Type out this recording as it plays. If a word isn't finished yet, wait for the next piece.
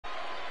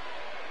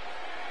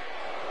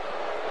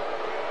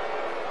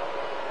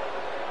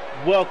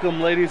Welcome,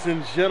 ladies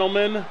and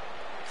gentlemen,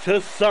 to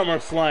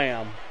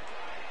SummerSlam.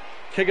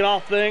 Kicking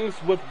off things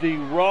with the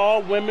Raw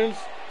Women's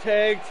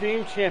Tag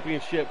Team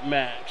Championship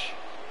match.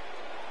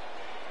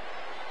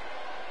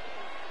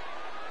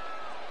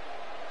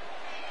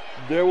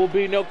 There will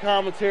be no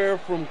commentary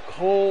from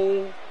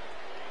Cole,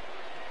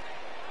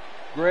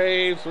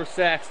 Graves, or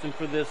Saxton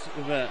for this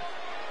event.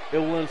 It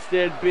will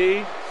instead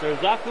be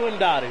Serzaku and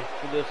Dottie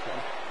for this one.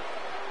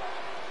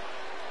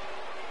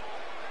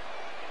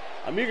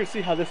 I'm eager to see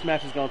how this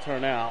match is going to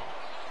turn out.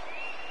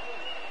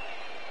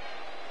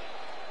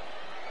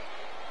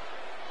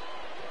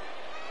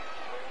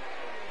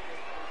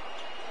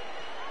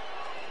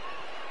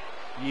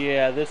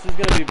 Yeah, this is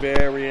going to be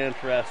very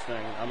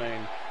interesting. I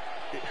mean,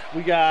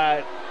 we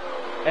got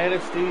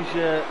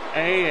Anastasia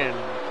and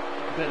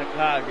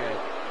Benakage.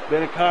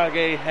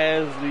 Benakage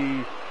has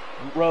the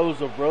Rose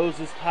of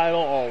Roses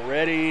title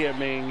already. I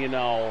mean, you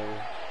know,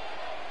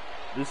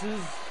 this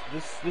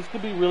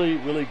could be really,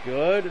 really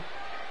good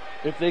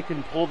if they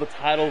can pull the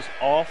titles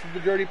off of the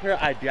Dirty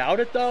Pair. I doubt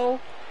it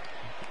though,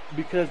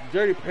 because the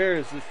Dirty Pair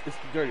is the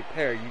Dirty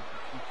Pair.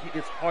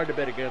 It's hard to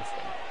bet against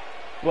them.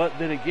 But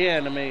then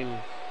again, I mean,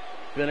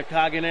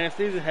 Benakage and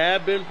Anastasia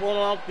have been pulling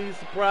off these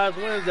surprise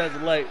wins as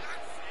of late,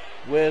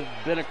 with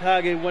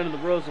Benakage winning the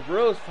Rose of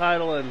Rose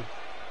title, and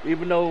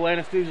even though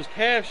Anastasia's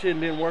cash-in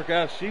didn't work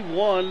out, she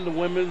won the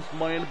women's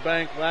Money in the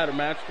Bank ladder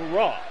match for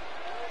Raw.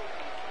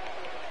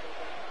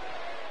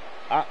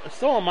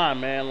 So am I,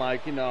 man.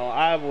 Like, you know,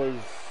 I was,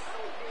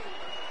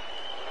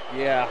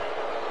 yeah,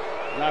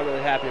 not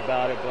really happy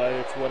about it, but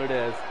it's what it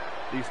is.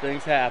 These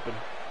things happen.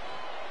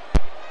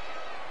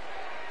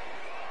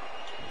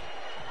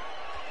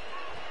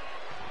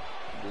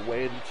 The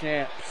way of the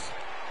champs.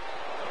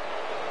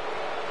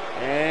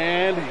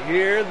 And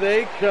here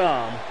they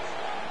come.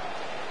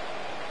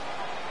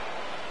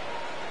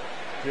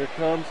 Here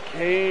comes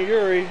Kay and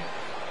Yuri.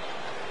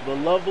 The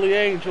lovely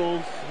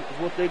angels is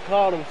what they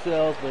call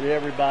themselves, but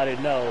everybody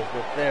knows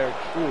that they're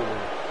truly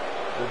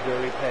the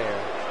Dirty Pair.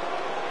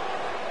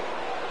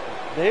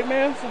 They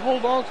managed to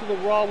hold on to the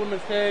Raw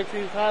Women's Tag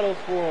Team titles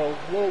for a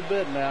little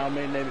bit now. I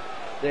mean,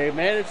 they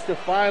managed to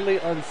finally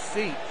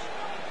unseat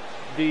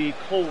the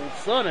Cold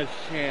Sun as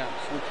champs,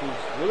 which was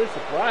really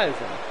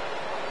surprising.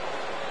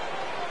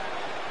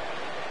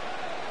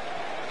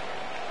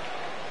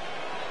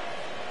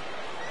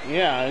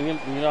 Yeah, you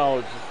know,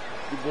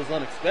 it was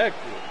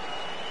unexpected.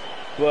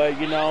 But,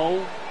 you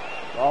know,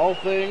 all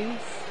things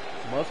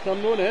must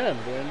come to an end,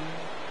 and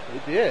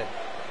it did.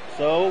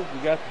 So, we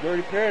got the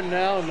Dirty Pair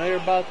now, and they're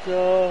about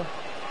to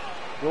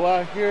go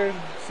out here and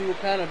see what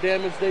kind of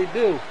damage they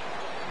do.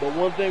 But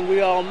one thing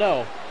we all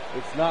know,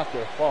 it's not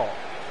their fault.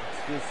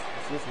 It's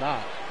just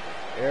not.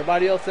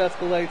 Everybody else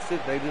escalates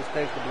it, they just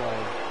take the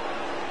blame.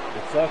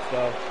 It sucks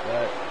though,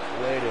 but it's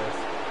the way it is.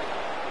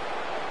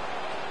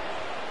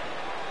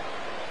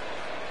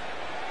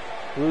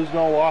 Who's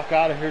gonna walk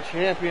out of here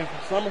champion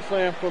for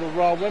SummerSlam for the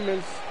Raw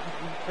Women's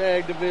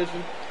Tag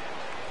Division?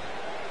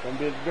 Gonna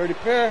be the Dirty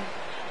Pair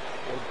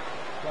or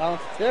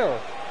Balance of Terror?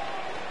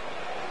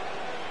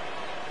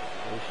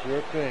 They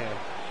sure can.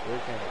 Sure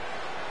can.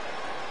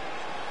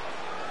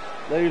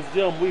 Ladies and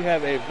gentlemen, we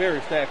have a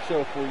very stacked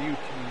show for you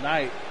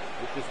tonight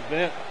with this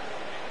event.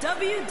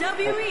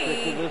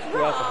 WWE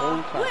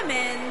Raw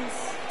Women's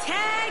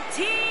Tag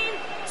Team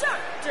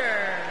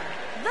Doctor,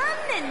 the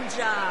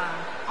Ninja,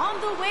 on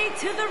the way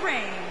to the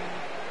ring.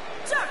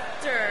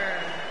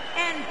 Doctor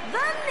and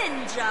the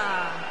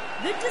Ninja,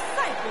 the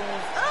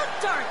Disciples of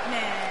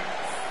Darkness.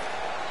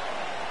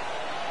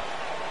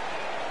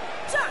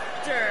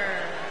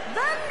 Doctor,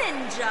 the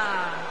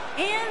Ninja,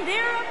 and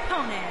their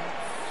opponents.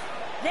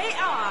 They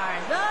are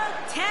the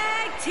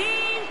Tag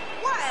Team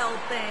Wild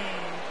Thing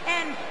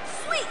and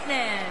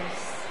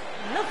Sweetness,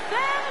 the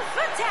Femme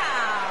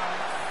Fatale.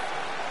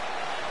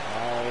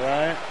 All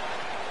right.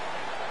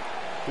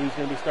 Who's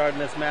going to be starting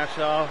this match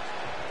off?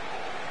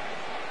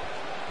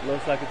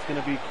 Looks like it's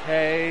going to be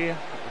Kay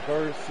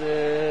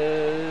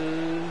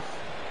versus...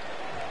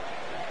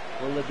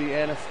 Will it be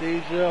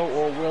Anastasia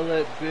or will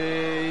it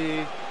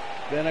be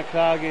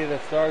Benakage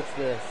that starts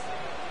this?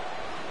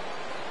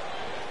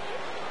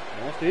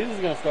 Anastasia's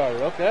going to start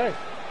it. Okay.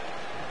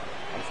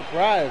 I'm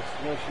surprised.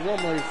 You know, she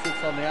normally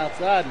sits on the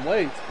outside and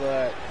waits,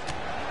 but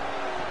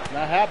it's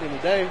not happening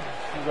today.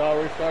 She's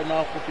already starting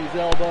off with these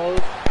elbows.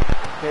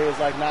 Kay was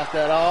like, knock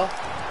that off.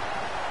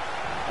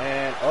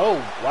 And, oh,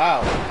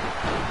 wow.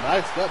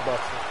 Nice gut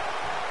buster.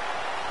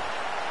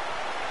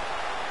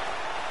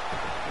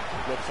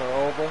 Flips her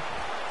over.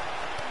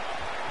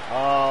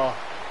 Oh.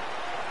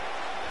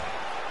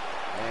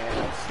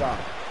 And stop.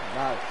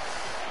 Nice.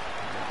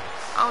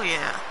 Oh,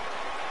 yeah.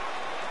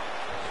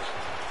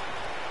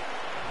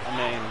 I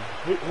mean,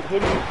 who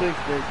do you think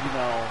that, you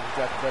know,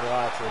 got the better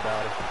odds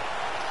about it?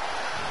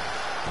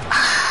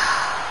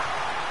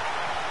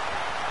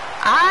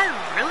 I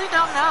really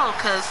don't know,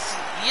 because,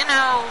 you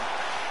know,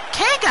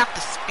 Kay got the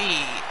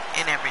speed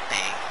and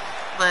everything,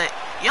 but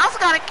you also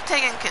got to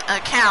take into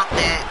account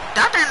that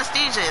Dr.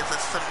 Anastasia is a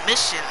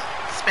submission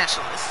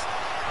specialist.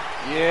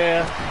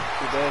 Yeah,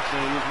 too bad she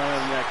didn't use none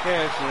of that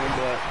cash in,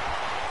 but,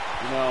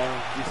 you know,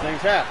 these things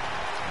happen.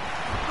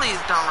 Please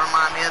don't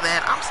remind me of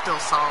that. I'm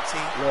still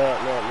salty. Look.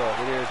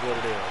 It is what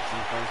it is.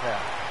 These things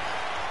happen.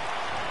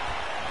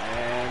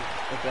 And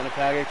the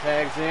Benakage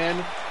tags in.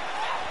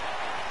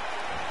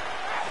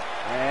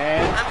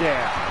 And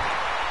down.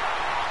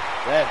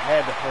 That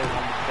had to hurt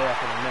on the back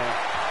of the neck.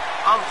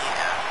 Oh,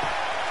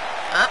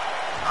 yeah. Up.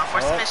 For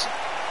submission.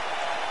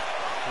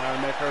 Trying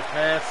to make her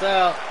pass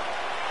out.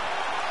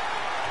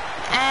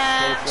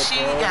 And she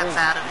gets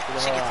out of it.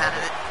 She gets out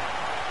of it.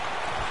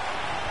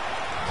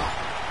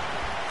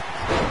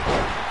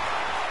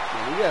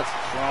 Yeah, we got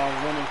some strong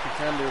women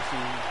contenders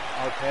in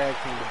our tag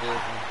team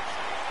division.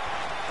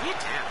 Me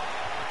too.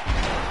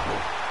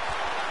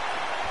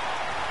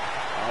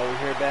 We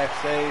hear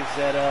backstage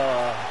that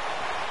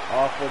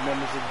all 4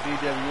 members of the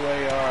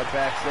BWA are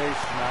backstage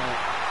tonight.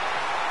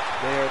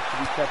 They are to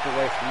be kept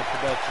away from the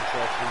production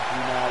sets. We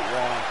do not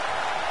want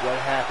what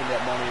happened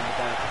at Money in the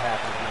Bank to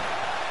happen again.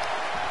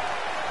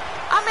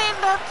 I mean,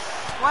 that's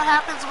what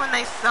happens when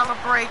they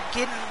celebrate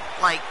getting,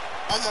 like,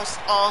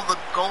 almost all the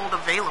gold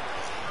available.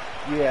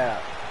 Yeah,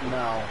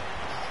 no.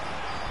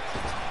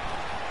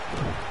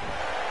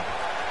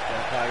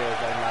 Benakage is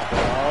like knocked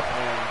it off,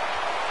 and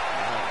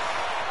nice.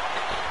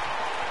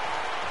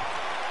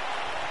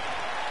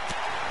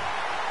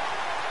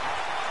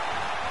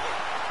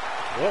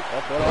 Whoop,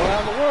 up and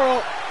around the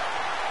world.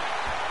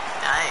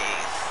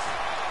 Nice.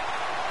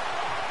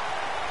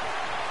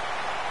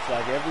 It's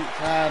like every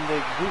time they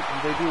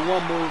do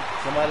one move,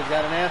 somebody's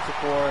got an answer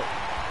for it.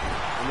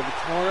 Into the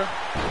corner,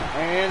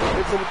 and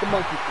hits it with the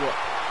monkey flip.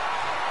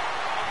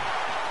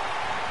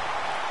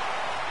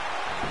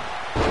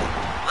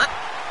 Look,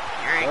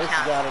 First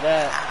is out of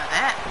that. Out of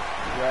that.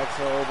 Drags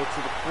her over to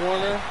the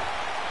corner.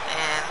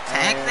 And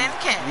tags in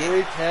K.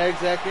 Yuri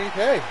tags that K.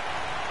 Kage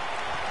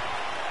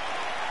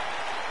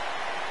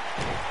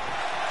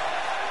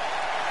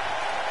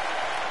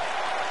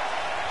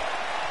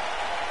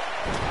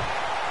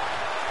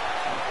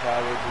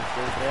just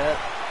does that.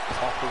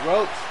 Off the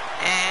ropes.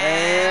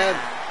 And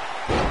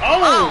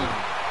oh!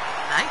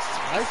 Nice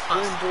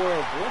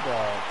springboard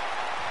bulldog.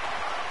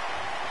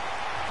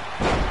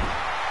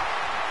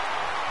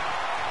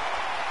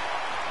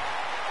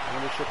 I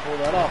wonder if she'll pull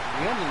that off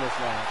again in this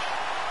match.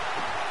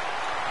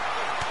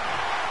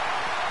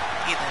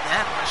 Either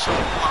that or she'll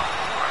pull off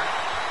more.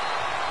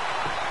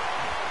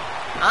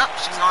 Up,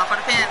 she's going for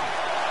the pin.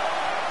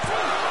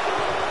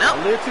 Nope.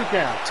 Only a 2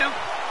 count. 2.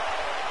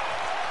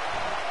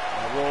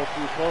 Roll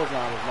through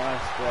clothesline was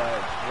nice,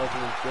 but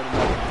wasn't good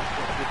enough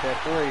to get that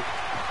 3.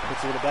 Hits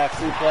it with a back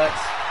suplex.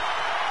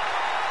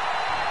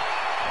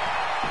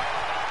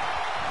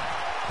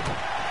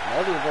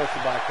 Another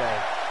reversal by Kay.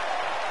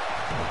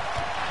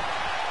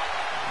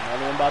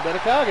 Another one by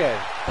Benakage.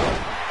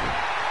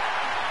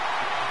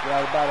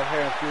 Grabbed by the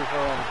hair and threw her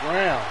on the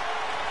ground.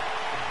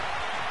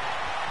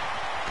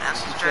 That's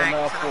the drag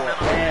to the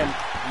middle. And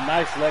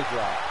nice leg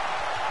drop.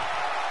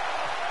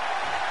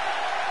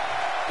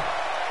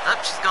 Up,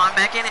 she's going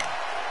back in it.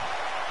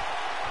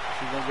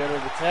 She's going to get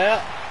her the tap.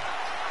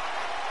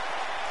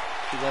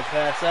 She's going to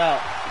pass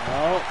out.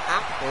 No.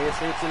 Kayas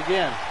hits it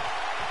again.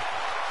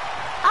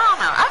 I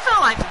don't know. I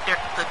feel like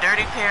the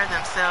Dirty Pair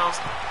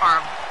themselves are...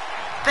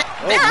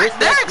 They're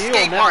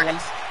escape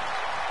artists.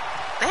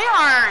 They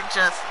are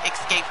just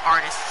escape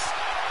artists.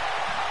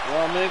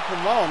 Well, I mean,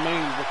 come on. I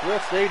mean, the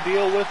threats they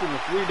deal with in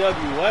the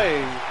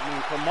 3WA, I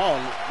mean, come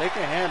on. They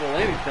can handle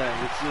anything.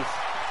 It's just...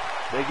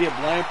 They get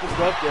blamed for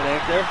stuff that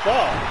ain't their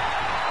fault.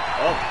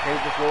 Oh, Kay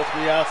just rolls to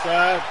the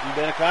outside. And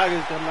Benakage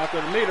is coming out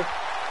there to meet her.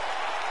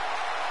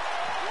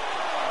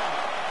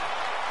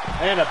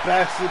 And a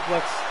back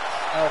suplex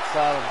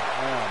outside of the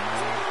ground,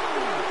 man.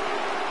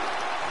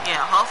 Yeah,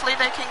 hopefully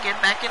they can get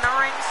back in the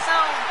ring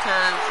soon,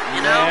 because,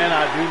 you know. Man,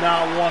 I do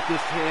not want this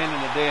to end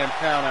in a damn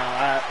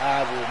count-out.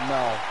 I will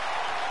know.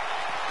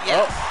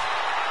 Yes. Oh.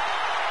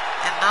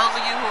 And those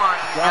of you who are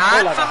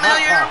not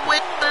familiar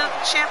with the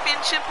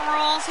championship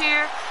rules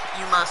here,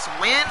 you must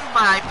win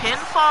by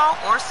pinfall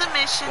or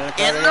submission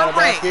in the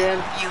ring.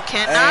 You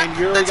cannot,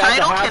 the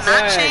title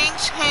cannot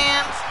change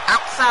hands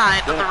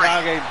outside of the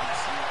ring.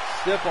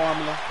 Stiff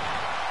arming her.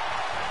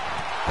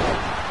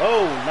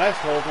 Oh, nice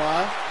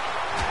clothesline.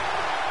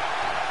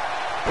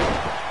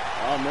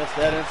 I missed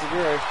that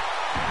insecurity.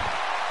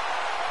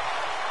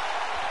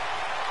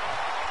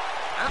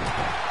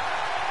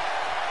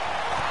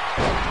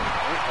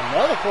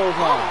 Another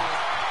clothesline.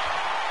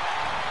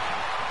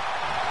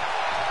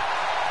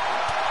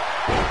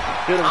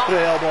 Hit him with the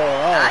elbow.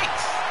 Oh.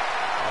 Nice.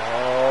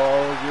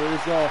 Oh,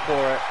 Yuri's going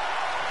for it.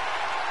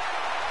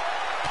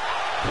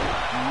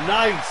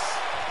 Nice.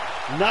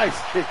 Nice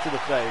kick to the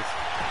face.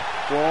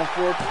 Going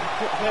for a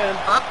pin.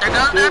 Up, there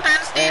goes another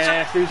anesthesia.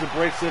 And Caesar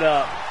breaks it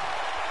up.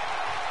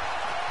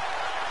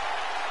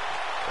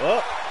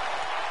 Oh.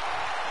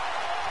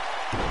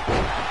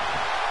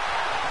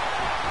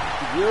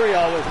 Yuri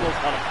always knows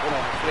how to put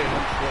on the pin.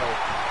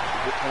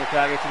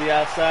 Benakage to the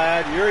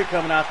outside. Yuri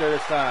coming out there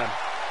this time.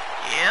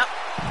 Yep.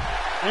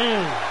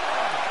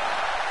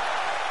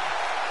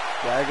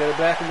 Gotta get it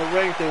back in the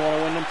ring if they want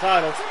to win them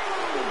titles.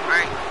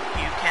 Right.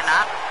 You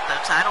cannot. The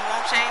title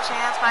won't change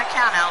hands by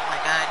count out,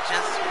 like I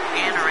just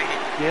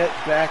reiterated. Get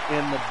back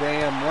in the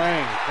damn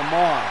ring. Come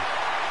on.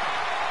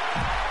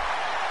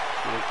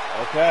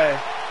 Okay.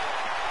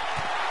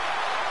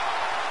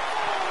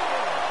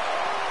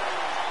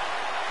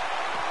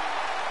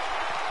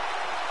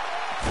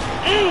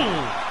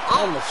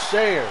 On the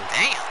stairs.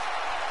 Damn.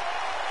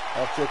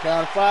 Up to a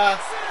count of 5.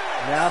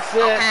 Now sit.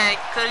 Okay,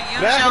 could have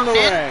used Back in the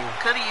ring.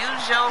 Could have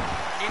used your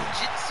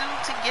ninjutsu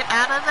to get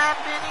out of that,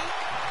 Benny.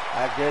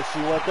 I guess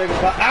you want to think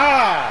about.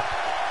 Ah!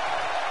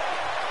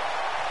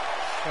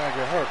 Trying to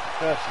get her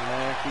profession,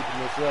 man. Keeping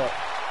this up.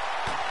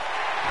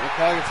 And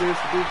Kage seems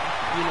to be,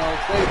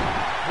 safe.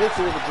 Hits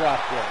her with a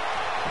drop kick.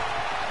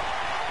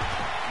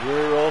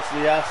 Yuri rolls to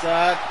the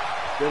outside.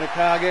 Then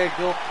Kage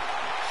go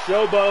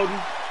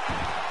showboating.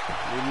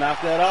 We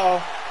knocked that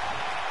off.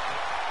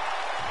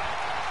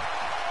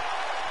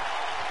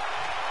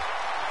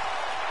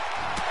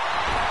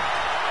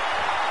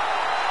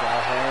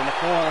 Got her in the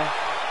corner.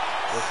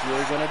 What's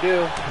Yuri gonna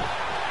do?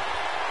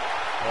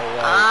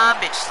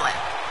 Bitch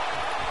slap.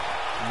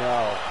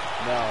 No.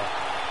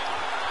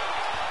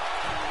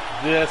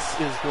 This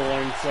is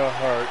going to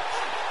hurt.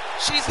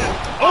 She's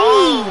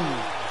oh!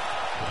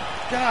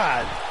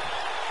 God.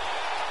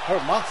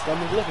 Hurt my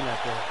stomach looking at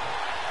that.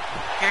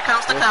 Here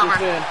comes the cover.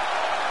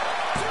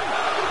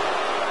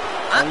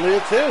 Only a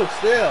 2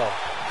 still.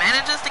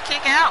 Manages to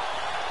kick out.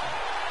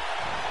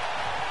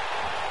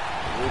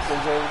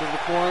 Wilson's over to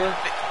the corner.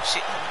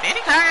 Benny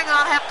Kage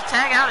gonna have to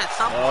tag out at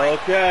some point.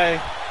 Okay.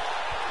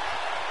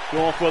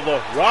 Going for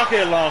the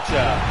rocket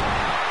launcher.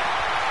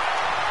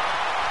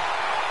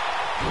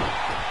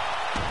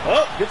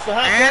 Oh, gets the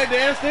hot tag to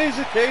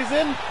Anastasia. K's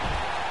in.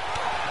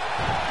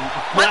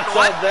 What?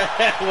 That,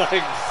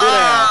 like, sit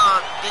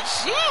down. Did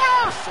she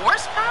have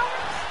force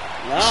powers?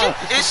 No.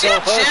 Is she a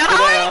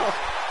Jedi?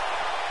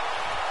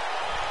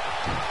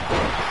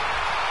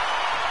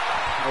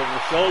 Over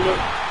the shoulder.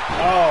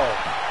 Oh.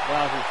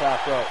 Down to the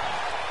top rope.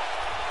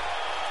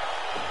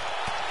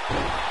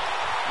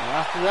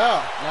 Knocked it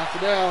out. Knocked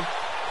it down.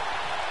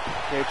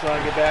 Okay,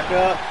 trying to get back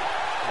up.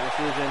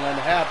 Anastasia ain't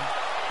letting it happen.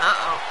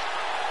 Uh-oh.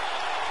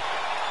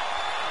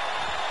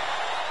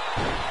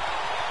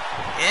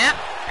 Yep,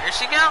 here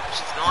she goes.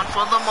 She's going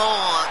for the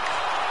morgue.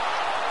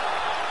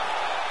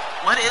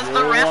 What is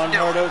the ref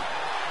doing?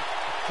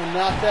 To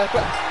knock that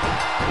back.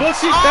 But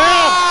she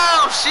taps!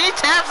 Oh, she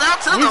taps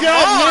out to the morgue. We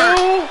got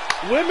new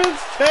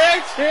women's tag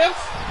champs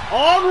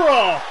on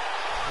Raw.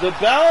 The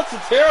Balance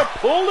of Terror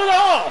pulled it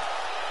off.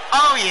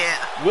 Oh,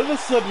 yeah. With a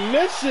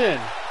submission.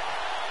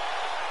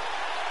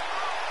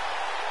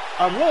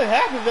 I'm really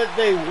happy that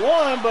they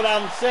won, but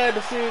I'm sad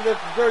to see that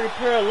the Dirty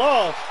Pair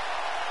lost.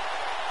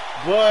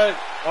 But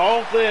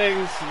all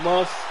things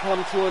must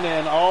come to an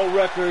end. All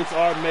records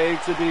are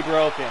made to be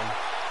broken.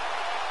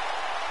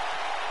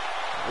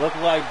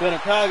 Looked like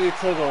Benakage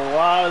took a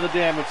lot of the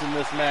damage in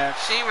this match.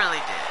 She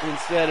really did.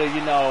 Instead of,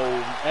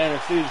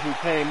 Anastasia, who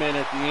came in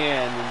at the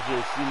end and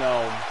just,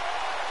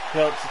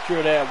 helped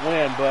secure that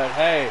win. But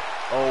hey,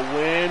 a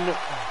win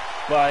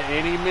by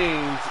any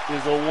means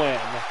is a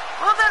win.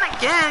 Well, then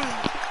again,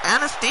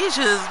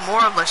 Anastasia is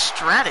more of a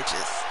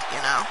strategist,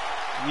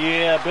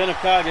 Yeah,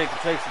 Benakage can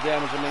take some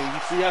damage. I mean,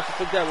 you see how she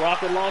took that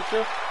rocket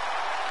launcher?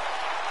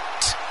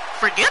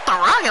 Forget the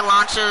rocket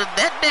launcher.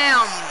 That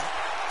damn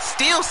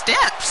steel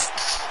steps.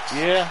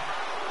 Yeah.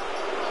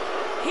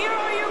 Here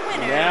are your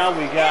winners. Now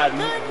we got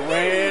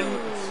brand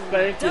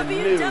spanking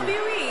new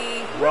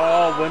WWE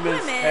Raw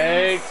Women's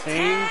Tag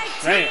Team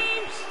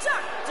Champs.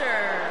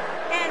 Doctor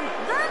and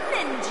the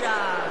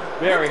Ninja.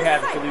 Very the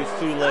happy for these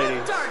two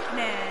ladies.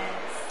 Darkness.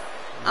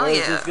 What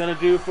is this going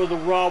to do for the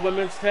Raw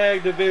Women's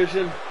Tag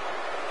Division?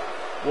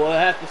 We'll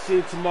have to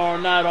see tomorrow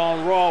night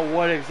on Raw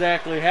what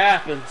exactly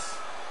happens.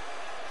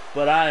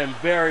 But I am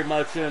very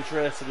much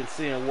interested in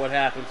seeing what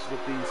happens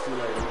with these two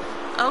ladies.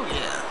 Oh,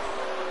 yeah.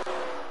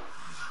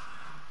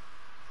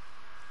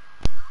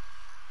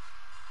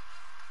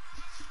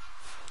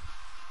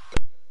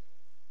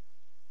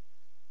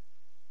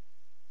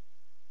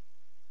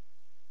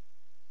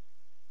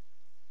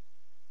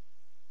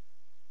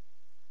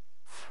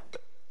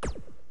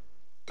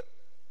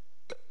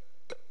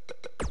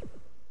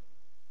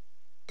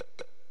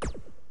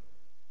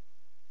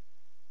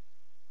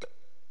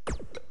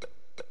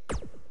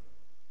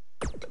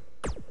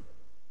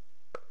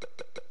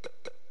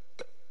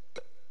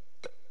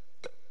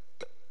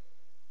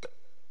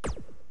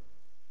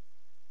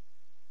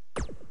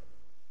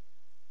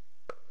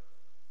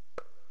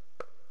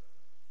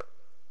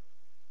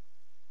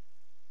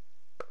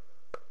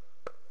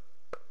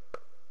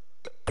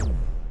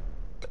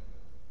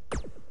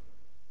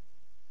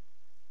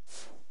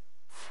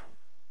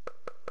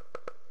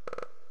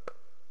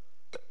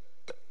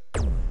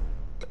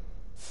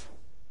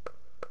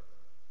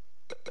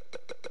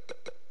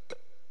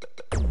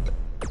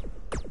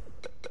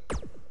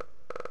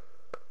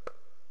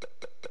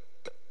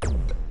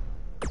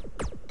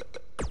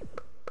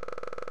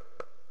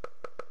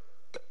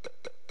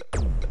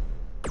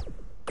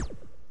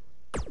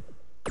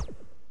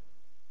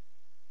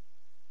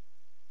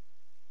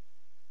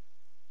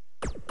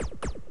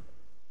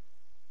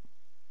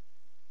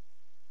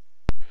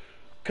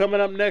 coming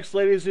up next,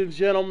 ladies and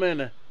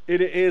gentlemen,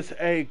 it is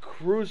a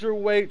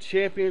Cruiserweight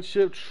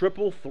Championship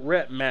triple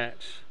threat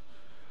match.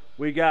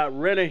 We got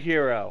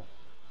Hero,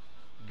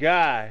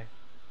 Guy,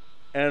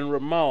 and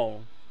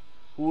Ramon,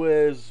 who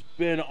has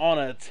been on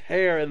a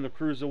tear in the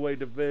Cruiserweight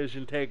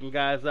division, taking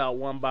guys out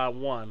one by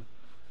one.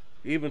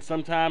 Even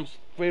sometimes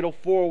fatal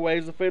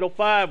 4-ways and fatal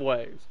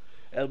 5-ways,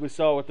 as we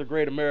saw with the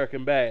Great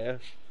American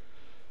Bash.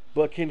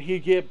 But can he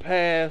get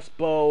past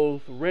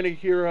both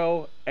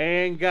Hero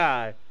and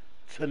Guy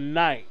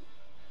tonight?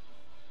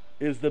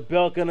 Is the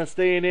belt going to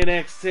stay in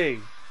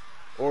NXT?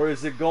 Or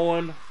is it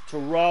going to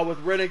Raw with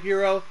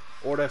Hero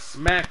or to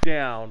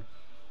SmackDown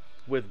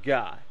with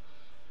Guy?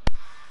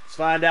 Let's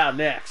find out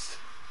next.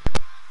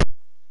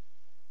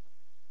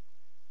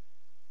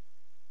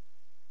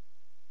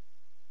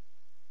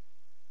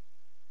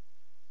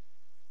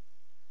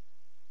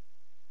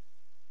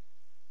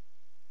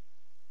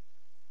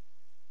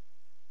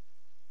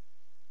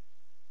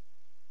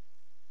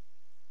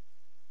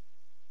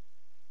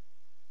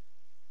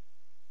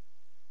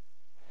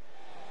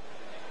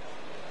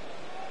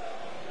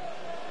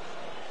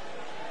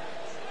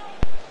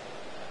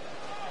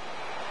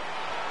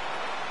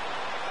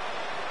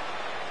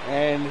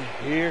 And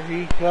here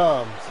he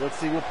comes. Let's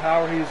see what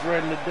power he's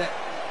ready to do.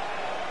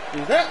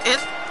 Is that?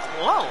 It's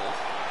whoa.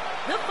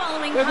 The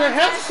following Is that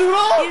hat suit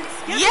on? is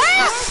scheduled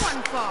Yes! for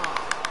one fall.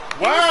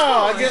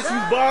 Wow, I It is guess for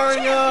he's the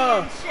borrowing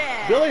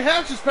championship. Billy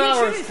Hatcher's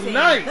powers Introducing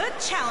tonight. The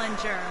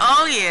challenger.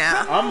 Oh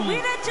yeah. I'm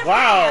Arena, Japan.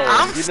 wow.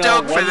 I'm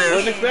stoked for this.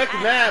 Wasn't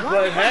expecting that,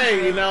 but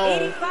hey,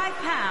 85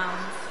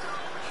 pounds.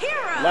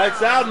 Hero.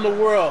 lights out in the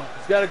world.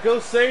 He's got to go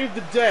save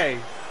the day.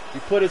 He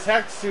put his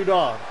hack suit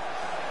on.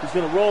 He's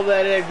gonna roll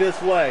that egg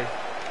this way.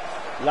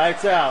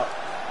 Lights out,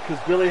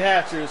 because Billy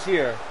Hatcher is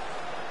here,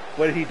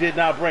 but he did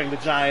not bring the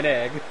giant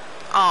egg.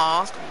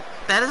 Aw,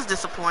 that is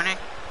disappointing.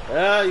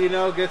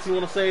 Well, guess he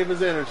want to save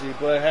his energy,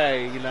 but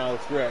hey,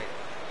 it's great.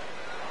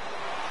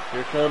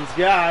 Here comes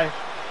Guy.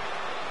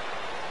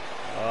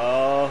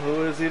 Oh,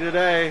 who is he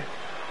today?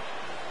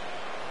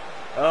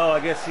 Oh, I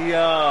guess he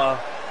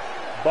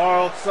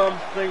borrowed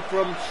something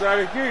from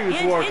Strider Hughes'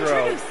 And wardrobe.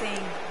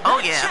 introducing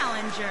Oh, the yeah.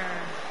 challenger.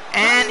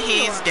 And From New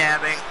he's York,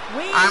 dabbing.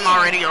 weighing I'm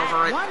already in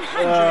over at it.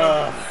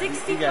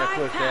 165 You gotta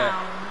quit that.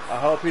 pounds. I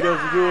hope he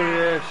doesn't do any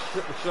Guy. of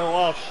that show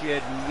off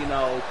shit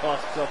and,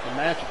 cost himself a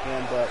match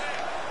again, but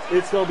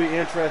it's going to be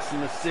interesting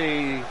to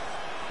see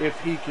if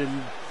he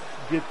can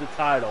get the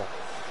title.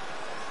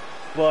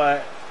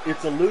 But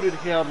it's eluded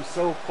him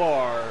so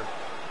far.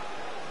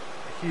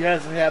 He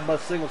hasn't had much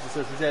singles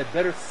success. He's had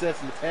better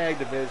success in the tag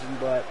division,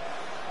 but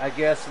I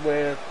guess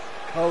with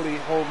Cody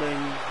holding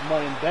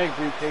Money in the Bank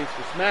briefcase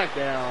for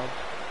SmackDown,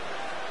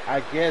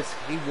 I guess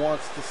he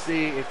wants to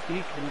see if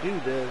he can do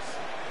this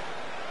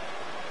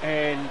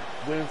and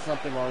win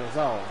something on his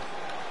own.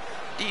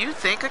 Do you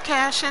think a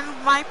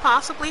cash-in might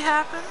possibly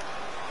happen?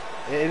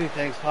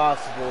 Anything's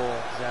possible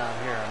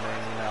down here.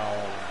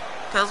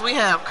 Because we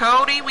have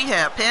Cody, we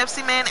have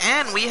Pepsi Man,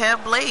 and we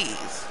have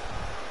Blaze.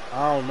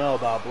 I don't know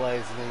about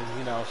Blaze.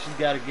 She's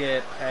got to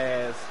get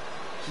past.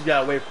 She's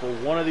got to wait for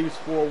one of these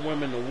 4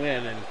 women to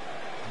win, and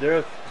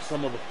they're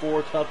some of the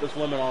 4 toughest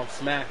women on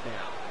SmackDown.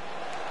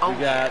 Oh, We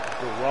got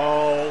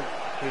DURAL,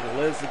 Kate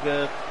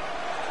Elizabeth.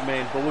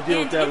 But we'll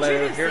deal with that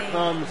later. Here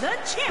comes the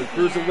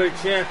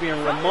Cruiserweight Champion,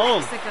 From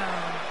Ramon. Mexico.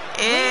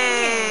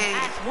 Hey.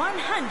 At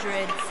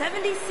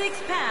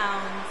 176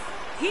 pounds,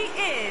 he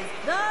is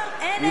the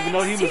NXT Even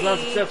though he was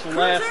unsuccessful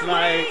last Cruiserweight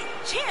night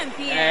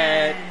champion.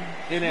 at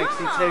NXT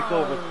Ramon.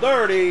 TakeOver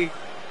 30,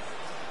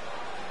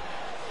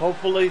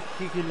 hopefully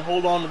he can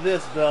hold on to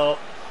this belt.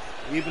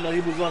 Even though he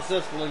was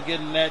unsuccessful in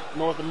getting that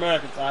North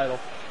American title,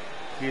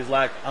 he's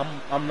like,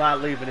 I'm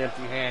not leaving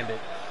empty-handed.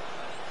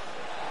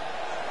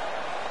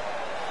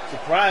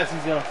 Surprised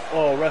he's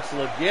gonna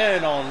wrestle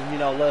again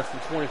on less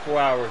than 24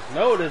 hours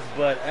notice,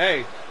 but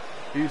hey,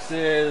 he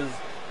says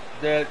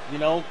that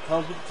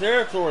comes with the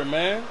territory,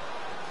 man.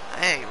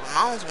 Hey,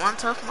 Ramon's one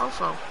tough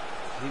mofo.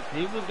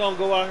 He was gonna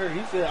go out here.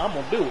 He said, I'm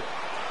gonna do it.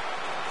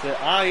 He said,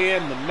 I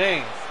am the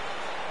man.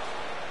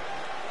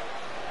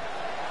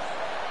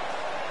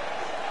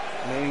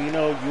 You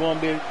want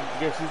to be, I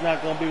guess he's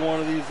not going to be one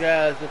of these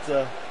guys that's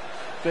a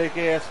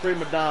fake-ass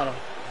prima donna.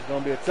 He's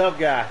going to be a tough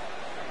guy.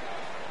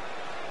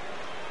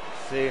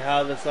 See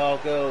how this all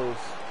goes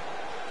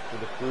for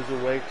the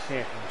Cruiserweight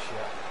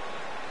Championship.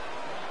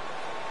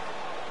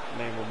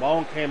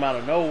 Ramon came out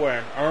of nowhere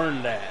and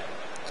earned that.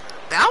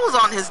 That was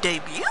on his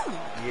debut.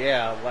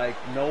 Yeah,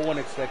 no one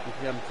expected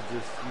him to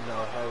just,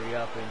 hurry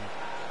up and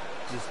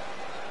just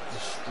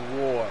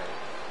destroy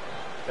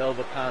El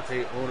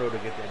Vacante Uno to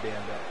get that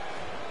damn belt.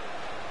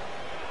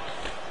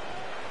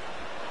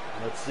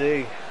 Let's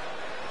see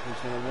who's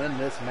going to win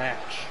this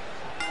match.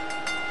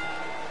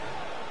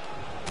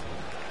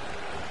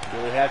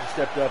 Billy Hatcher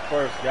stepped up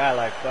first.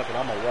 Guy fuck it,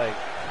 I'm going to wait.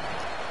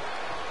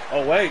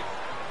 Oh, wait.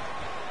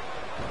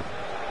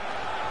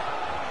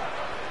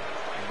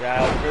 Guy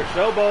over here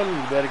showboating.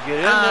 You better get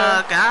in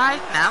there. Guy,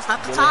 now's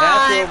not the Billy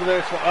Hatcher time. over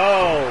there.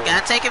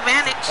 Gotta take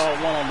advantage. Oh,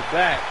 one on the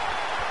back.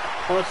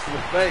 Punch to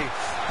the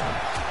face.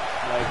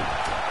 Like,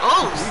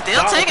 oh,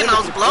 still taking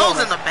those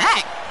blows in the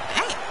back.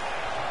 Dang.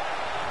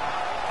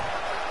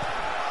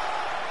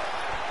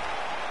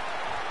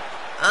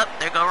 Up,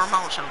 there go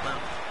Ramon Showboat.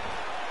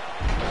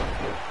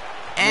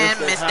 And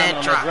missed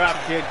that drop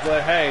kick,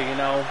 but hey, you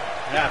know,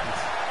 it happens.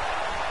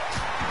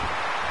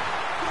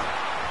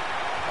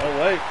 Oh,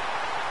 wait.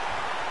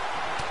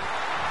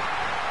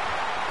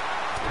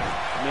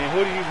 I mean,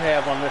 who do you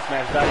have on this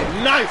match, Dottie?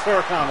 Nice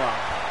Hurricane Run.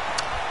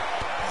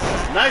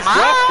 Nice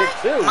drop kick,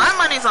 too. My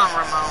money's on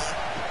Ramon.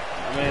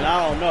 I mean, I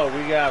don't know.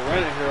 We got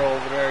Renner here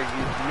over there.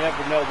 You never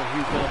know when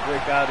he's going to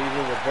break out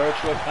either the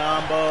virtual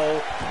combo,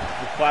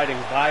 the fighting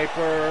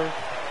Viper.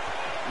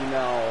 You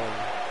know,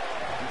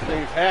 these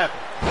things happen.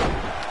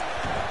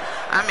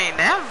 I mean,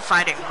 that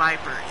fighting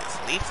Viper is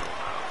lethal.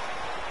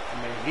 I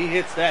mean, he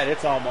hits that.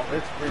 It's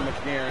pretty much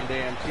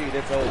guaranteed.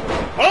 It's over.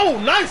 Oh,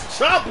 nice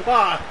chop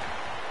block.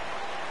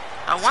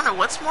 I wonder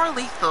what's more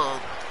lethal,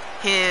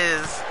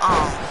 his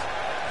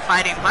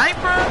fighting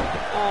Viper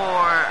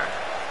or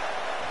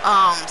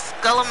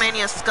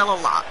Skullomania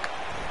Skullalock.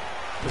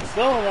 The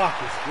Skullalock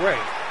is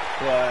great,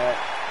 but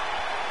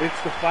it's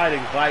the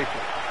fighting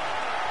Viper.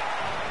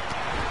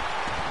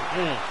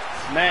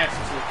 Smash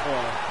to the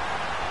corner.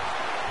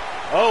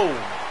 Oh,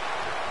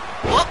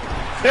 whoop!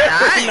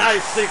 Very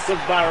nice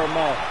sequence by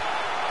Ramon.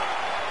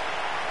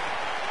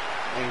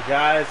 And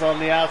guys on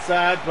the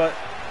outside, but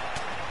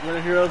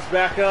Renner Heroes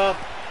back up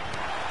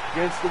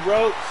against the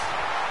ropes.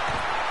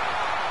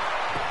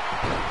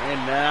 And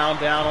now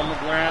down on the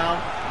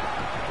ground.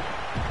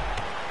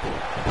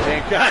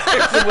 And guys,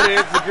 some of the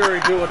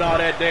insecurity doing all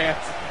that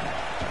dance.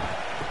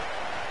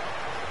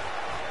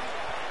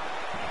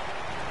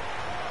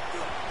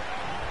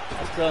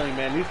 I'm telling you,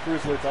 man, these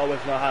cruiserweights always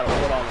know how to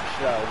put on a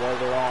show,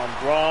 whether on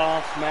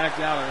Raw,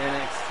 SmackDown, or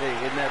NXT.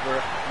 It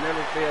never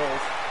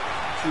fails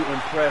to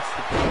impress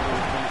the people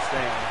in the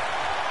stands.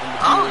 And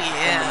the viewers,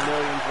 and the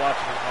millions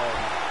watching at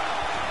home.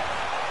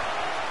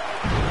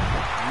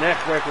 Neck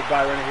breaker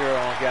by Renner Hero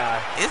on guy.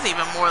 It's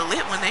even more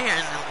lit when they're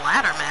in the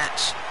ladder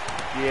match.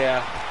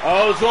 Yeah.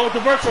 Oh, it's going with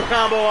the virtual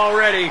combo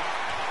already.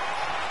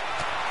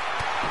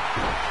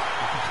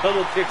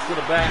 Double kicks to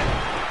the back.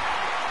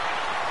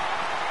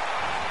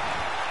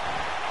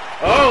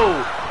 Oh!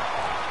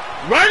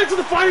 Right into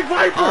the fighting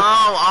Viper!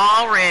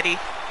 Oh, already.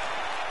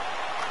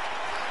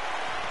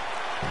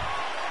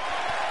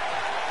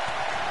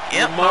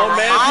 Yep, Ramon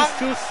manages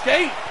to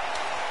escape.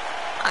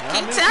 I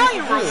keep telling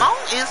you, Ramon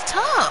is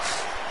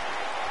tough.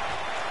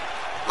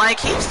 Like,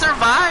 he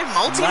survived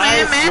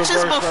multi-man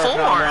matches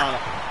before.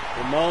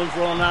 Ramon's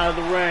rolling out of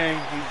the ring.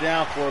 He's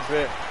down for a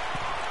bit.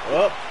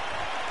 Up.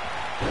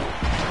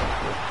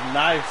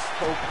 Nice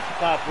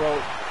top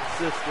rope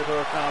assisted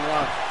Hurricane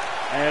Run.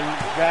 And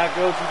that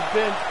goes to the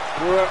pin.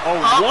 We're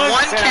one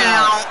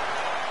count.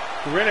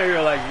 Renner here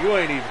like, you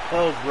ain't even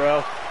close,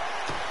 bro.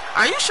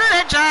 Are you sure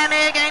that giant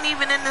egg ain't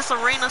even in this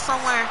arena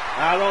somewhere?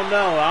 I don't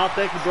know. I don't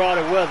think he brought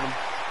it with him.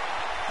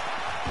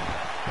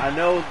 I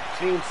know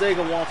Team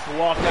Sega wants to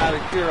walk out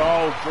of here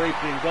all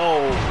draped in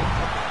gold,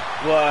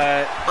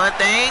 but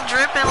they ain't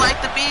dripping like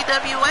the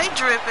BWA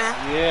dripping.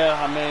 Yeah,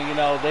 I mean, you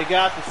know, they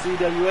got the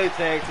CWA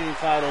tag team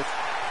titles,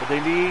 but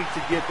they need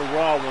to get the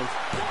Raw ones.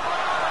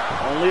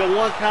 Only a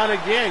one count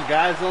again.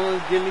 Guys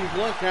only getting these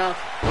one counts.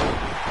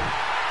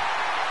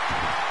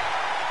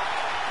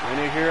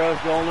 Renner Heroes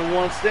the only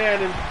one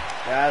standing.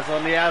 Guys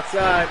on the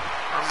outside.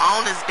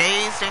 Ramon is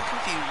dazed and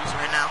confused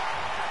right now.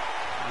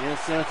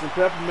 Incense and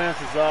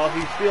peppermints is all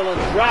he's feeling.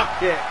 Drop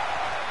kick.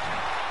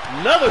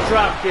 Another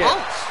drop kick.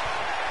 Oh.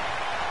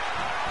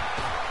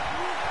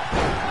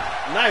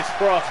 Nice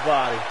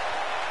crossbody.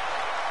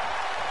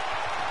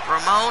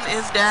 Ramon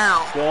is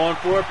down. Going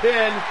for a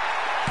pin.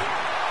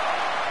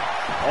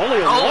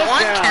 Only a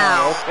one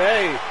count.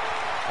 Okay.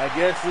 I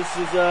guess this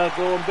is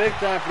going big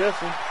time for this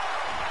one.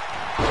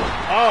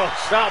 Oh,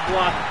 shot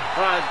block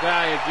by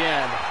guy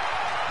again.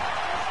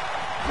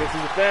 Guess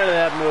he's a fan of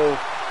that move.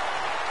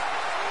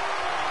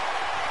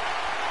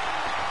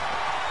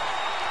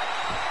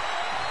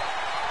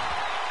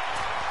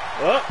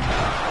 Oh.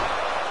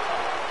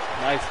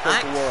 Nice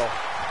purple whirl.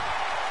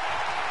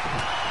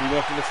 He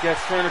went for the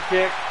sketch turner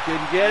kick.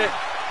 Didn't get it.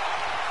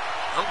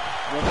 Nope.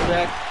 Went for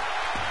that.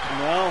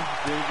 No,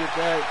 didn't get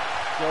that.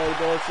 Jelly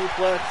belly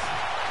suplex.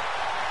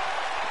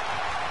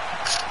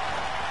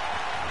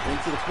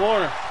 Into the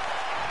corner.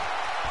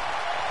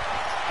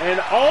 And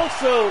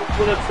also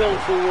with a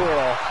tilt-a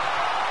whirl.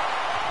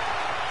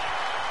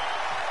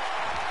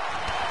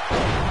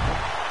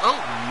 Oh.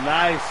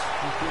 Nice.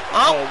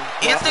 Oh,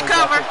 instant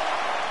cover.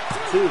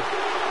 Two.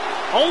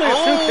 Only a 2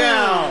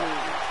 count.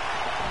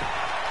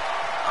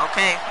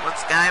 Okay,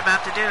 what's Guy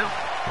about to do?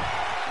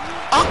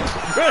 Oh!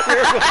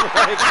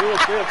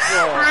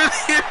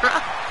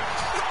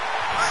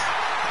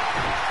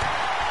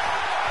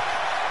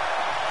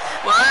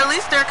 Well, at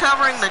least they're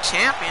covering the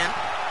champion.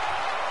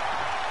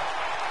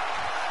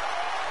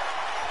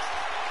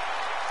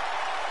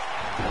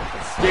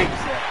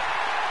 Stinks it.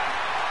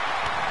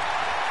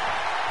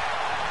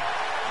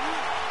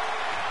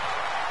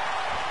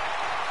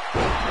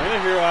 Renner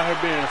Hero out here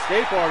being an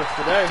escape artist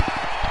today.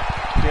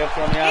 Tips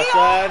on the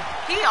outside.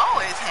 He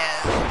always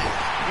has.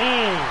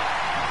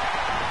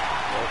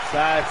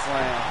 Side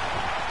slam.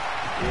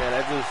 Yeah,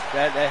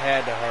 that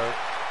had to hurt.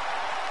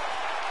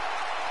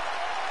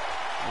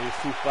 These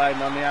two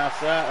fighting on the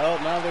outside. Oh,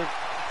 now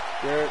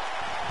they're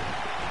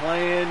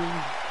playing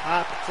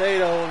hot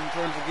potato in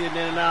terms of getting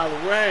in and out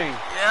of the ring.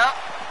 Yep.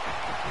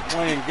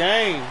 Playing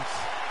games.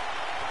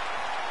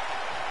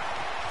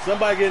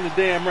 Somebody get in the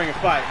damn ring and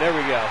fight. There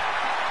we go.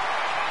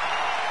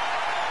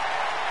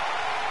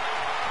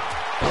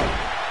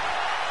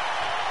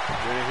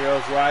 Renee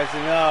Hero's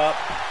rising up.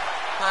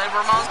 But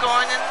Ramon's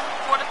going in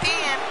for the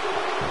pin.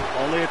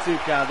 Only a 2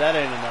 count. That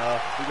ain't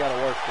enough. We got to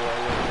work for it.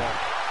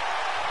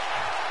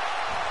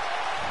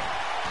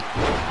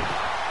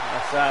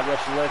 Outside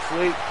Russian leg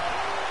sweep.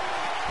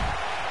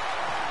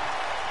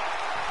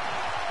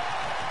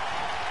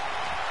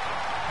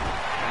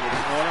 In this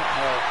corner.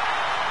 Oh.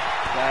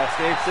 Guy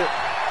escapes it.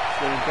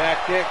 Spinning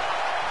back kick.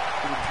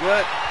 Pretty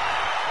good.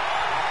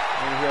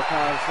 And here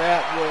comes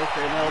that with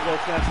an elbow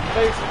smash in the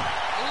face.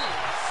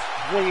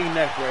 Swinging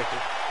neck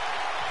breaker.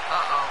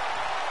 Uh-oh.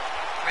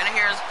 Renee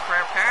here is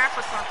preparing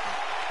for something.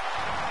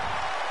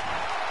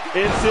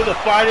 Into the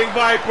Fighting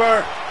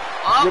Viper.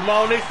 Oh.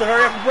 Ramon needs to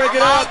hurry up and break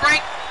it up.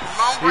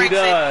 Ramon breaks He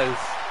does. it.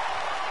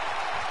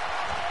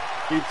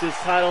 Keeps his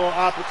title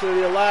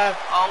opportunity alive.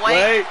 Oh,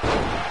 wait.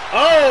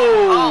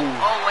 Oh!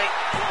 Oh, wait.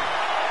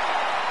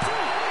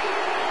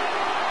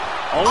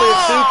 Only a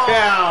 2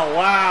 count.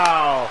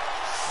 Wow.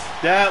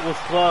 That was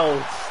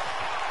close.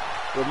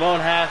 Ramon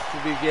has to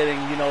be getting,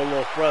 a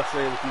little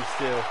frustrated with these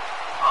two.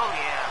 Oh,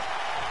 yeah.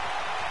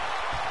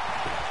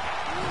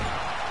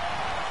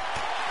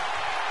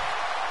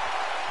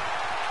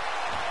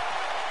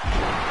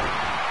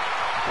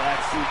 Back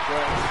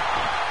suplex.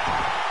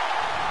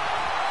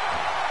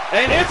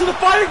 And into the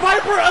Fighting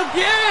Viper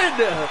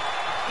again!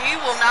 He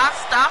will not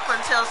stop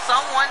until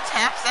someone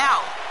taps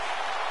out.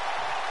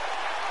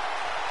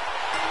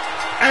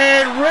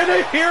 And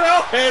Renee Hero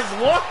has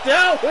walked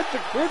out with the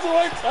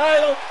Cruiserweight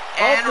title.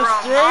 And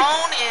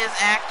Ramon is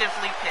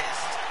actively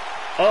pissed.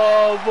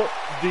 Of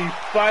the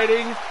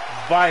Fighting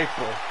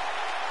Viper.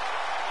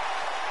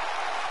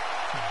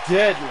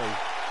 Deadly.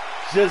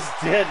 Just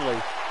deadly.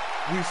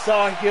 We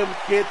saw him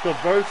hit the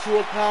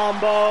virtual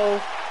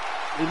combo,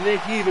 and then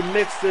he even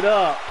mixed it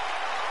up.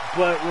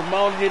 But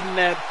Ramon hitting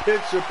that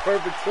picture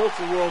perfect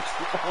tilt-a-whirl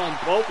on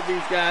both of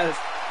these guys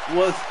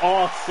was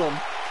awesome.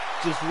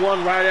 Just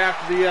one right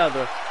after the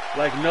other,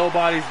 like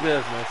nobody's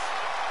business.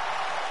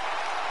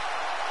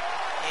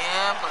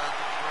 Yeah, but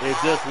it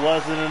just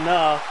wasn't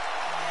enough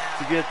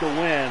to get the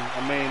win.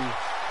 I mean,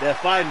 that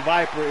Fighting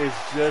Viper is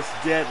just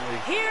deadly.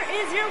 Here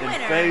is your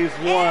winner. In phase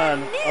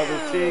 1 of the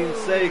Team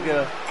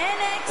Sega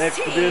NXT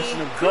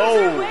Expedition of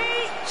Gold.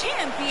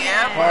 Champion.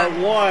 Yeah, Part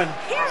 1.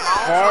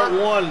 Part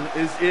Ramon 1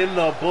 is in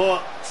the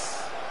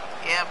books.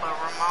 Yeah, but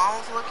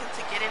Ramon's looking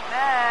to get it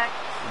back.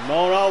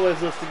 Ramon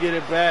always looks to get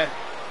it back.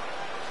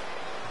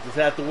 Just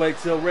have to wait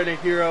till Renee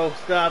Hero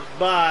stops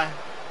by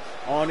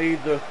on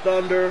either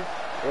Thunder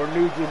or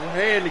New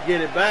Japan to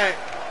get it back.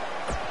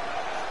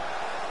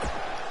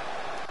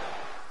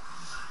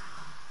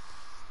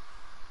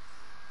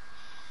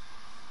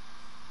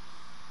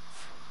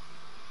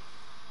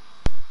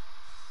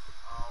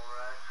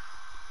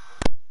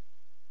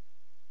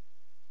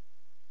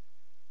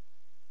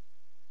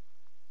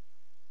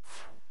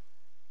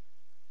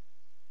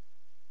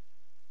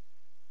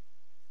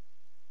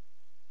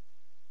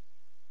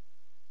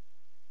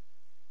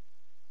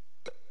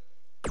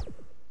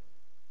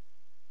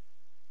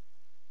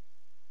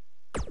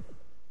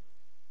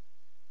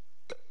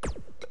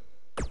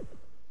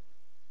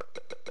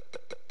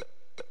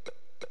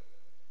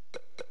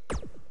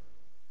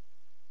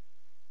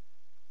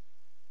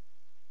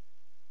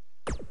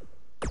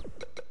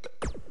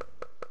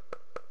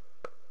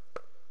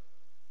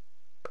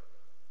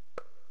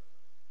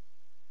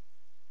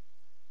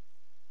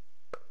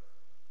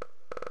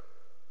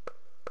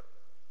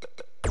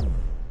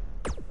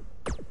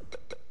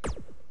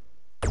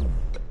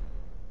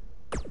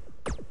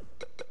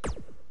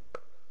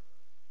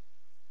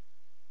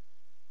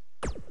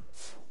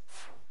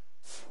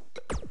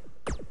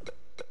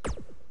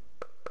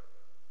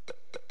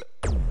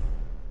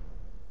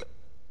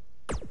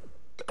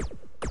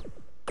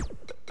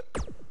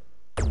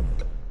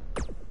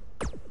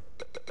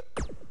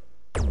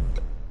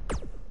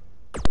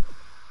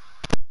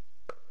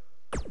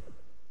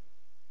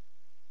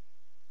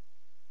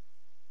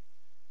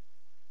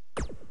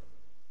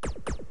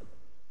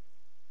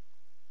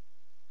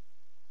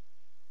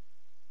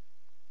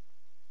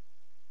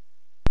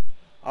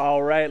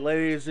 All right,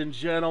 ladies and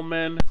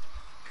gentlemen,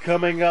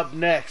 coming up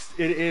next,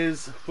 it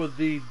is for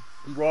the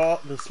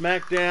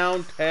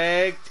SmackDown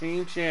Tag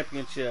Team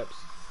Championships,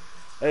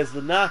 as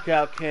the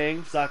Knockout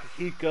Kings,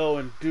 Sakahiko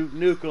and Duke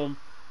Nukem,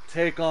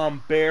 take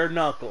on Bare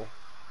Knuckle.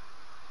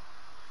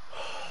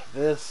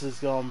 This is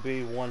gonna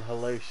be one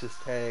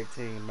hellacious tag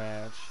team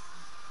match.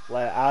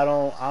 Like I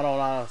don't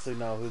honestly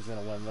know who's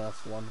gonna win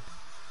this one.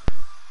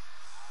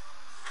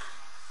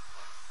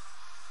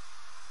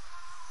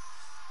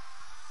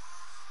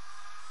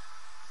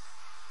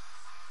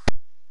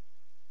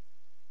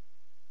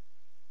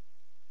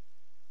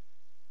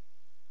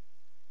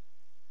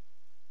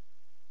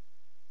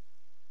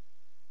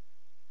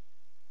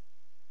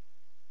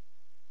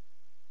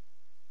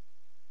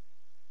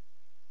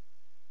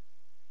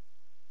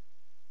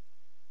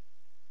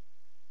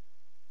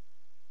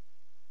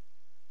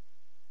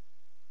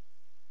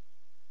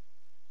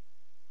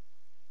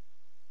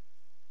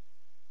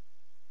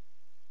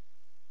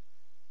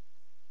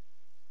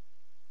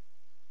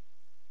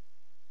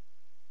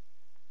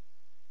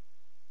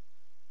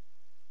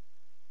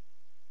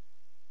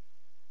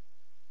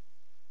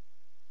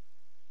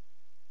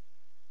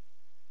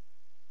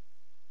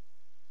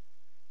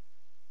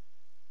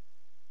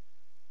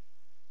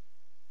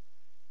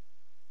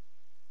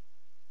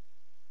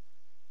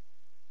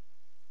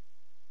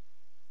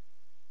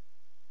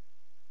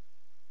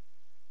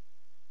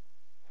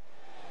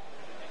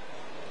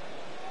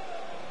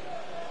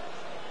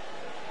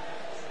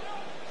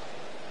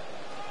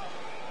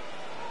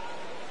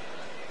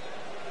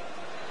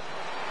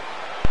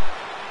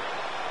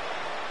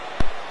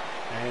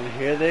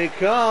 Here they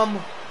come.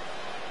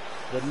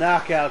 The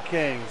Knockout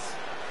Kings.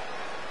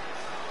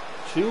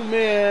 Two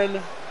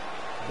men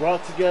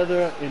brought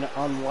together in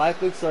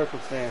unlikely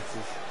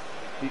circumstances.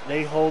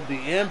 They hold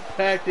the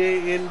Impact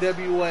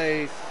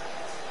NWA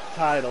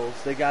titles.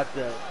 They got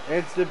the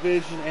X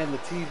Division and the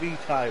TV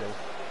title.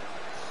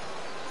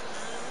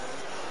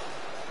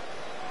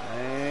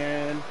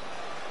 And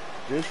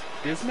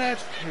this match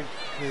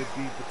could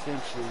be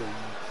potentially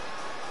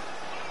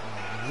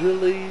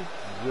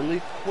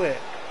really quick.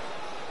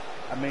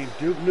 I mean,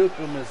 Duke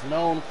Nukem is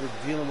known for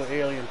dealing with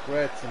alien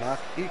threats, and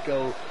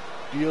Akihiko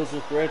deals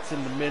with threats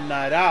in the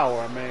midnight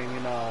hour. I mean, you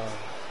know,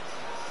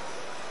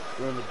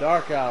 during the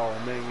dark hour,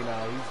 I mean, you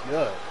know, he's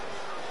good.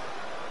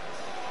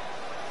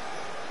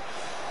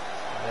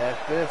 That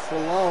fist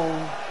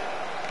alone,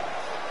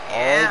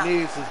 all it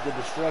needs is the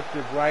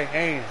destructive right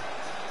hand.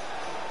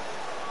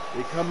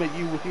 They come at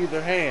you with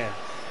either hand.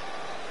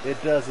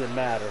 It doesn't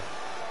matter.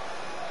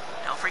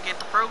 Don't forget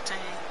the protein.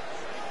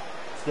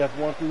 Step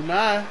 1 through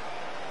 9.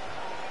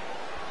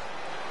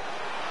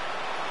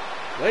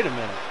 Wait a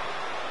minute.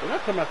 Did I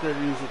come out there to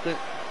use the thing?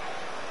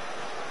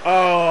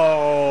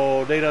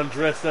 Oh, they done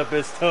dressed up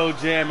as Toe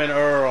Jam and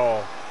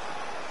Earl.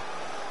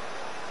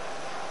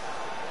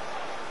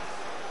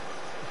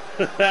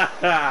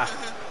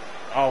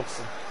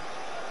 Awesome.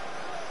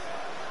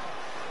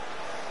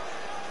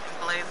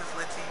 Blazes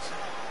Letitia.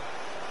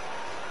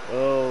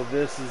 Oh,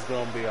 this is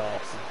going to be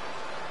awesome.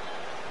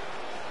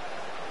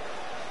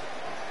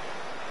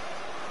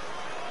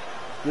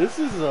 This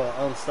is an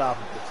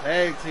unstoppable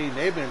tag team.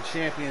 They've been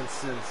champions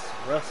since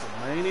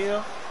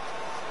WrestleMania.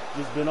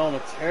 Just been on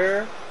a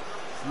tear.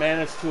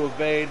 Managed to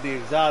evade the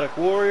Exotic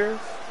Warriors,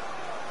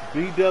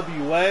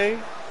 BWA,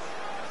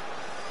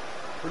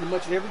 pretty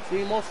much every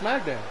team on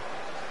SmackDown.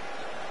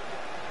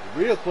 The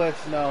real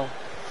question, though,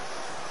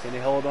 can they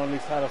hold on to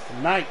these titles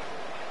tonight?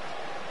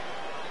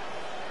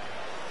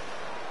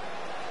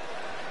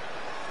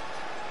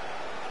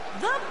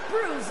 The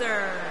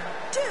Bruiser,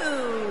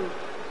 Duke,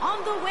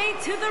 on the way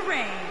to the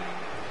ring.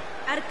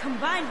 At a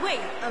combined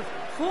weight of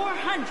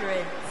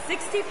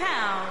 460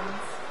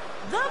 pounds,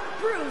 the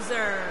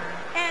Bruiser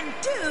and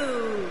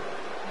Duke,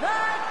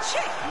 the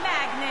Chick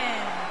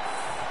Magnets.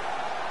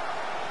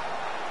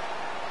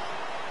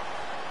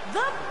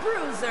 The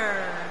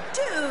Bruiser,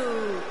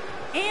 Duke,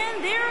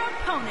 and their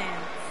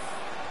opponents.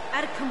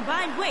 At a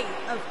combined weight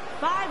of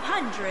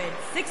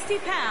 560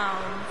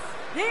 pounds,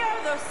 they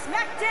are the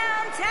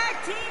SmackDown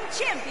Tag Team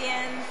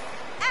Champions,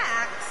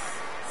 Axe,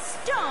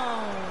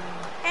 Stone,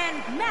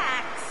 and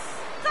Max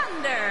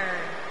Thunder,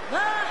 the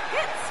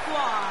Hit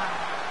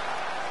Squad.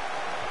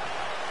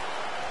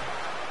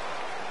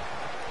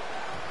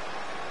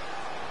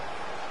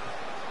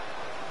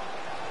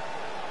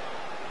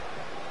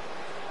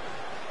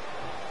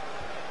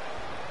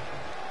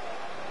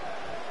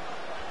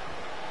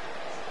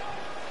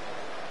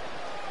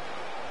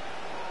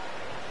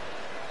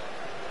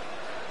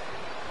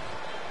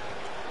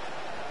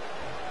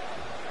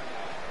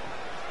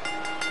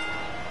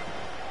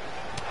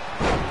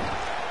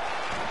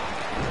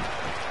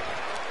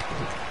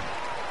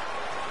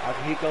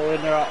 Akihiko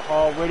in there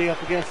already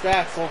up against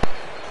Axel.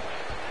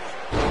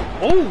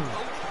 Oh!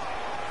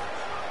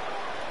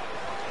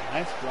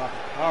 Nice drop of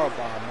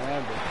powerbomb,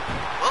 man. But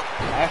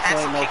Axel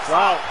ain't no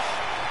slouch.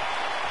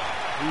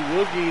 He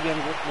will give them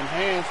with them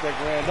hands that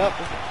grand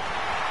upper.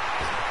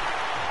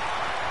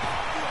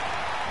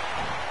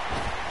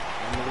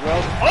 Into the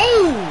rope.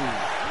 Oh!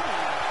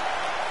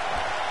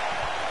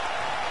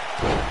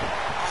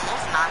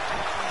 Almost knocked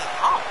him clean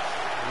off.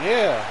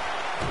 Yeah.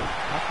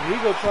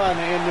 Akihiko trying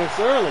to end this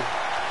early.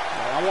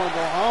 I want to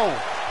go home.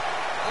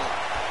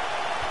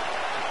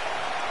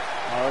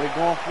 Already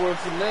going for a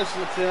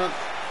submission attempt.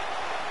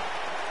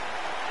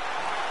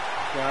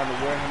 Trying to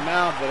wear him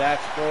out, but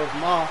Axe throws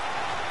him off.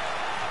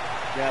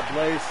 Got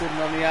Blaze sitting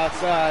on the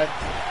outside.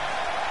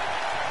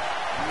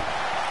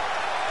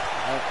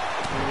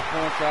 In the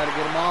corner, try to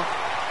get him off.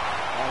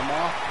 Got him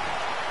off.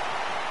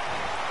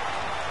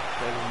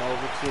 Take him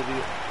over to the...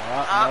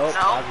 nope.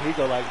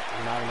 Akihiko like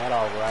knocking that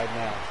off right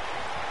now.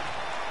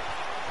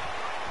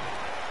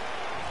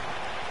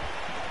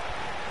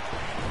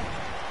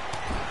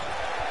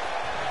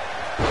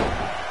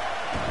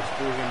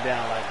 Threw him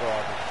down like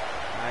garbage.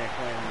 I ain't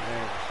playing these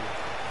games with shit.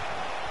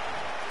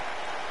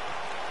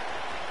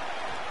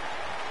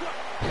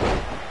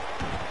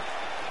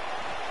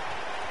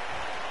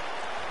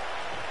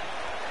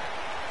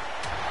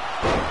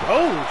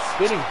 Oh,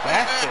 spinning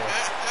back there.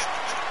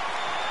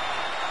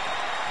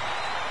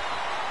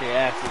 The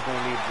Axe is going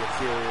to need to get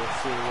serious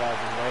sooner rather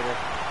than later.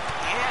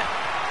 Yeah.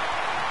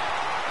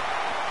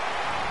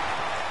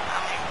 I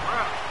mean,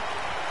 bro.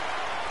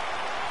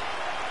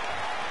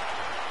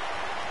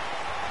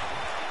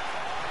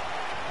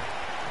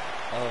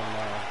 Oh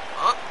no.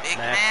 Oh, big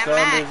Max man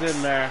Thunder's Max.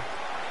 in there.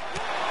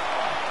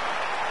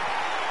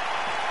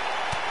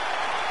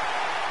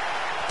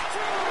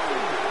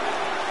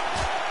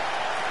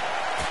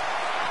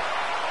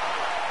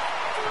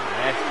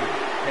 Max can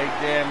take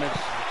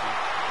damage.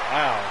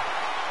 Wow.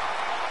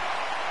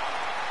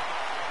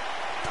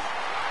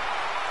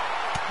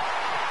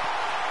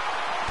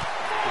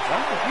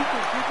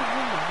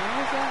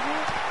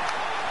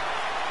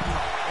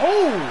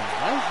 Oh,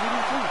 nice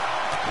DDT.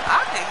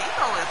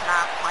 Akihiko is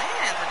not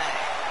playing today.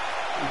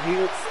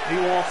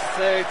 He wants to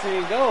tag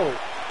team gold.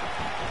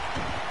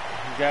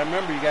 You gotta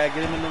remember, you gotta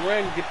get him in the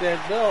ring to get that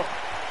belt.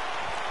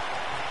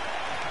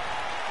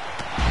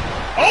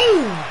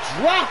 Oh,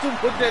 dropped him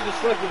with that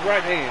destructive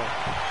right hand.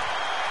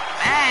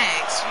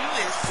 Max, you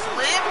is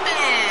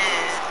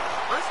slipping.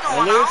 What's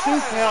going a little on?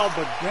 2 count,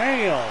 but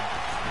damn.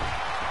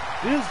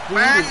 This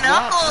dude Burn is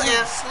Knuckle not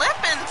is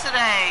slipping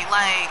today.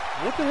 Like,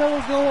 what the hell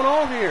is going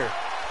on here?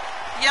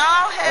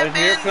 Y'all have And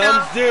here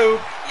comes Duke.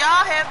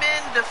 Y'all have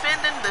been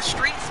defending the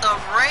streets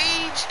of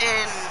rage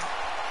and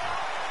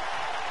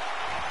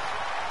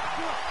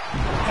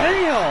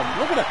damn,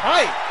 look at the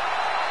height.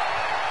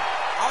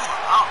 oh my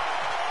god.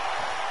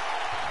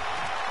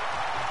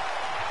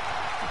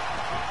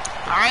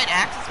 Alright,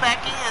 Axe is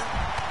back in.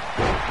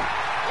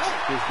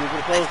 Just give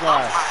it a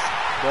clothesline.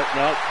 But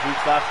nope, he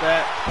stops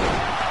that.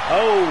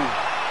 Oh,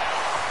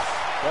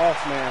 boss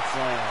man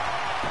slam.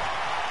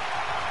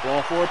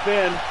 Going for a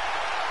pin.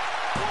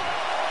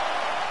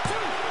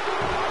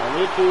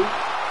 Only 2.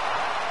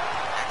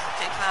 Axe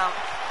takes out.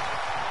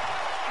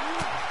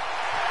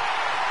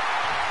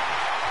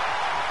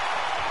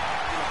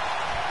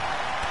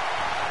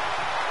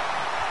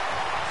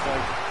 It's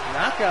like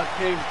Knockout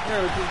King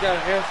apparently just got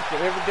an answer for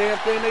every damn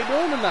thing they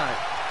doing tonight.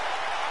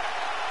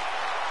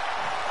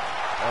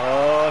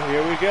 Oh,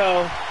 here we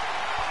go.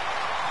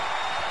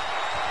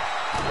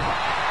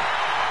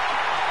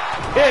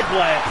 Head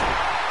blast.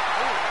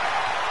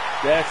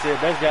 That's it.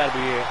 That's got to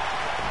be it.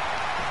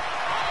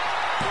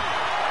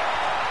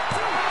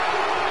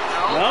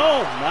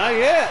 No, not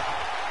yet.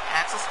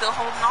 Axel's still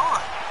holding on.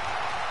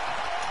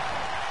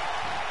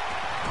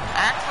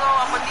 Axel,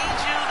 I'm going to need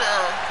you to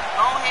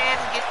go ahead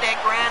and get that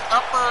grand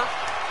upper.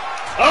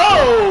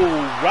 Oh,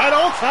 right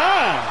on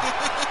time.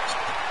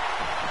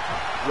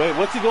 Wait,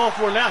 what's he going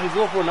for now? He's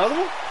going for another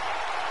one?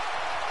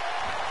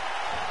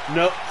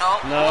 Nope.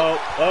 No.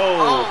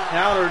 Oh,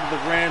 countered the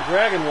Grand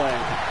Dragon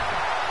Wing.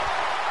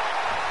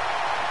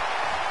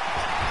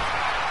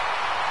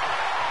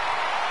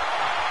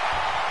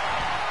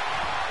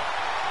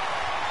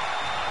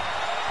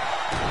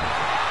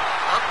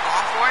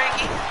 Going for it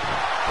again.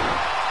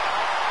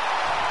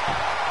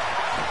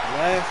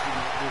 Blasting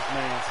this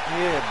man's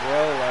head,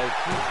 bro. Like,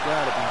 he's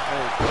got to be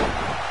hurt.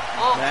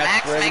 Oh,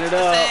 Max makes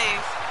the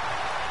save.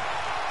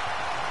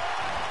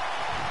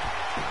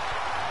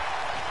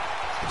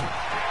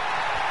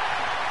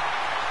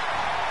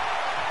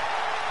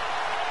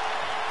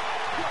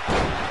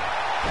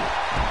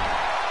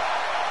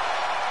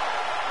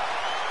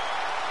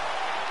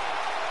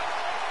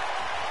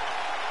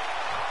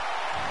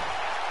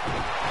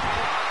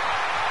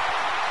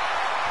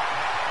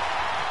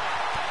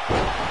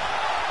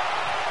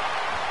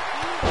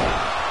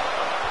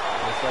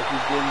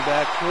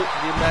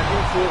 Getting back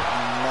into it.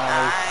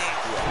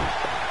 Nice. Yeah.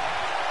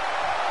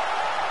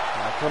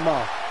 Now, come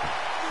on.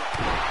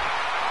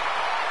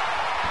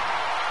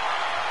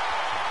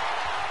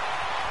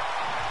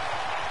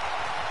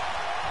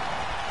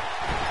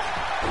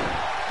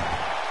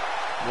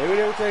 Maybe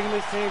they were taking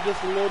this team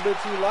just a little bit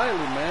too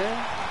lightly, man.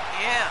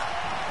 Yeah.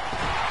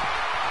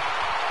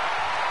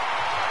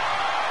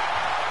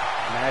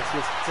 Max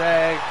gets the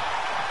tag.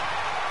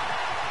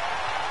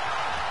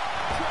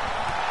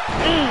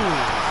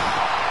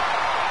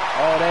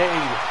 Oh, they in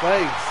your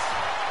face.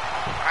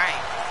 Right.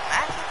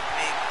 Max is a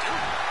big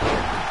dude.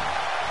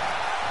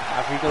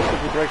 Akihiko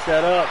quickly breaks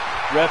that up.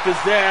 Ref is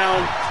down.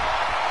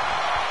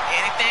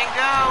 Anything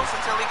goes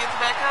until he gets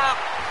back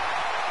up.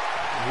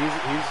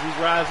 He's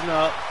rising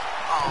up.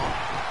 Oh.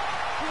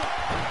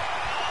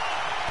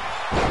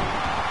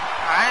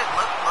 Alright,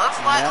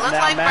 looks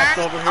like Max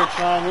Burn. over here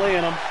Chong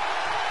Leeing him.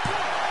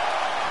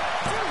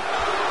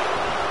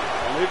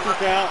 Only 2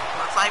 count.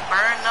 Looks like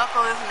Burn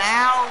Knuckle is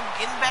now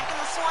getting back in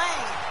the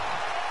swing.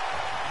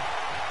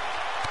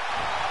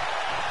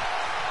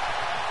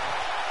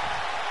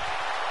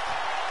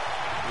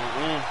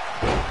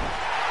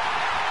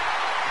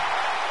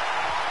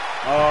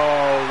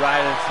 Oh, right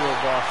into a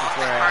Boston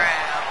Crab.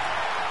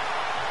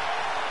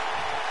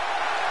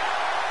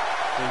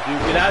 Can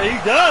Duke get out? He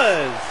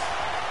does!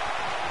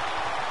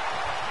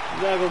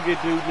 You're not going to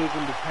get Duke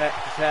Nukem to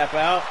tap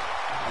out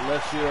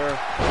unless you're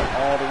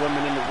all the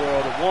women in the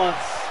world at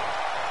once.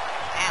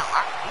 Damn,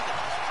 Akihiko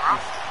just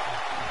dropped it.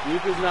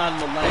 Duke is not in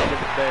the land of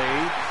the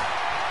babes.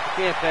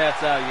 He can't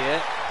pass out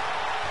yet.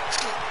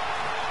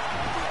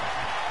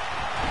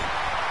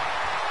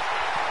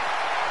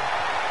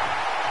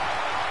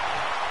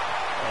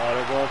 Oh,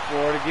 they're going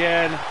for it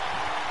again.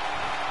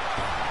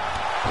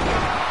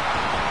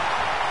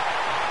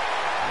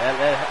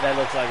 That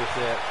looks like it's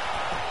it.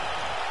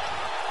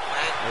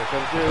 Here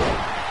comes Duke.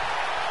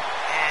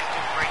 And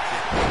Duke breaks it.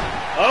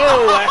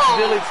 Oh,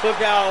 accidentally took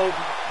out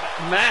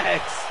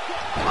Max.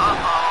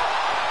 Uh-oh.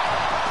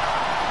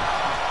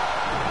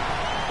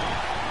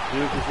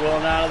 Duke is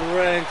rolling out of the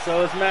ring,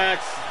 so is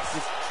Max. It's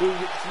just 2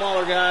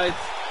 smaller guys.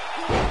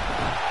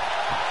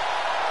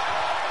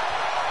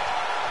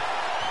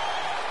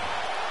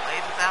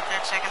 Ladies out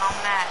there checking on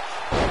Max.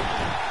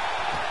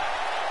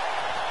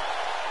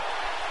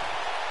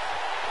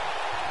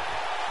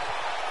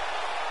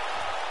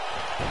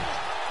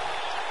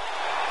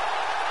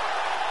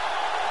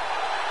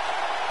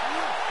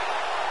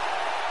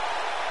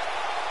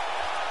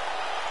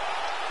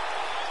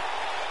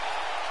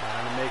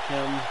 Trying to make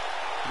him,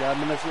 got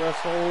him in this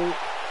wrestle.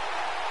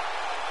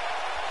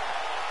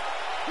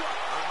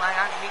 Looks like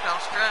he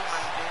goes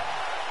struggling a bit.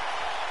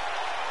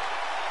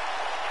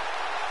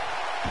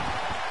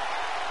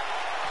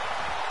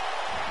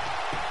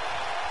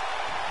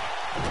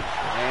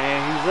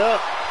 And he's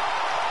up.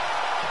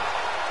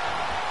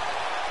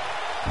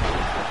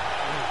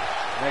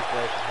 Neck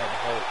break had to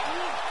hurt.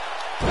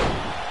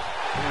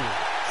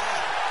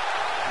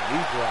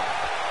 Knee drop.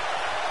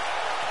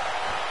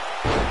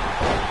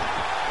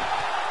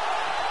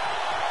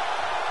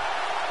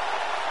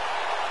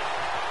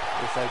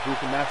 Looks like Drew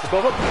can match the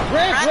both up.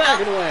 Grand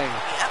Dragon Wing.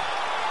 Yep.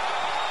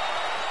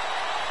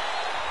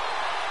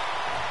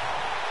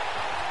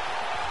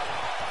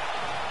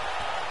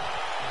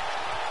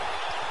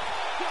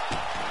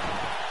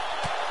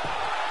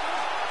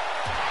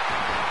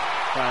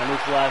 Trying to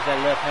neutralize that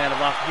left hand of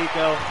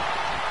Akihiko.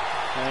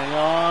 Hang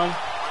on.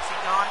 What's he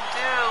going to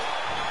do?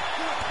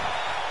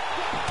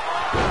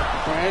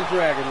 Grand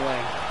Dragon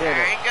Wing.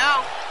 There you go.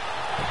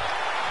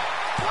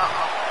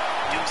 Uh-oh.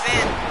 Duke's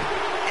in.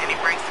 And he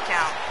breaks the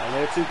count.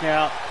 Only a 2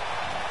 count.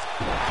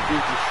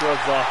 Duke just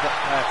shrugs off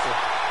Axel.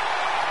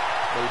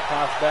 But he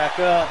pops back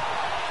up.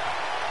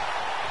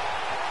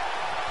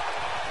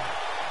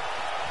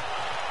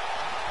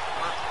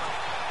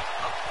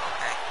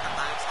 Okay. I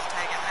thought he was going to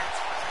take him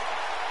next.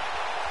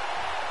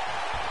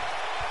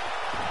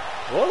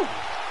 Whoa.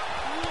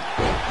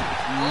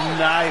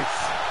 Nice.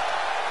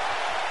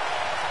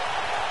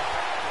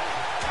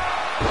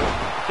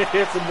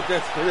 Hits him with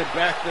that spirit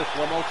back this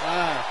one more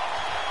time.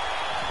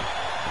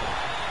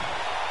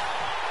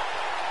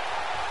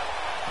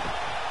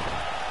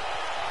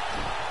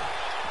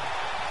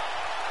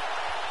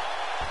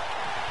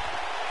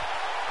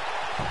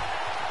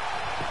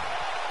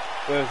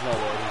 There's no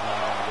way he's not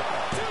going to get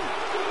that.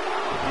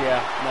 Yeah,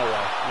 no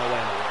way. No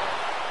way in the world.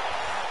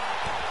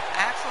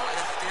 Axel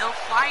is still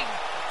fighting.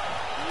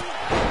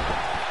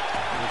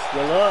 He's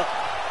still up.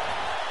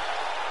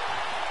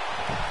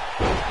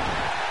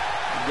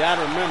 You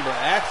gotta remember,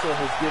 Axel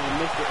has given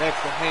Mr. X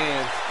the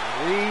hands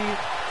 3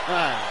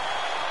 times.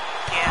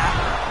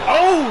 Yeah.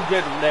 Oh,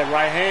 get that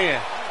right hand.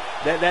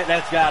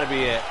 That's gotta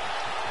be it.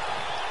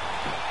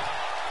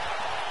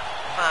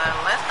 But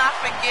let's not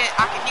forget,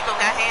 Akihiko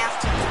got hands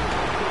too.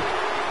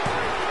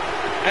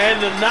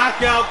 And the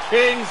Knockout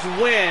Kings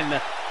win.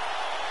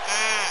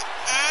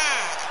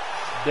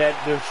 That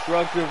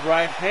destructive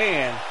right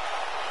hand.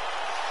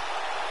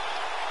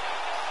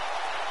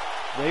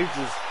 They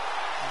just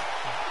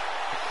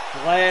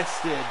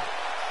blasted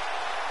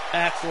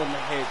Axel in the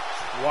head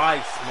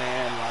twice,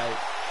 man. Like,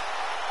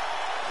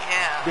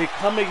 yeah. they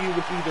come at you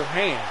with either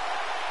hand.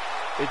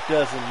 It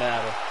doesn't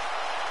matter.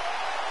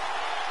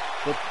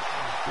 But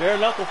their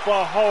knuckle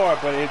fought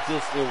hard, but it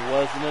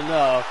wasn't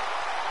enough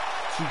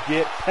to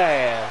get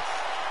past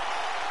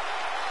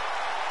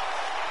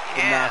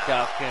the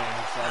Knockout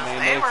Kings. I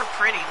mean, they were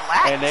pretty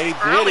lax and they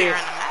earlier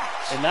did it, in the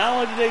match. and not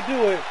only did they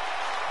do it,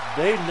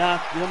 they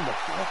knocked them the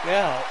fuck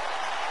out.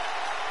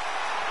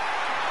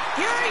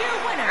 Here are your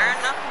winners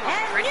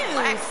and new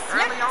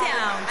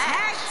SmackDown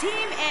Tag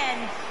Team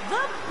and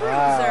the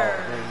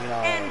Bruiser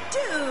and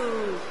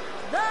Duke,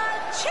 the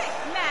Chick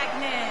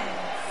Magnets.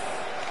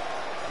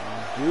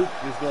 Duke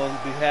is going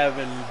to be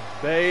having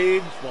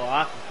babes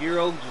while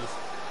Akihiro just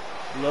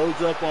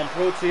loads up on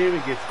protein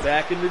and gets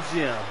back in the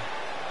gym.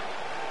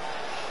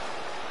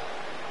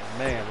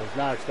 Man, was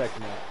not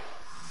expecting that.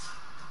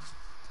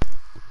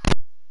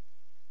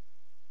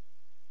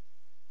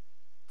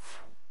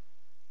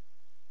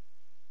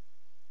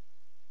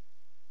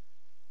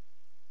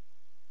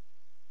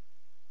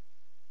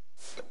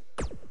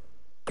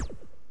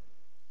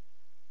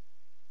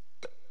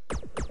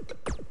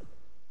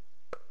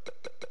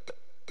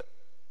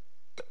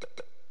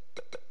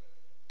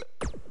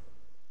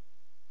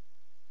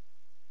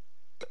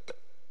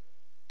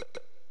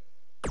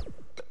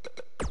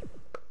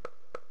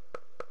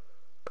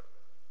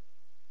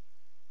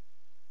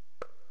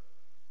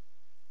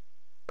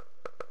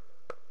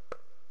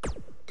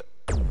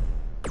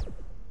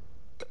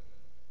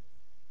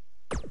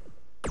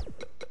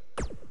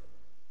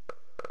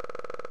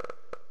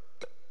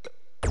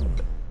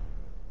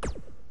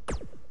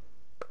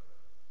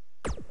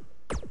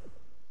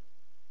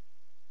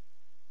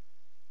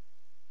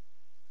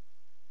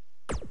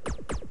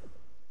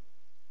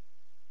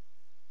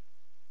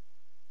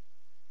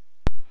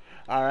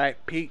 All right,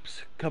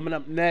 peeps. Coming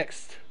up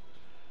next,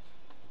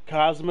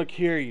 Kazuma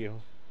Kiryu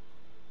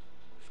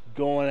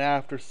going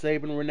after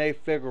Sabin Renee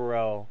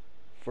Figueroa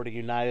for the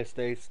United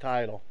States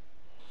title.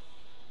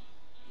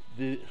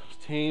 The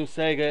Team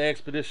Sega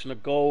Expedition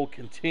of Gold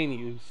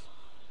continues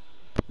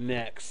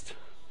next.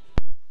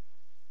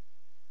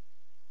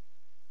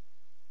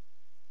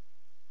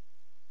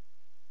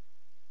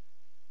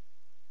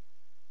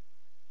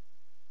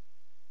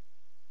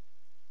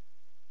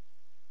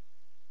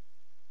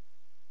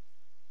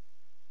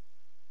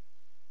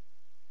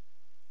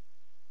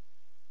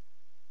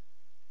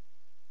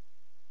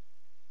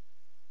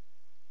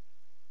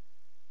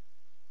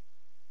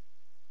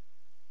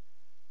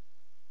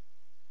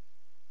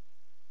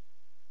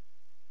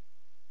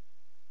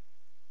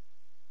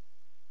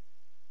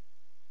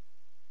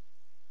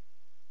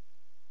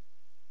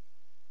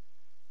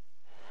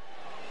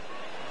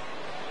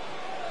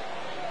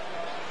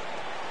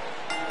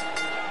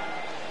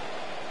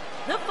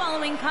 The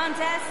following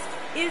contest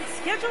is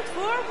scheduled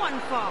for one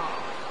fall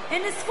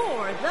and is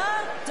for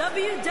the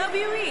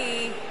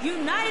WWE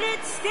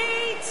United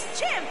States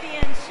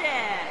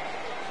Championship.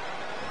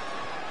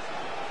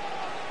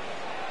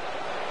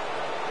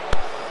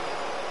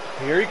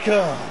 Here he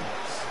comes.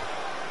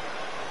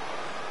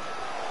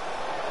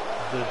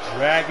 The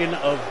Dragon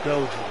of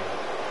Dojo.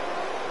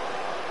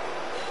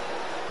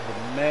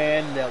 The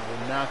man that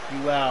will knock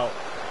you out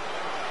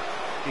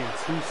in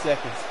 2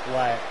 seconds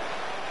flat.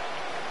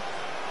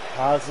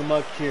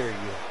 Kazuma Kiryu.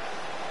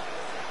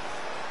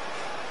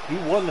 He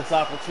won this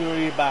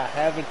opportunity by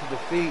having to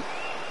defeat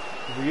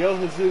Ryo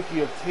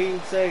Hazuki of Team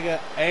Sega,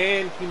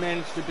 and he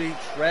managed to beat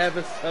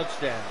Travis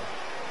Touchdown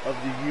of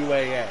the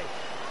UAA.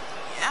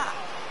 Yeah.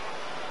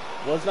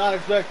 Was not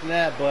expecting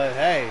that, but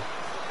hey.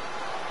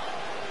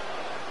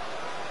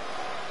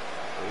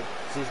 It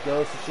just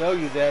goes to show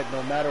you that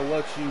no matter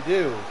what you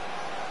do, you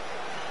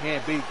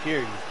can't beat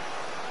Kiryu.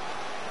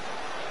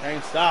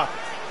 Can't stop it.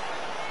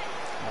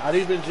 Not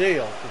even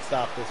jail can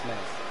stop this man.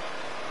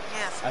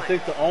 Yes. I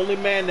think the only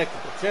man that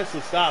could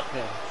potentially stop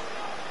him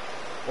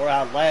or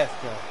outlast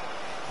him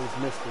is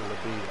Mr.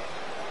 Libido.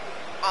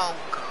 Oh,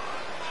 God.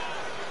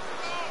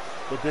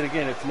 But then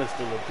again, it's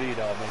Mr.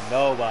 Libido. I mean,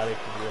 nobody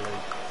can really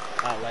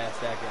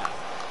outlast that guy.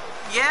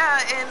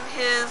 Yeah, and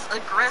his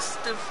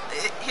aggressive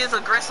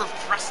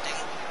thrusting.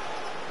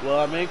 Well,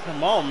 I mean,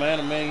 come on, man.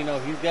 I mean, you know,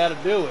 he's got to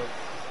do it.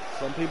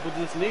 Some people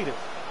just need it.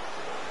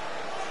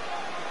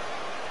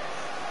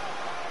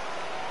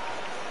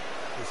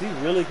 Is he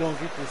really gonna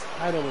get this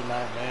title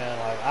tonight, man?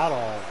 Like, I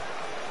don't.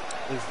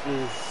 Is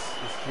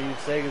Team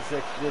Sega's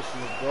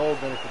expedition of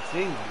gold gonna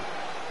continue?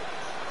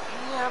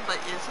 Yeah, but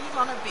is he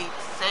gonna beat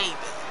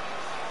Saban?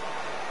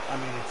 I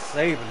mean, it's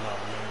Saban though,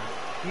 man.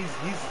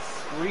 He's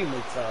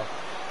extremely tough.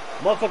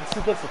 Motherfucker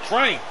suplex the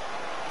train.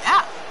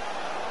 Yeah.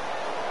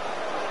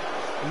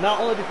 And not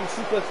only did he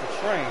suplex the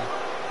train,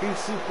 he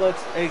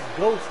suplexed a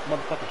ghost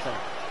motherfucking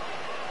train.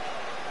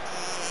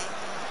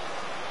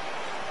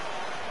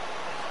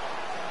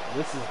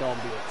 This is going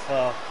to be a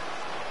tough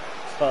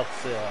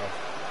sell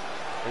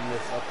in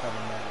this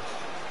upcoming match.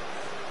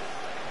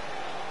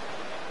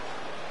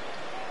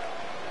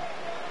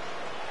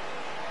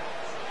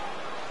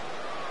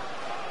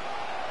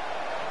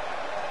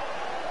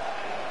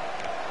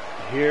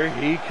 Here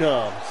he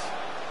comes.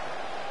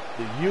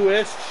 The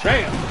U.S.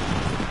 champ.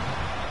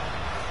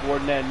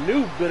 Sporting that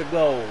new bit of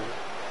gold.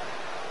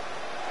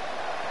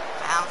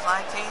 Sounds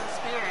like Team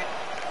Spirit.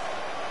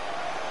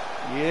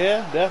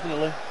 Yeah,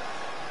 definitely.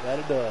 That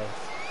it does.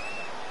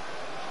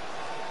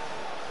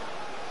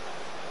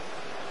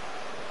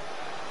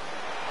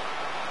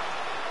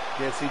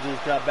 Guess he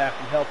just got back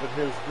from helping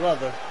his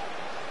brother.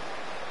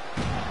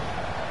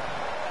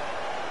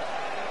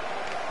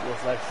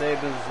 Looks like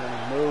Saban's in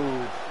the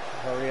mood to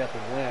hurry up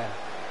and win.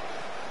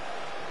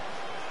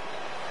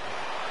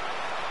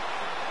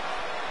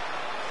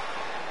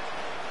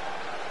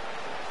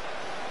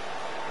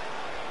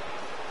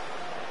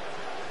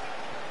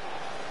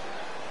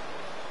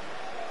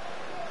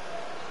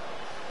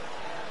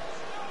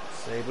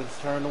 Saban's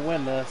turn to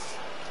win this.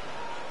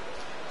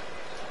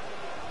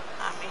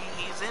 I mean,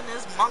 he's in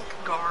his monk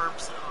garb,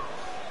 so.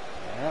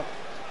 Yep.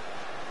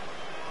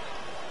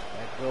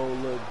 That goal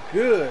look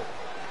good.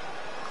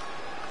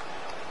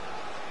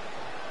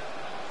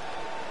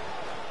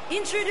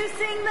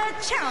 Introducing the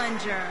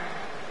challenger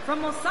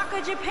from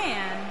Osaka,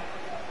 Japan,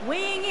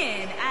 weighing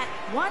in at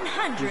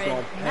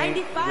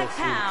 195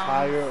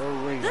 pounds,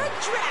 the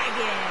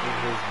Dragon. In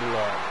his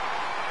blood.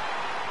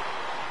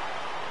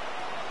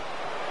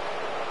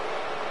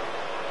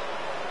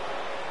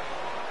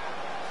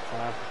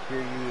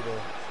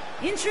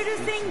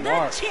 Introducing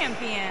the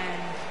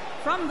champion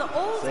from the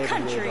old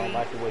country,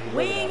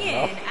 weighing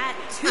in at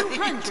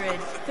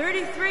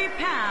 233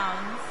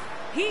 pounds,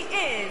 he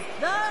is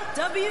the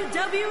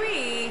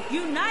WWE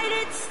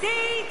United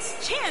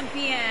States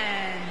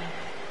Champion,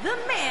 the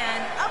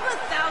man of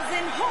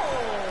 1,000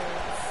 holds.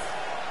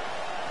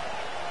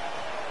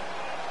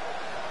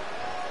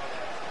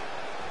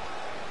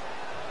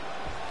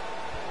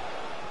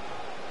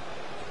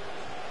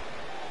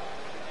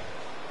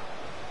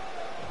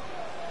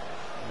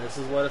 This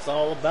is what it's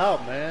all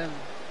about, man.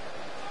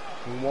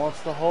 He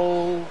wants to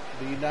hold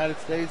the United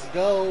States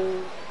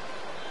gold.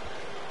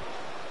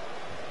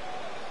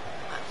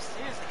 I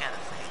seriously gotta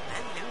say,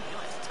 that new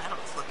U.S. title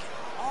is looking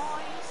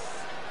nice.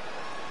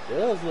 It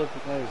does look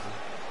amazing.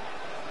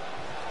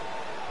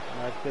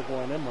 I might pick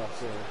one of them up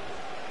soon.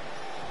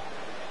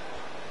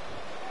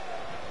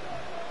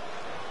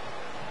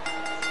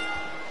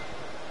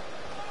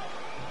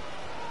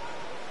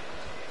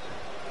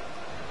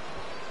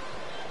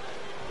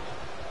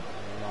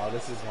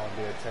 This is going to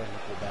be a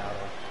technical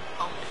battle.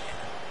 Oh,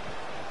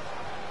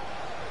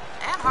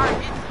 yeah. And hard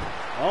hitting.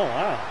 Oh,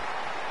 wow.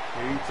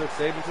 Here you took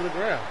Saban to the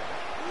ground.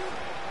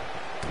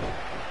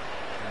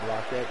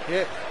 Block that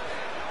kick.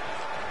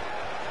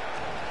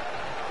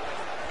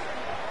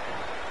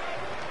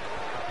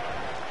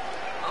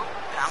 Oh,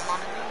 down on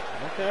the knee.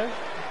 Okay.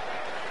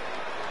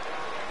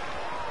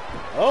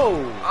 Oh.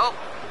 Oh.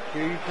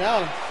 Here you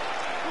count.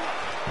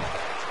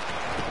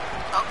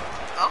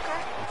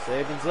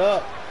 Saban's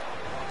up.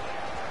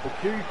 But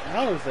Kyrie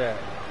counters that.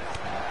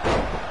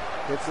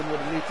 Hits him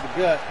with a knee to the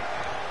gut.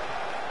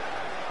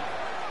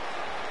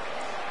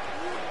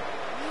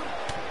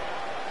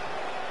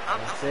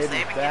 And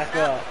Saban's back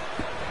up.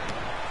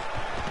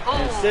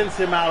 And sends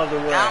him out of the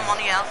ring. Got him on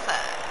the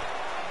outside.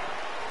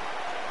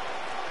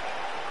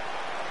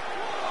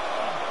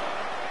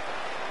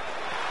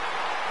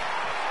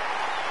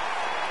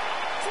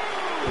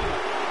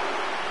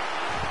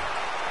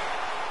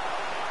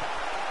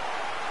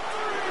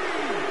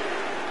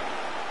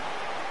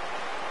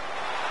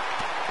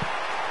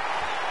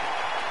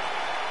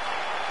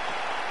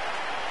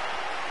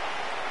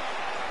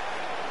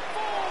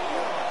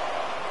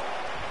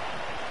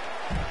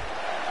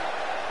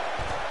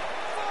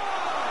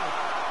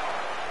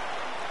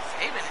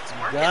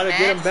 Gotta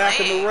get him back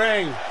in the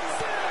ring.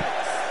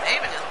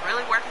 Saban is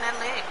really working that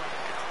leg.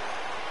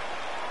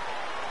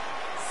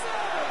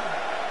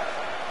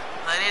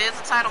 But it is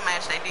a title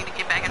match. They need to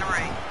get back in the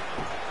ring.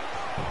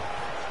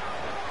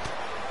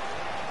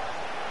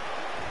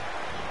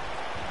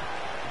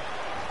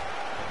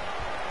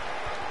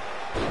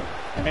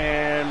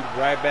 And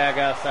right back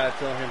outside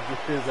telling him to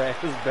get his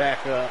ass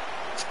back up.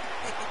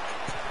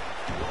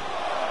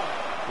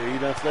 Here you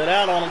done slid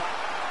out on him.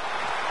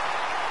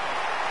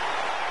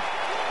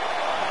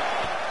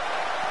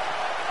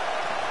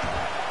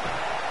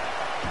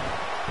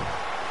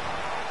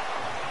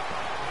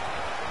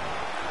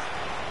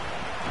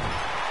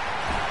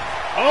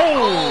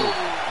 Oh,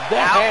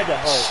 that had to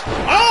hold.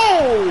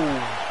 Oh,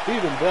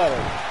 even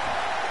better.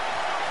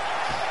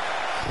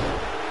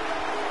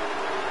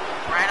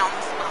 Right on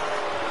the spot.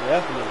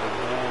 Definitely,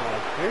 man.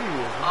 Like, here he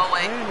is. Oh,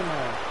 wait.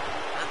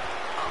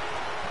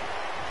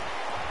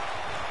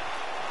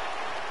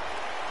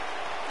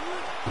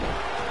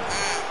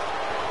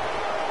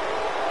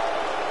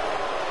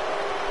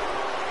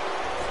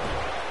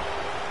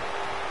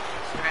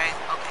 Right,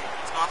 okay.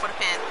 It's going for the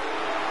pin.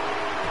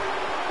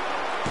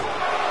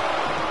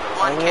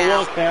 Only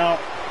one count.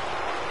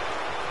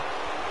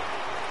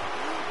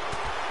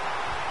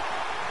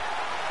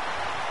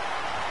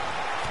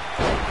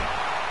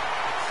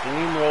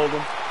 Steamrolled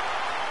him.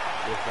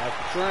 Just like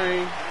the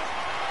train.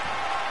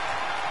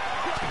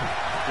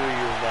 3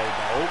 years later.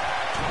 Nope.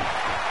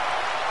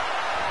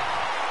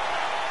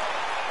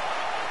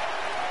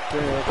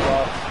 Bring it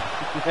across.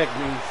 Neck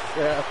means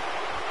step.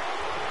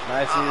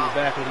 Nice in the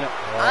back of the neck.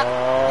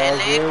 Oh,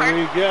 there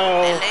we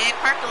go. That leg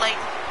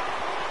percolating.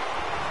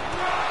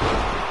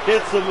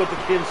 Hits him with the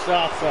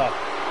Kinshasa.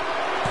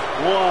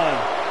 1,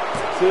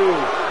 2.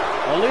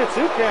 Only a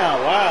 2 count.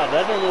 Wow,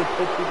 that doesn't really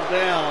put people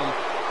down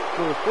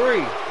for a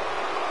 3.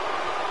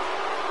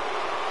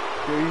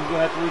 So he's going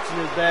to have to reach in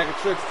his bag of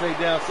tricks to take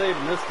down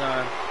Saban this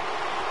time.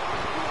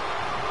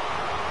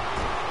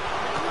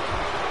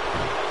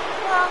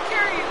 Well,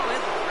 Kerry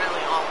isn't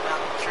really all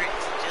about the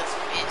tricks, just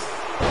fists.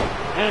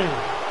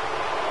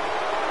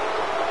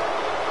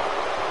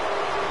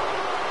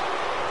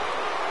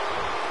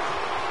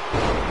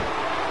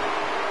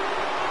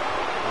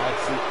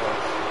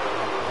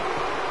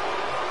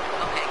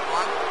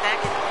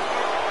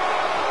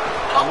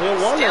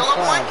 Still a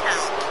 1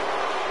 count.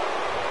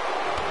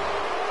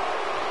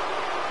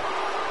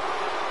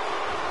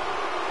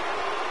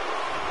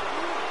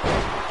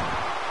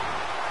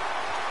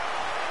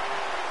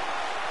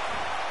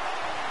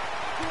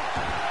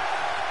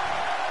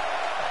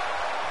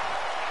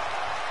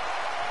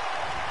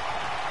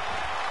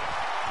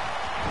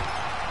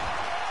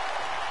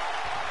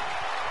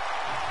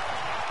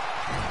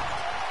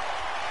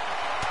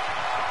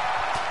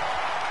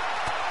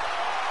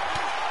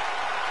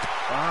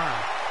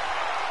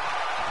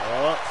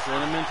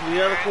 Send him into the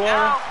other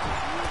corner.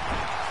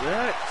 6.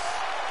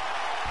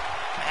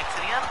 Back to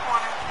the other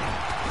corner.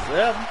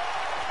 7.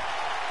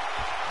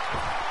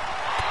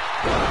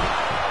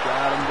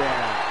 Got him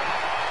down.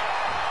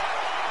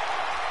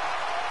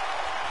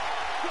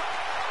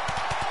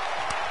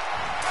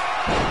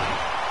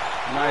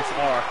 Nice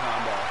R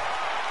combo.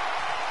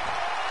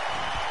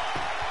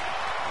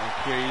 And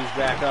Kiryu's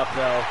back up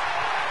though.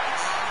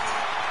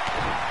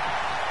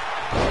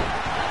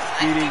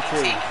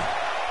 DDT.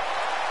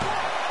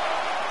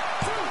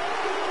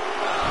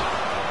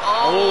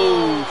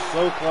 Oh,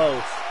 so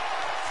close.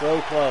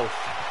 So close.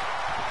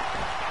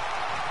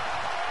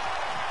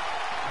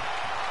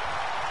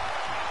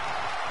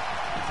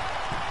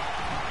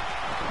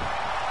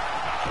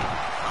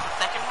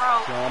 Second row.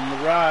 Show him the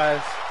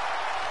rise.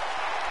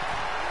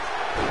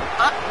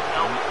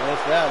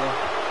 That's that one.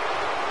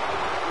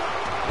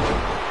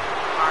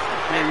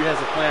 Here he has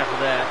a plan for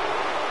that.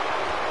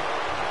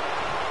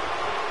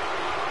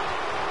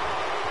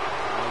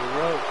 On the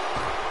rope.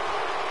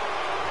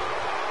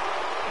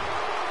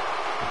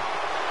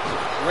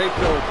 Great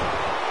build.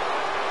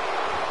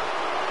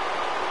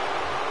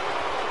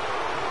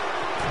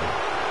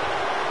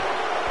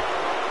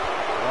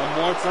 One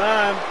more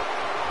time.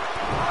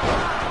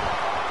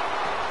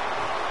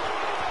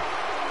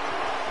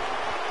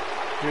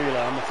 Here you go.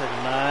 I'm going to take a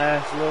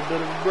nice little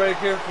bit of a break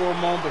here for a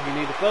moment, but you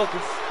need to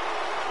focus.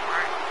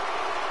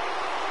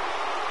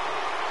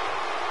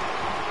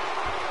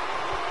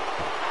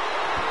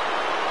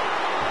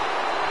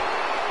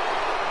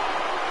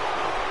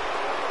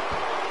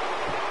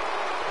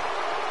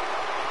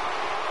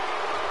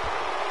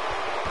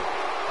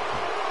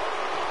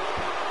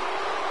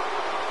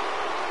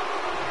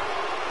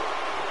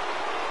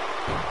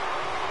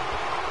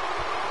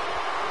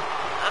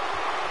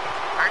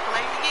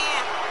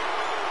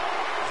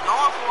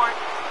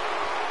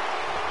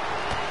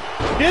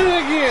 Hit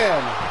it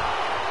again.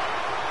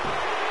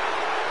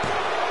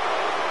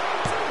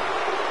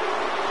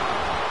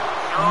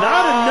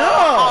 Not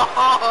enough.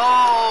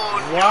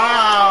 Oh,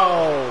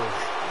 Wow.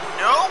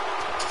 Nope.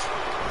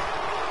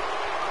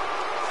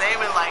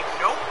 Saban like,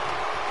 nope.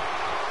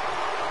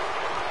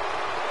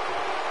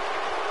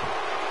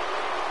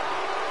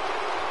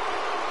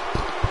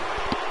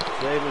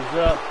 Saban's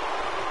up,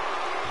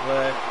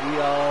 but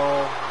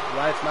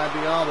lights might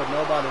be on, but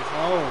nobody's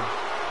home.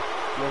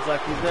 Looks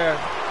like he's there.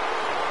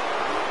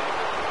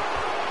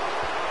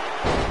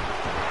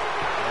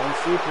 One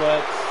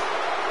suplex.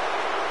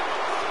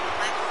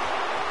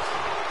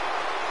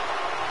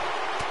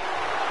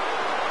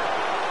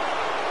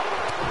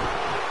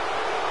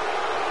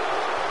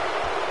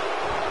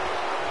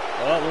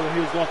 Oh, look, he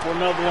was going for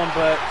another one,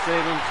 but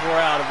Saban tore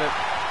out of it.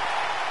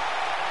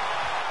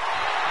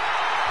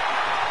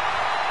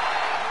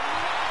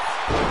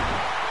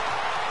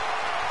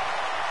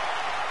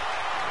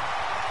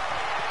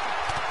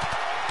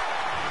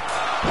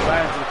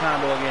 Right into the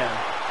combo again.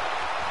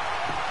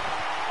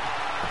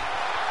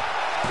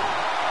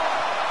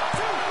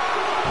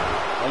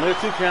 Only a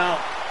 2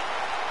 count.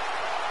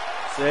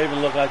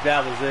 Saban looked like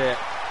that was it.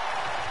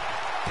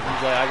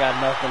 He's like, I got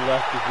nothing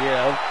left to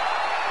give.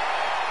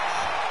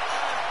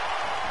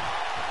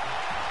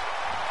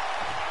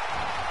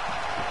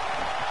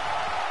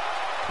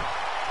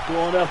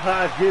 Going up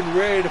high, getting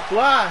ready to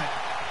fly.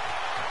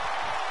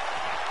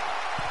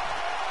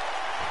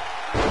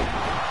 He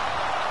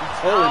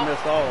totally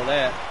missed all of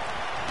that.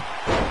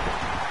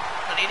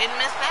 But he didn't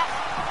miss that.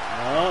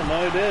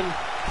 No, he didn't.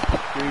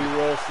 Here he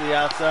rolls to the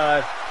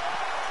outside.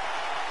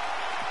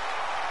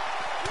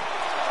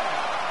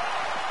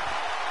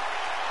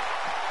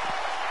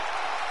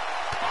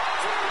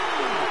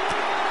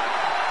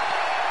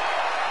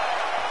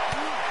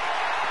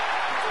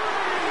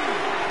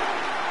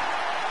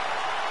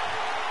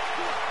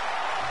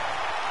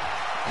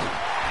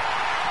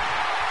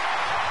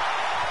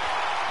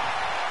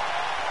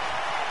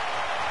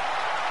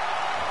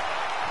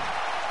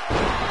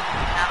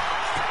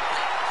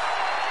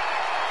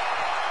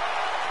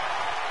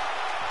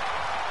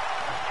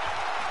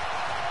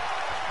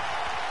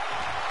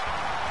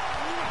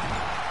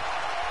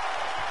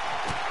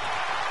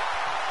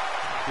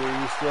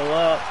 He's still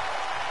up.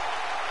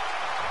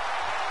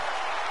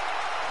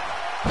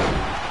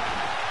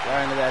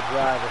 Right into that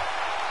driver.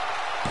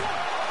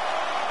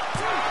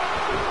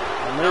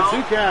 Only a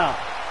 2 count.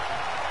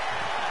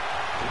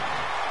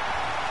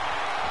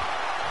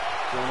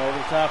 Going over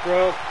the top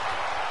rope.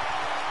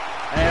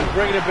 And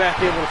bringing it back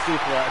in with a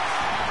suplex.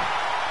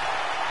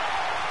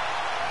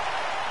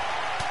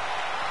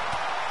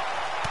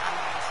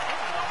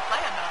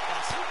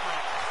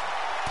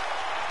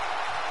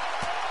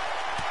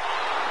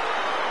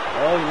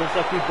 Oh, he looks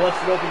like he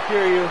busted open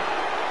Kiryu.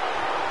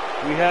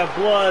 We have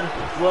blood.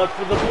 Blood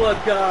for the blood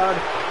god.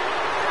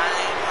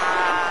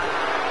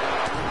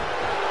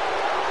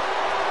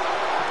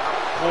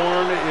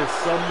 Horn is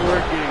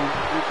somewhere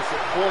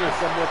Horn is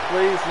somewhere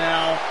pleased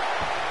now.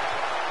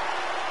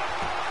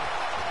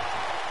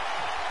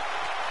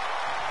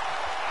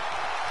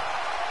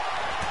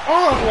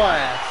 On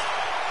blast.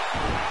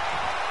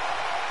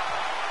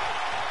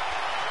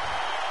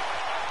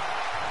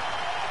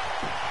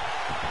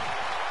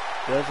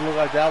 Doesn't look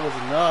like that was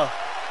enough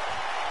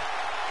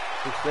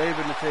for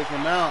Saban to take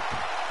him out.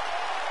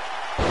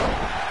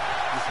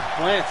 Just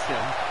plants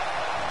him.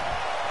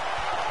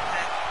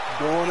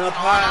 Going up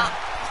high.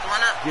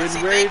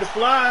 Getting ready to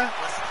fly.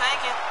 What's he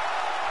thinking?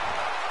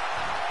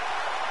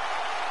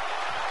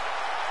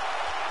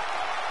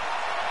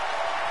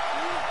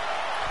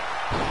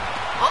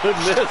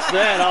 Missed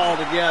that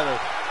altogether.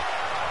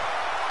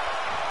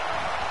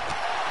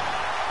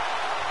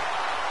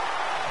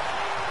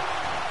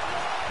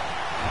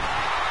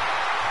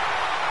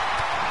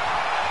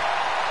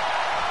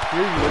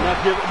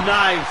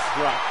 Nice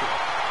drop kick.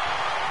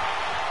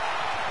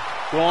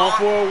 Going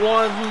for it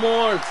one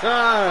more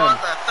time.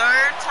 For the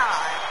 3rd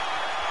time.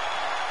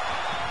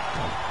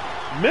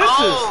 Misses.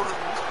 Oh.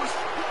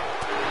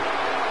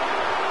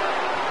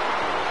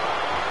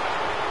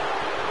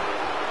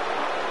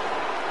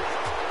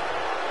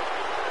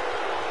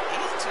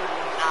 These two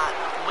do not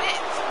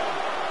quit.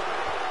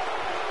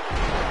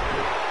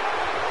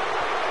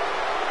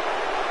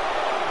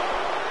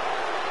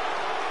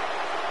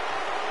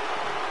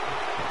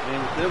 And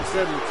with them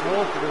setting the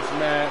tone for this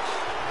match,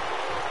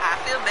 I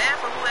feel bad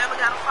for whoever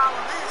got to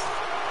follow this.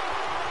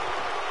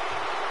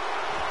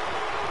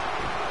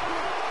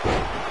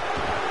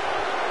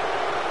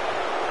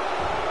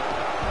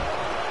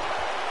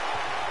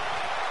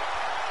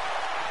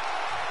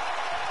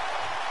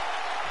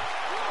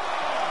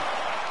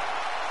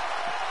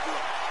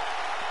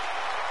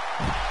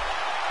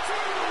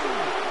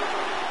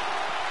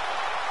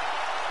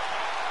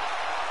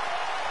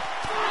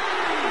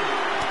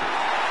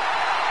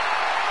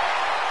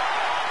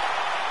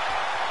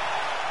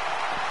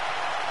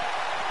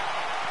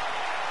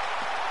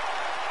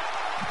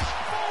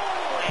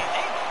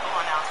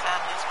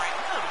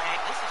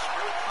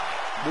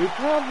 we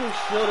probably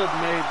should have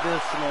made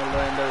this in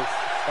Orlando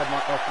of my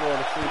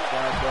Florida street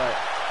fight, but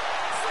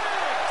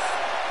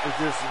it's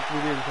just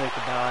we didn't think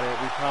about it.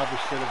 We probably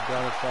should have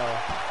done it though.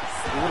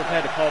 We would have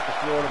had to call it the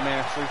Florida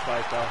Man street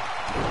fight though.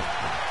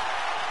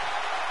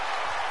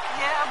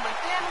 Yeah, but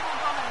then we're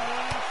gonna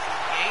need some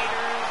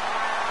gators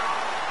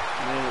around.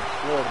 I mean, it's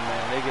Florida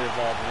Man. They get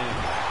involved in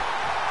anything.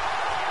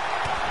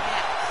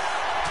 Yes.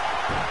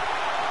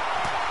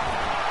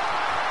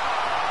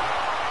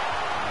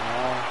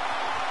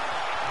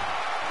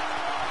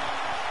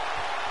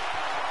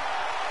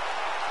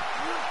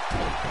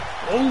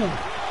 Oh!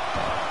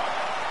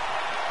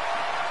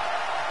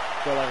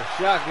 Felt like a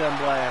shotgun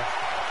blast.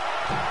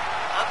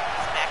 Up,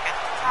 it's back at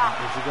the top.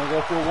 Is he gonna go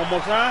for it one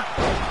more time?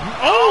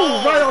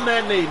 Oh! Right on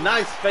that knee.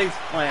 Nice face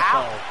plant though.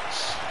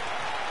 Ouch.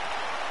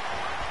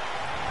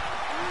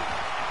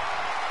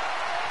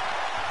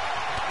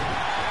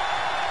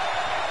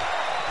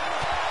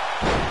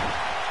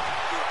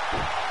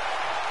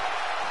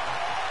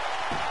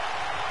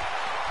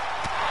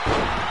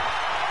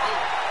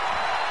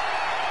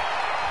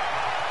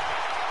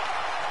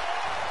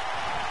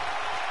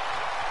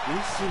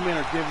 These two men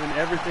are giving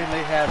everything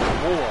they have and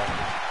more.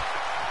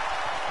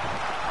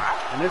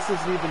 And this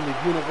isn't even the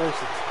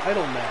Universal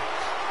title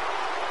match.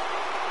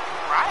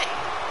 Right.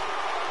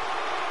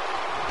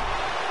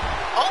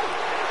 Oh!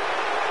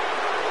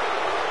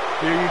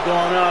 Here you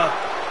going up.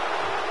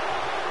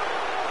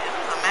 This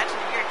is a match of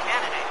the year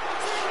candidate.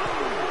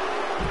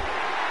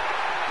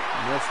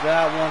 Missed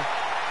that one.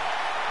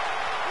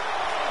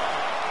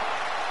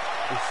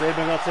 Is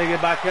Saban gonna take it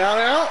by count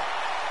out?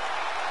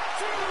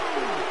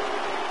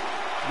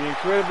 Be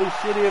incredibly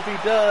shitty if he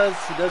does.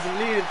 He doesn't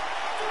need it.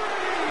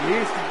 He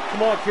needs to.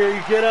 Come on,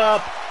 Kerry, get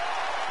up.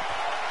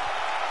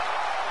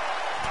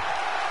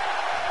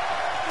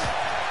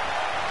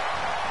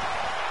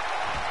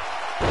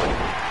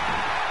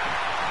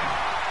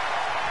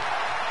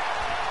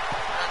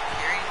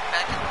 Carrying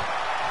back in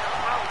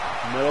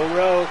the Middle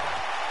rope.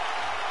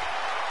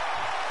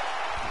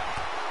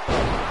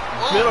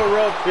 Middle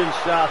rope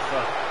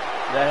Kinshasa.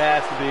 That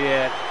has to be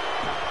it.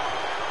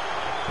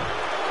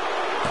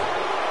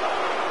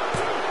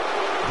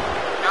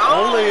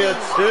 Only a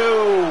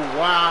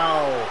 2.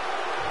 Wow.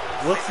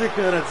 What's it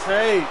gonna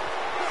take?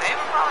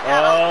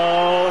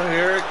 Oh,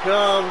 here it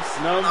comes.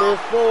 Number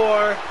 4.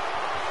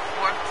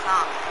 Fourth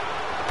time.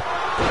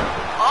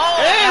 Oh,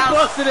 and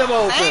busted him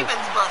open.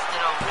 Saban's busted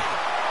open.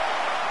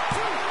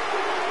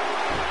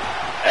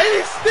 And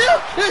he's still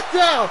kicked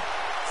out.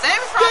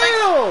 Saban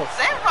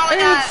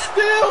probably got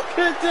still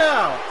kicked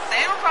out.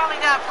 Saban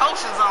probably got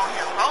potions on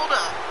him. Hold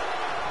up.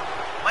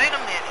 Wait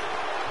a minute.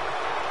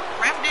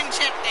 Ref didn't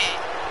check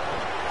that.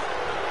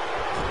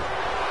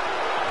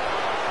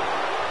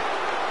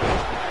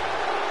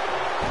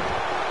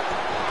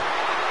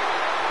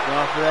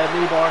 Going for that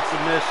knee bar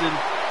submission.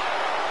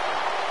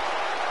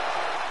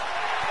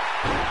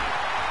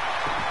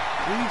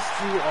 These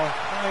two are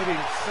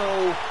fighting so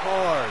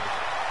hard.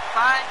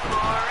 Fight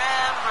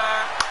forever.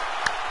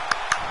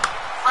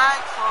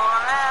 Fight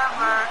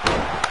forever.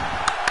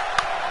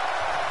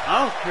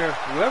 I don't care if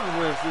whoever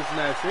wins this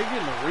match, they're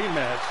getting a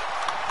rematch.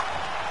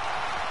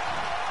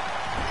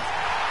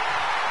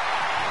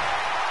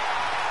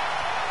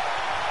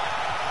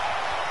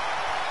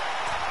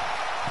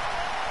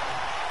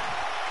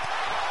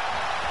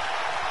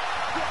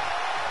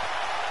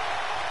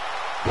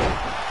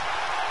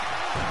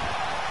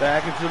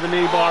 Back into the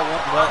knee bar.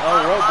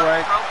 Rope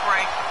break. Rope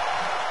break.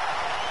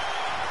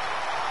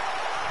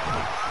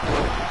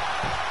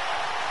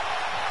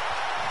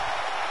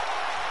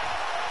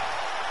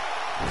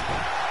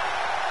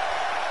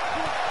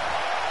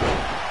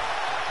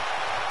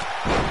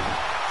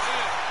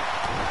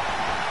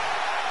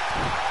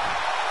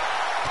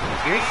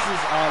 This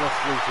is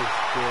honestly just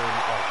been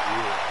a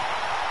year.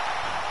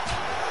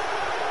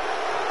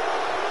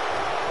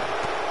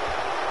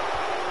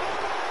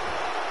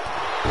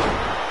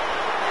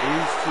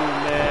 These two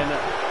men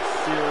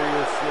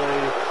seriously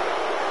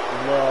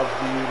love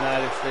the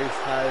United States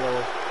title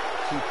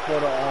to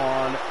put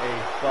on a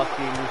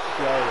fucking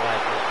show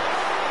like this.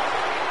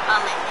 I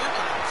mean, you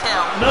can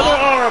tell. Another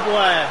arm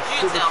blast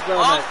You to the can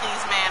tell stomach. both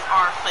these men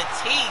are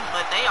fatigued,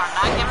 but they are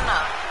not giving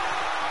up.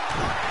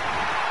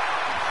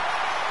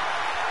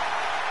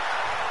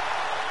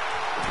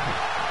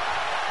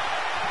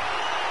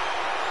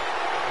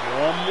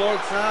 One more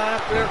time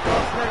for their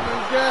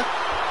prospecting death.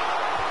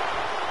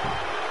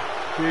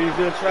 He's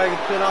gonna try to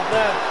pin off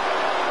that.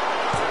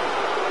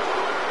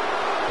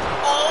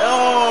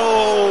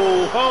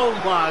 Oh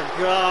my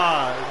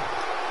God.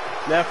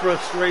 That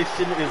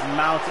frustration is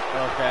mounting.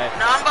 Okay.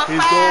 Number 5.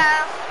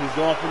 He's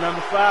going for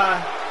number 5.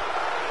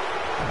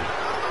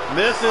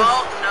 Misses.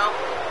 Oh, no.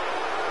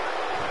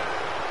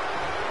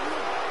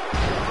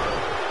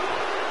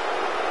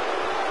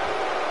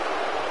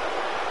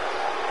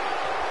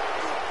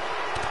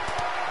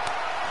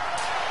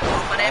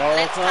 Going for that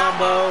blitz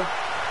combo.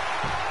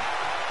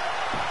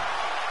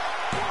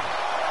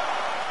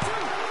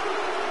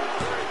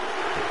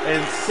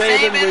 And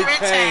Saban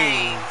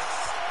retains.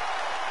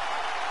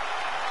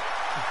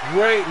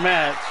 Great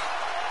match.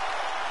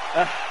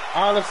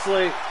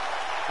 Honestly,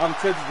 I'm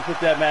tempted to put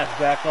that match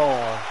back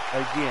on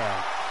again.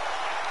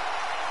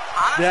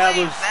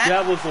 Honestly,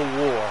 that was a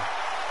war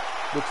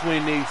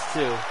between these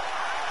two.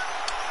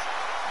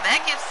 That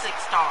gets 6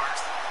 stars.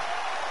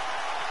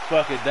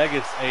 Fuck it, that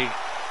gets 8.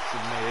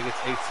 That gets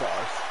 8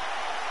 stars.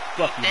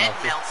 Fuck you,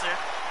 Meltzer.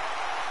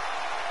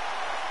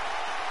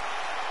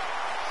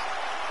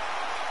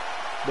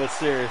 But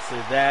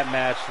seriously, that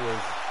match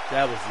was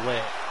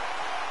lit.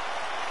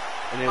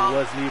 And it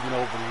wasn't even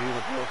over the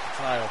Universal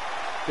title.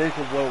 Think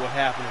of what would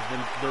happen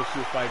if those two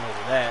were fighting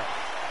over that.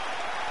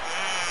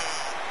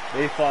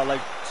 They fought like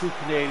 2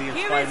 Canadians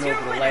fighting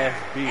over the last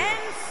beat. And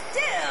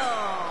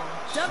still,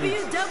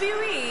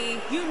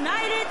 WWE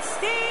United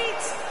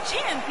States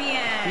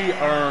Champion. He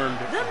earned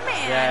the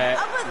man that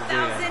of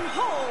 1,000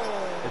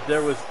 holds. If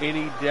there was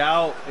any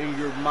doubt in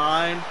your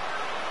mind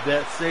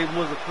that Saban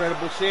was a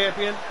credible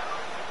champion,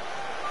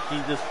 he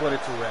just put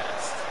it to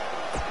rest.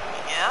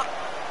 Yep.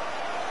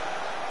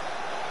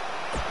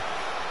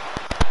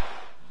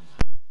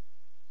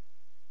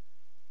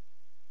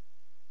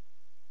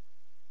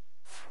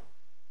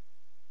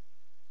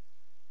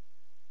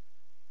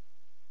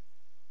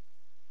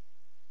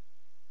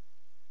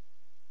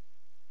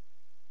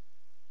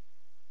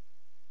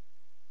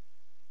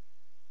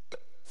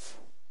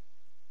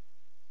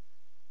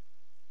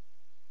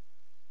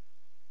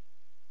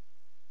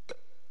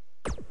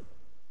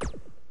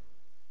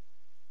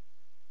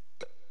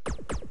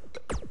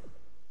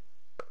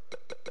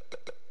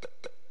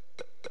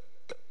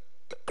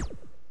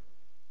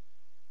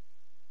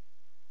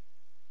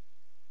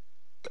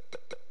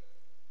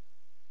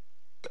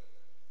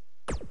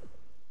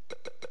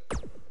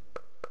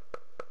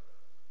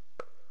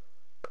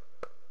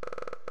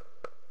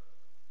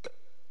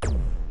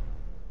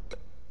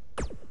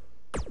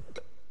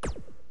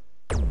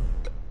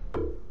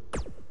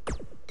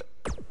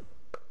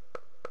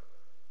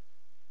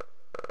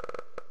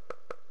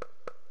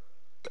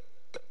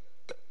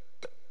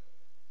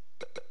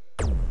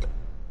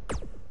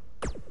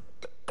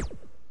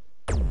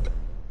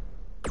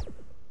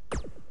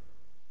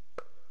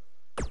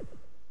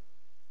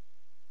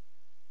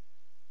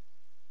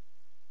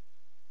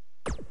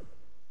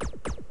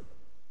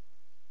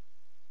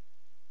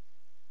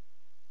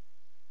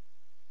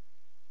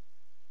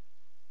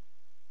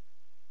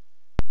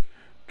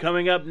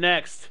 Coming up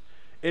next,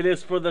 it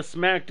is for the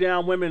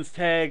SmackDown Women's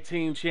Tag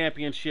Team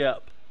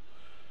Championship.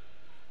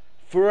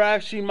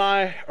 Furashi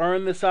Mai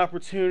earned this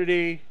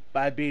opportunity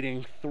by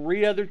beating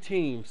 3 other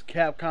teams,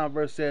 Capcom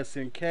vs.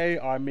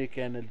 SNK, Armika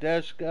and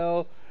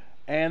Nadeshko,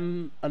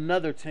 and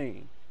another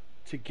team,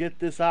 to get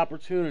this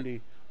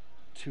opportunity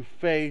to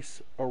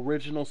face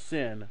Original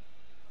Sin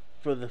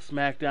for the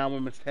SmackDown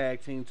Women's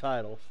Tag Team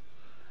titles.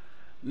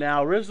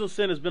 Now, Original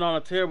Sin has been on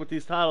a tear with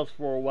these titles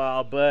for a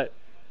while, but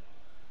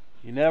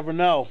you never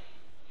know.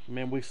 I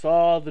mean, we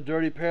saw the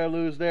Dirty Pair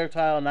lose their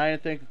title, and I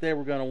didn't think that they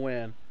were going to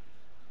win.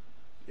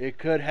 It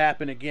could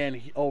happen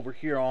again over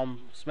here on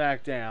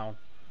SmackDown.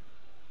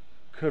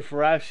 Could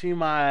Furashi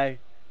Mai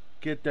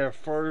get their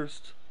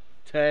first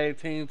tag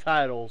team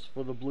titles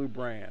for the blue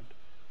brand?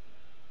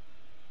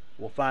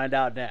 We'll find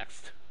out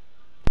next.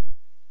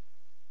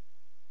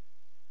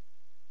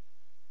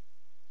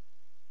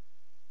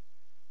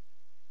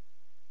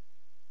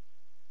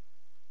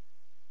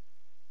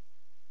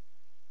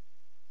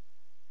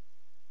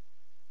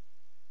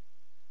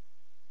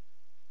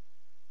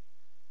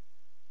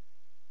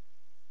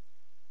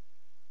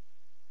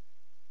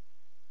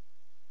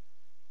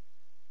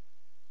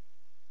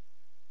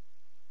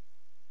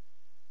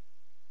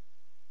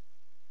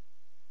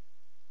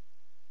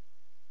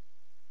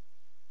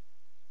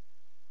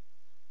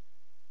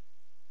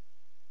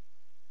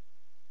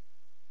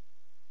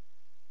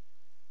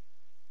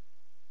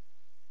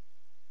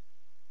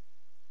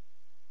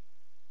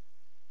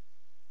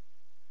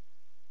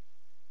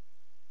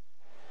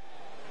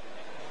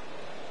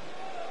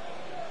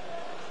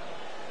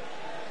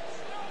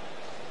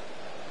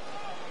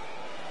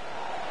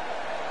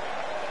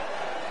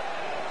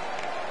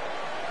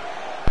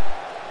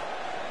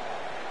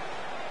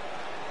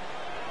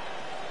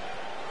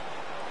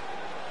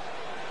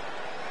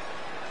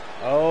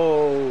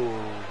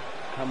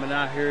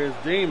 Here is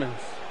Demons.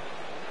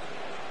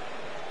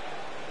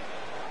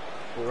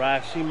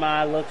 Furashi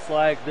Mai looks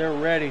like they're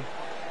ready.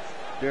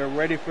 They're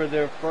ready for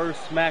their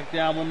first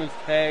SmackDown Women's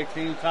Tag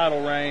Team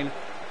title reign.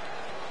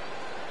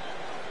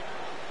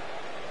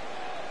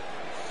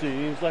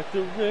 Seems like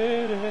they're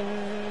ready.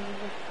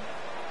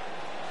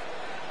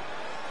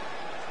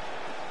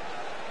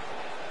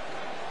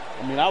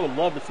 I mean, I would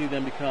love to see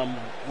them become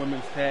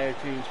Women's Tag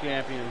Team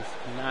Champions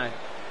tonight.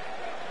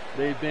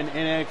 They've been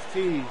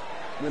NXT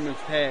Women's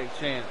Tag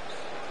Champs,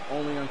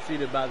 only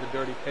unseated by the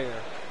Dirty Pair.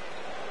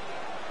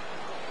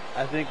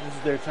 I think this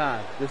is their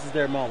time. This is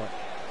their moment.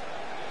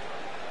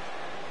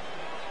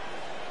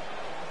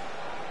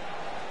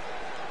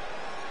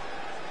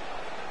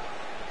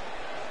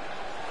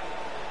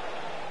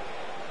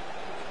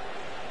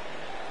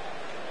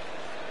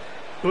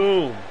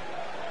 Boom.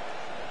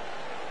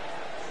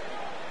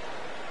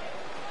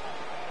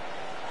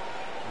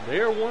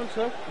 they're one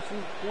tough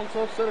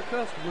set of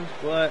customers,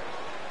 but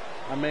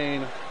I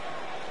mean,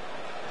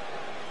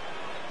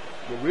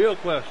 the real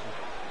question,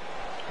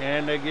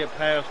 can they get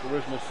past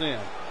Original Sin?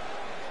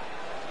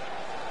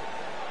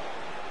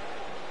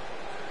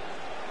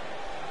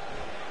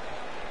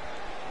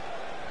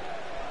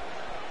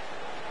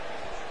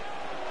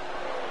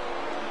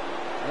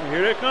 And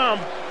here they come.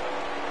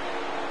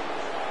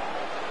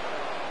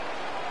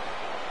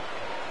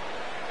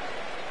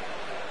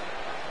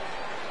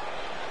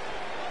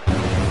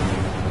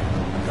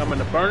 Coming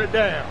to burn it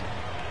down.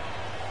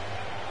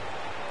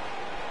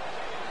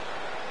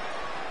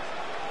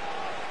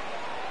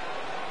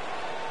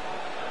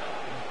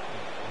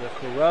 The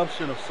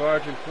corruption of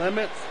Sergeant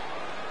Clements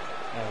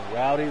and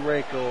Rowdy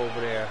Rako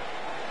over there.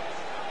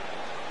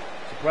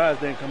 Surprised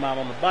they didn't come out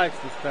on the bikes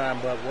this time,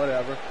 but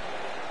whatever.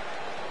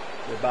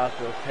 They're about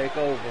to take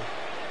over.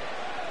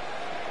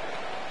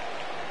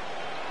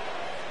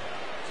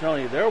 I'm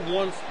telling you, they're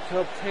one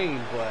tough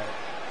team, but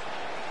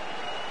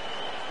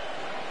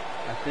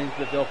I think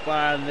that they'll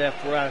find that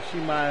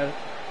Furashima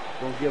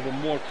will give them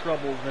more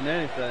trouble than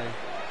anything.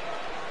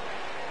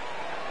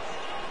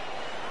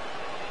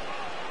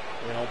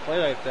 They don't play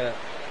like that.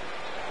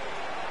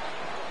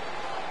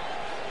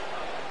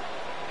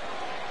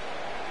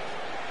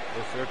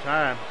 It's their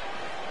time.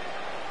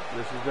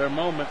 This is their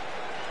moment.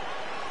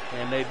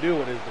 Can they do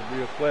it is the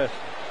real question.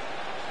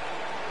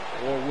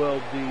 Or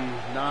will the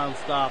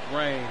non-stop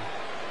reign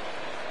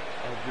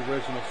of the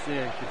Original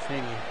Sin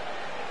continue?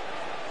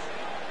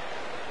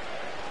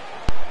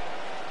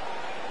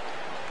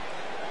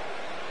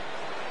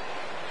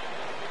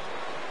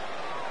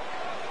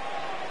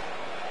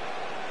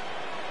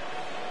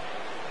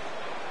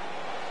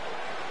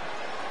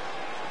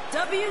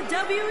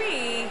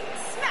 WWE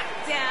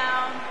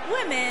SmackDown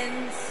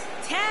Women's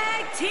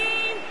Tag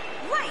Team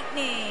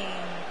Lightning.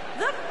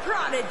 The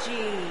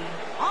Prodigy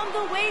on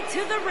the way to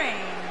the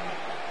ring.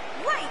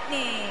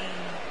 Lightning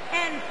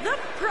and the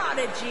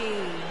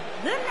Prodigy.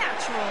 The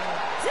Natural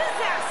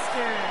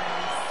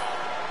Disasters.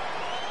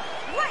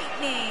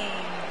 Lightning,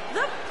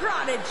 the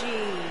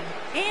Prodigy,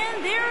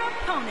 and their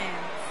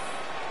opponents.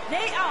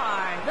 They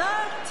are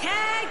the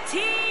Tag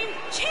Team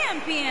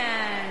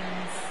Champions.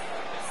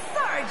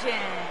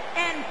 Sergeant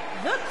and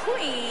the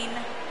Queen,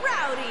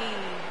 Rowdy,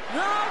 the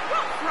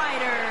Rough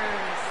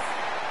Riders.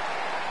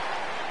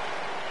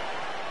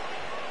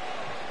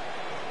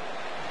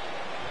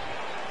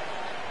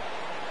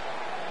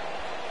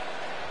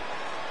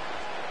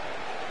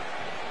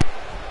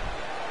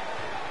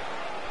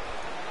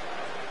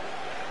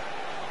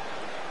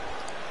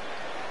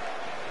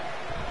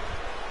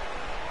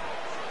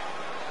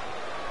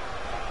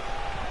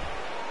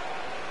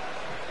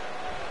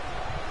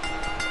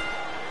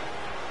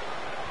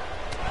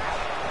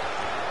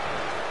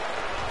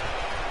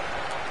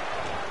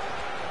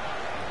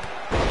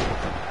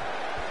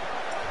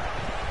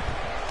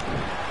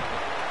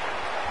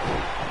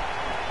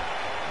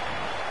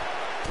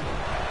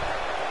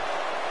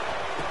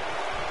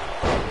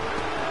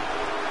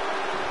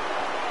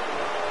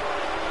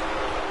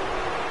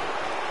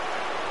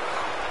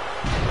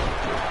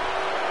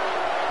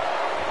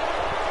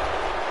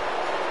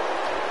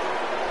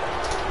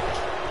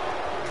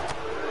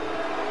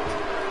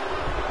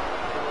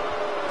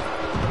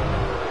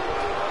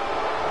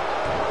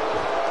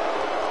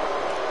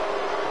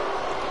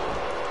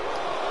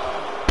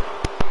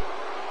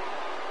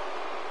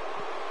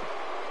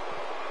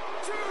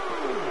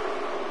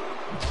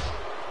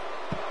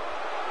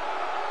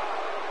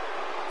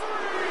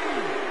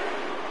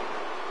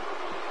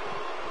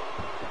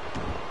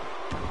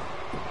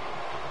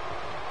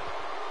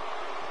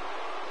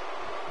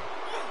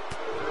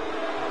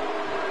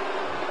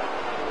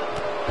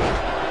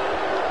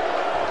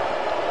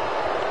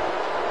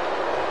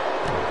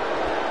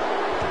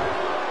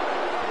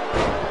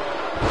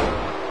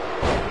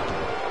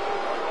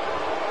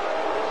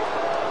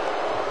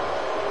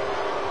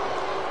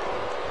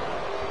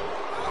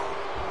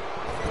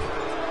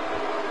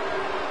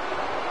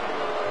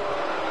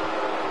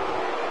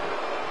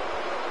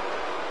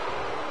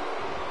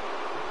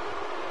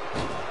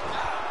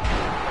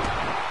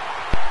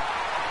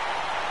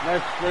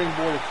 Nice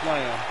springboard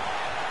slam.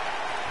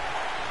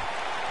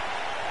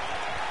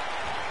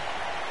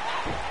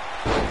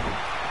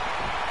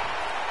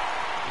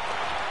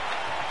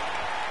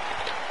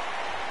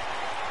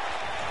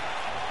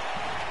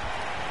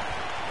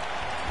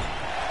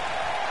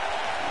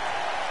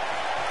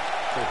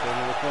 Take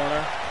into the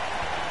corner.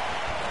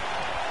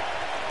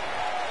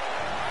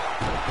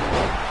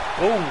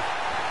 Oh,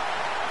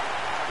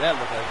 that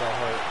looked like that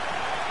hurt.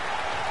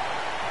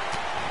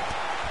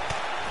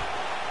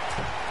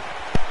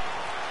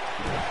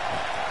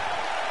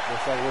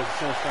 Looks like Wizard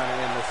Sin's trying to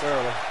end this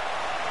early.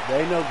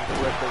 They know the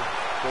record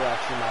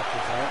Furashima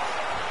presents.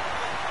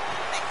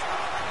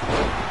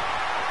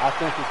 I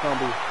think it's going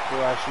to be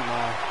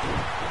Furashima.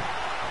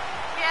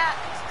 Yeah.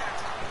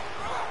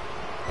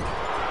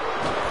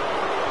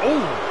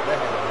 Oh, that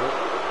had to hurt.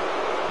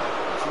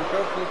 She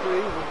recovered pretty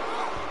easy.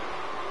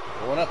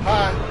 Going up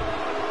high.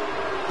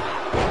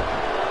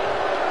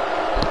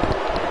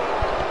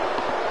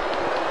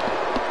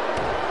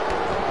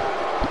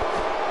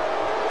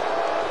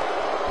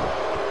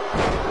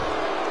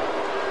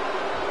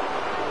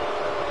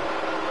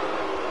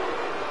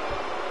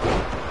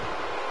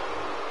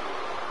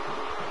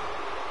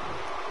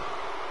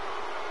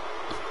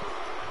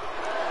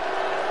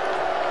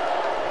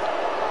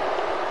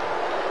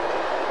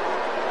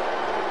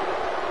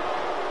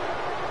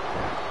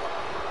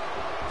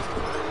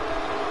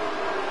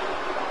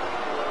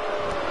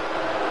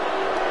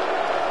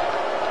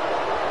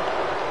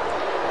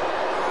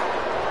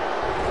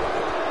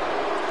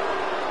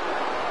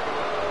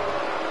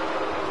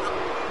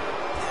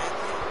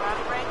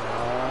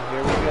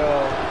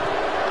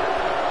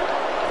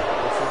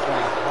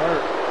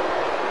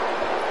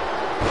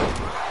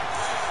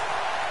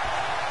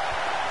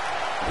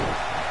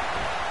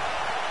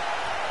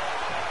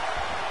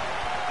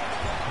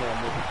 for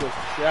him with a twist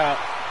shout.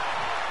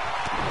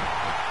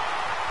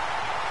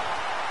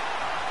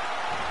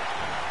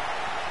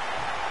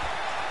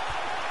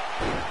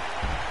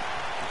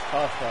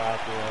 Toss her out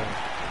the way.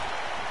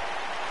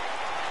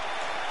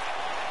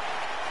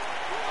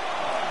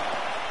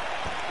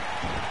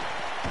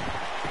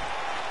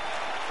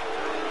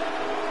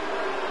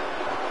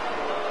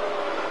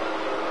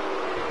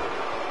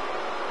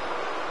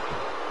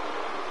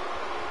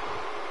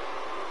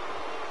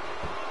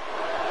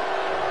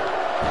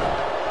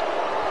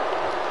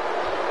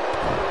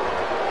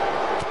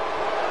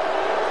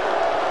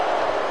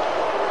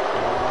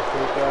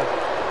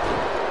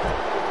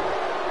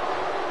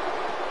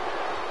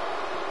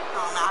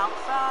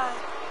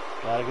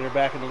 Gotta get her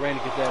back in the ring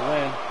to get that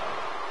win.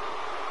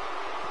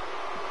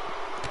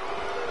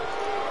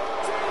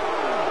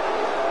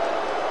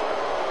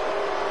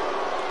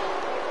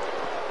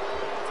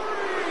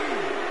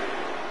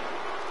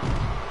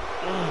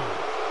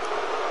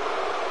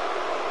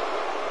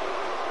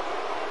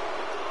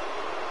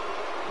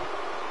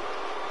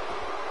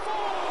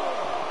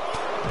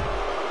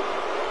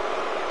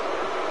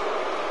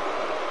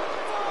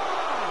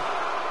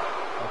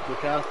 Up to the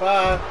count of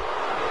 5.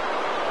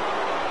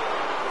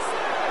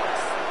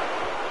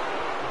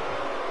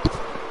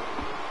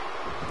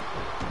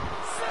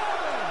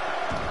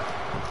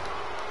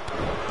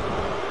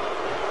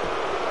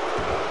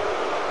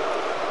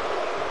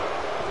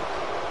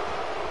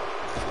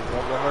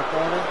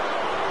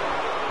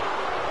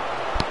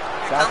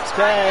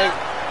 Tag.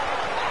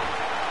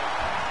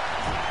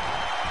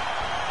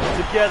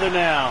 Together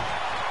now.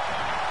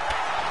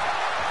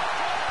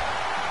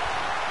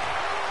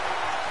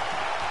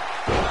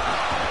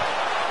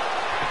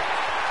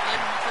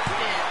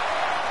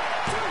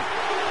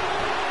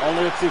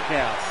 Only a 2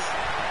 counts.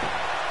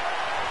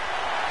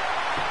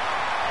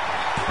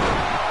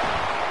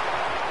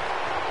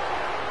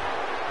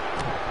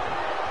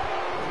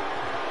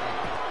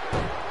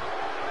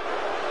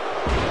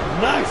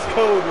 Nice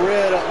code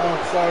red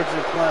on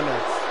Sergeant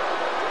Clements.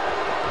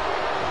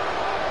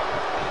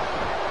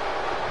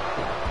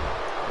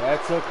 That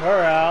took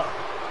her out.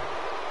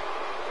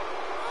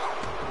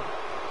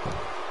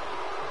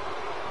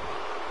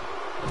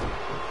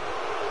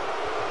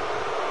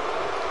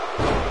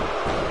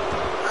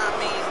 I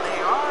mean, they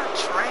are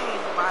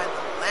trained by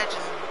the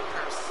legend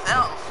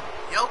herself,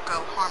 Yoko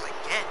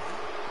Harmageddon.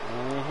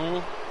 Mm-hmm.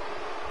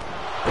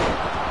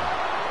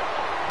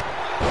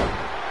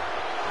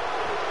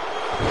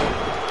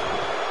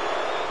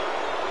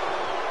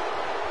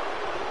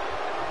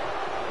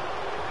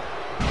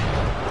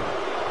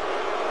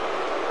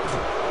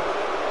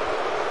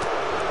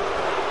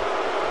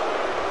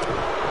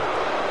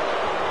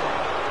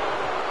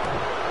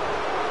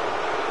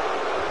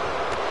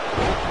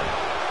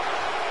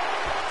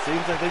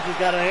 Seems like they just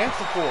got an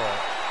answer for it.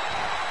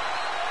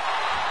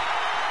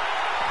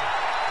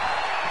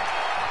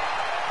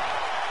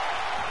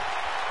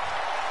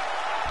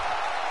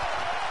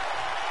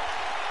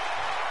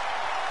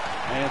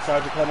 And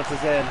Sergeant Clements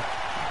is in.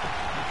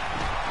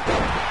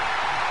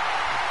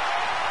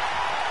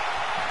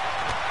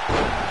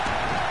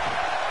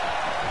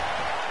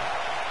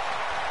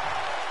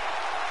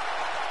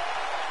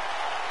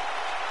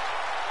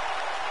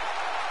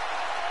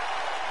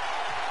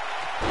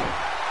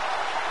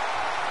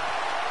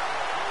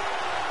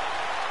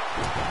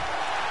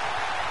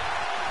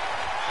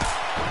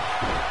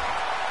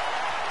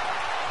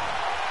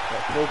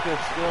 Focus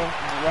still,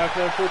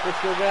 Rocco Focus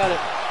still got it.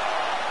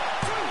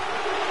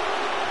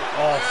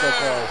 Oh, so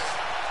close.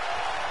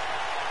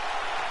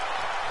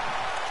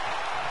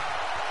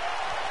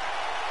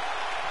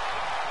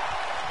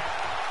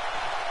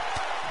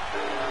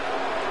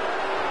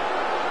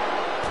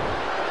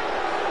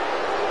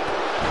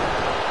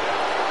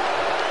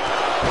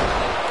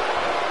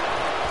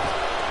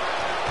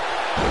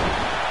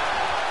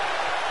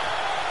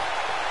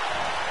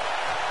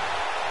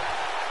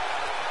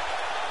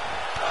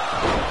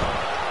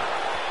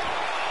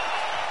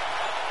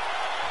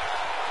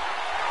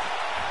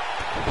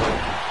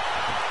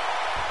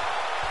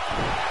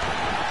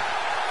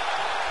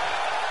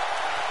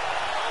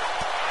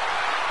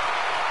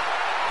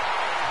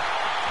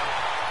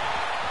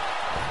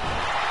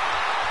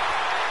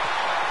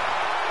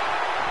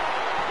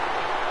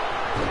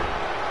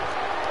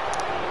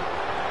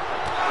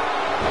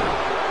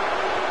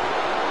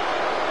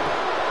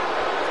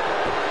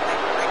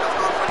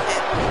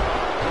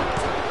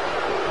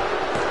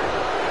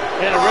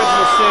 And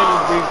original sin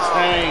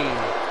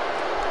retained.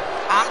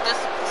 I'm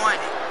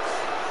disappointed.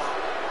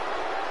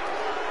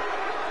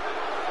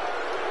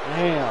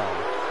 Damn.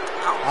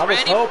 I was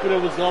hoping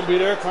it was going to be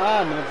their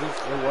time, and it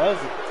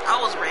wasn't. I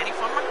was ready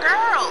for my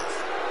girls.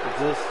 It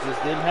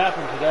just didn't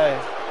happen today.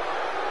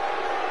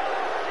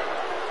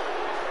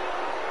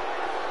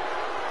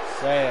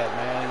 Sad,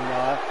 man. You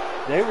know,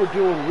 they were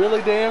doing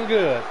really damn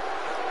good.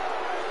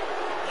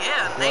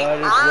 Yeah, they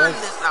earned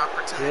this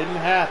opportunity.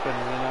 Didn't happen,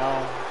 you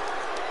know.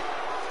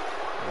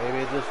 Maybe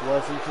it just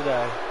wasn't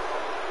today.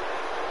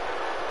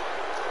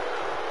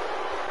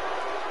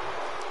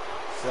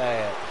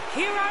 Sad.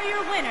 here are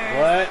your winners.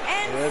 But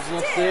and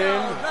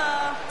still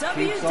the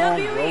keeps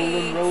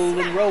WWE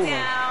on rolling.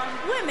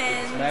 SmackDown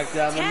Women's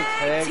SmackDown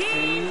Tag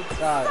Team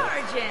title.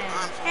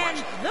 Sergeant and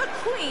the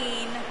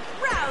Queen,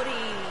 Rowdy.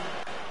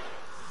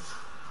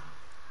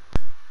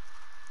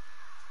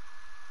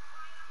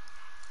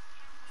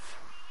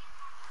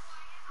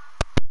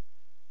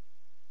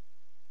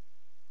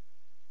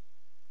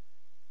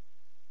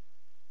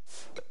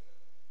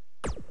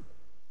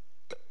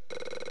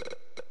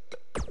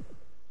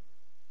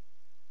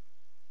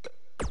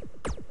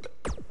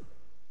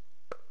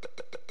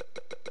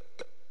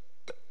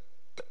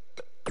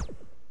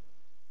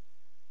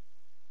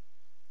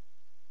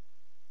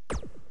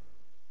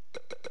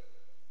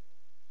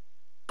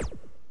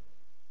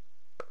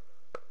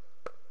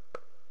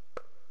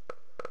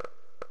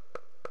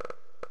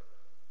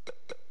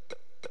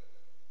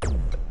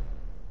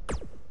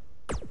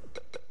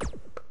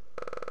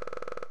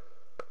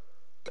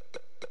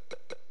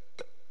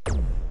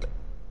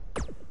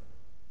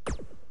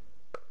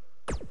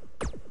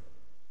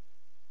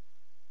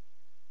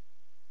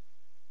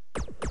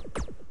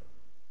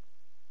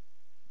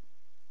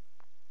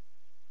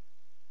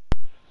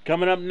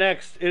 Coming up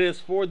next, it is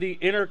for the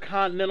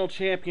Intercontinental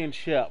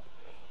Championship.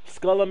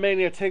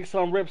 Skullomania takes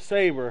on Rip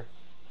Saber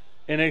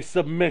in a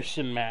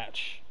submission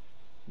match.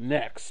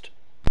 Next.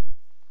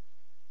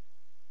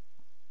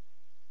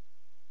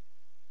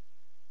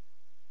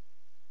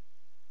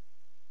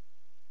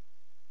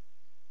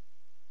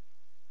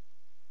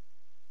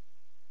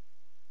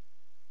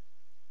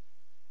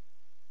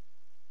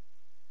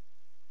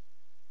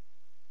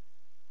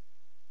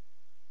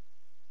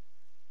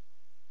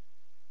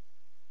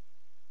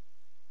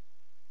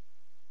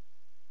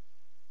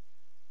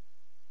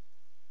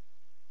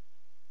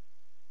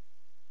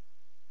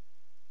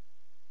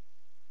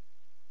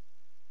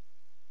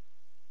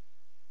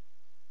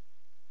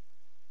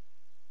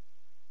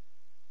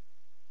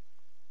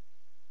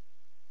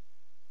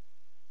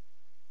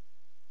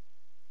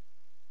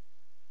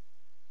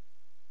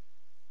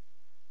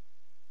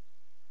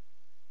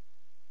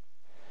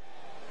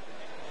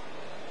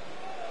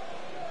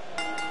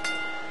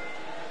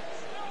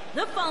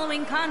 The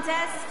following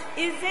contest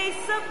is a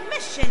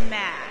submission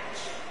match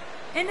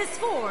and is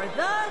for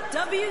the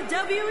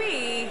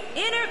WWE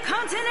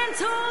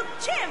Intercontinental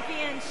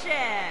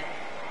Championship.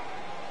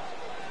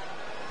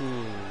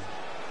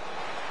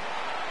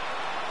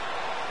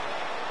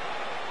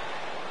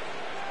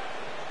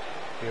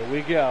 Here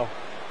we go.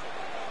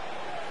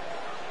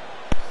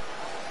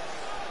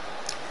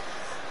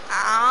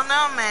 I don't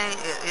know, man.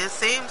 It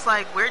seems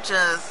like we're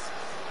just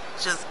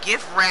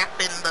gift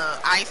wrapping the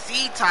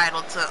IC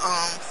title to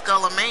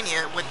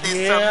Skullomania with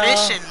this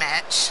submission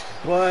match.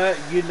 But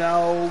you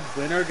know,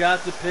 winner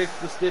got to pick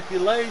the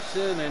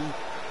stipulation, and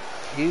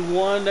he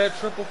won that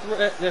triple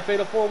threat, that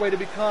fatal four-way to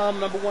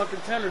become #1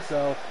 contender.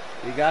 So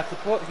he got to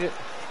put it.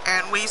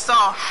 And we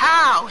saw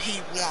how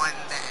he won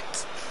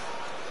that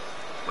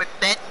with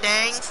that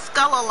dang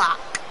Skullalock.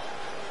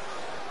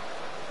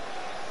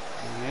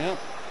 Yep.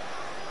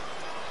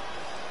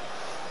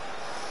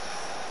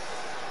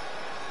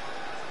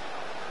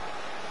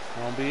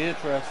 Gonna be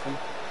interesting.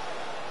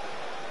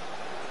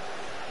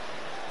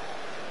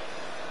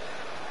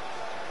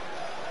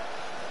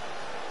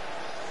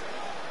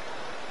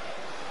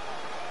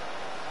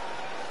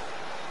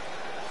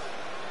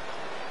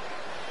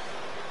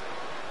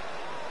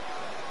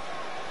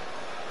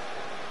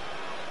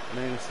 I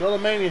mean,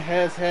 Skullomania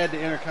has had the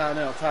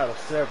Intercontinental title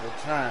several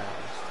times.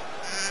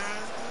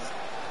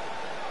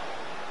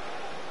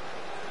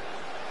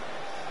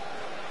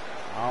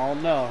 I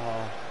don't know,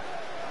 huh?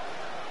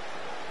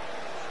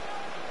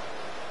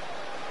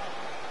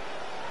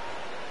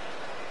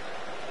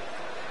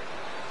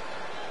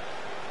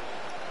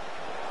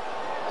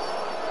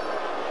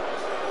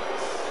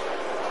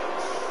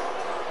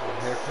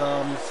 Here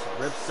comes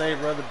Rip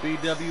Saber of the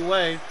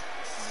BWA.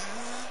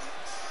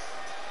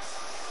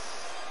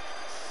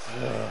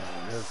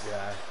 This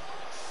guy.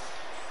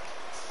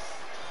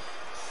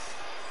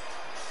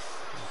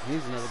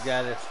 He's another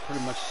guy that's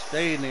pretty much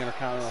stayed in the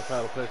Intercontinental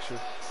title picture.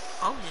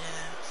 Oh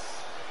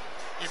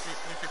yeah.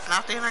 If it's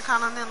not the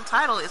Intercontinental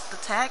title, it's the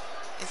tag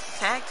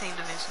team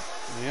division.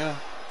 Yeah.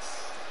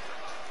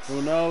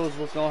 Who knows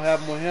what's gonna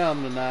happen with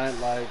him tonight?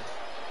 Like,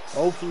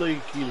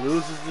 hopefully he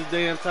loses the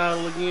damn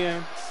title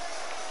again.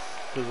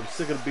 Because I'm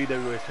sick of the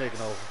BWA taking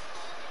over.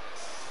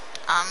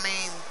 I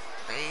mean,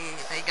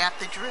 they got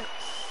the drip.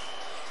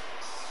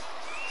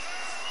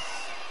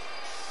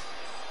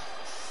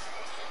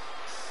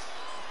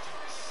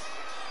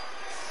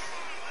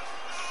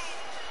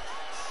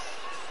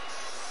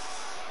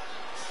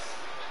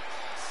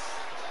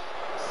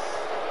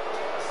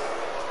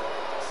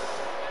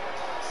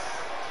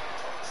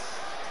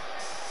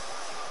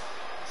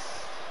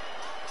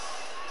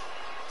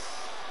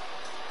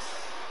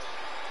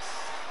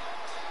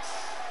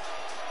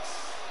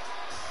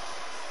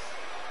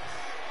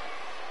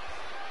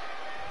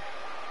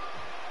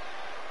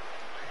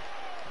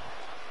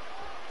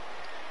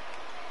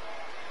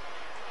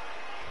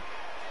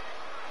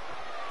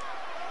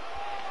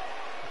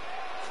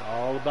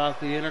 about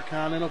the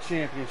Intercontinental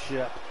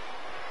Championship.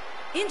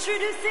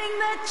 Introducing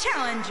the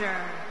challenger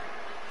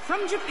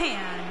from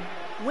Japan,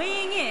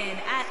 weighing in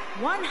at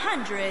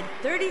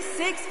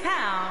 136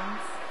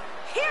 pounds,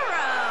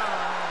 Hero.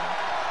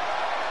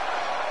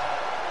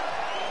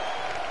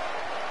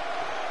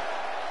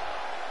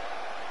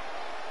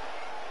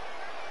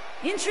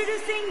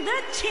 Introducing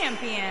the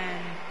champion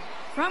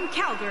from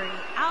Calgary,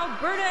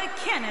 Alberta,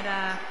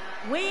 Canada,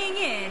 weighing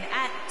in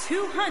at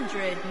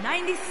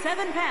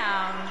 297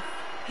 pounds,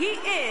 he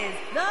is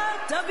the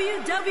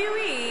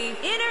WWE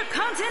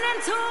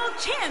Intercontinental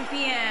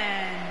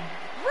Champion,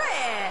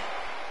 Red.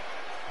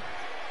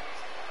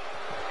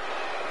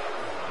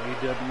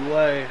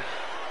 AWA.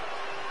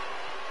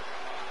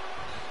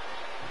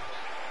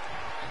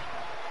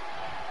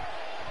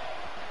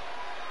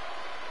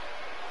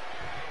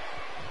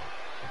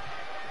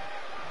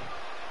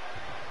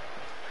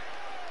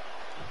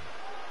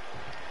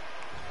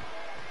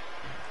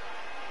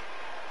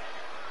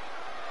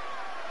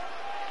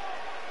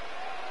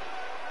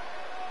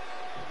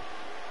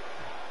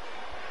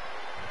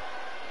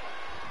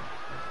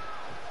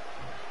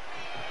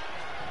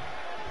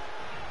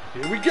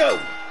 Here we go.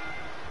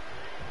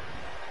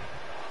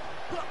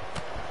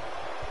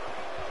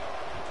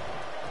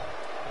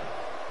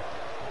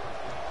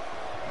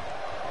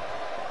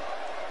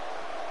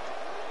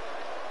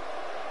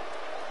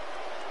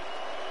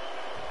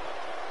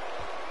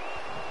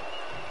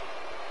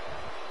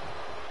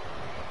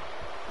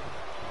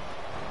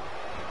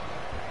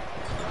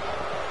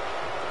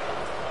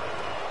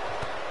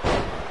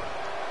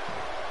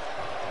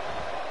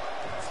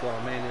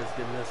 Mania's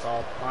getting this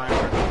all primed.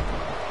 Get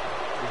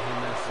him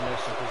in a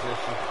submission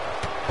position.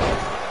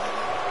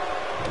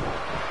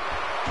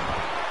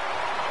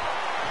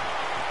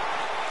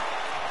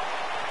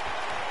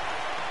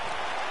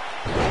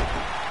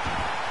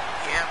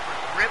 Yeah, but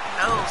Rip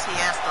knows he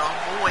has to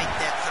avoid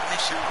that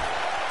submission.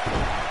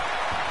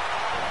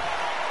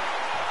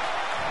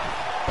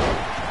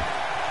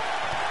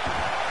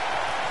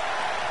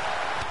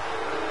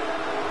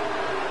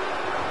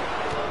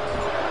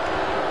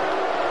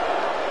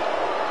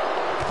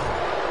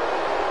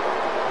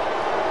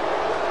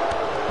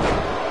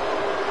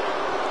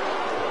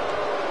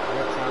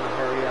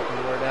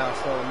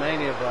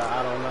 But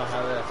I don't know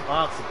how that's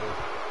possible.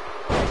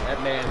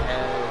 That man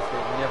has the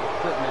never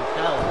quit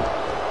mentality.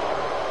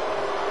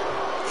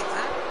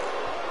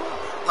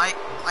 Exactly.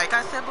 Like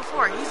I said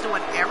before, he's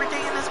doing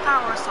everything in his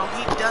power so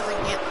he doesn't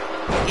get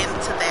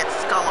into that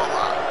skull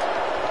lock.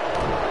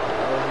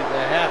 Well,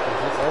 that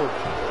happens. It's over.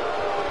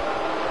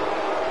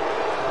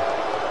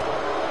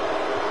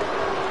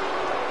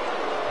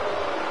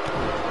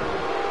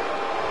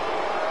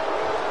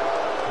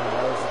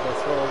 The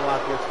skull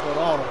lock gets put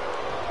on him.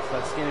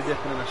 Like skinny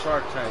dipping in a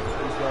shark tank.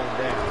 He's going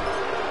down.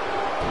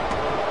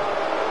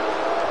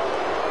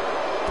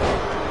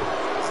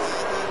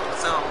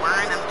 So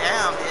wearing him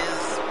down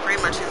is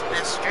pretty much his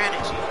best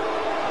strategy.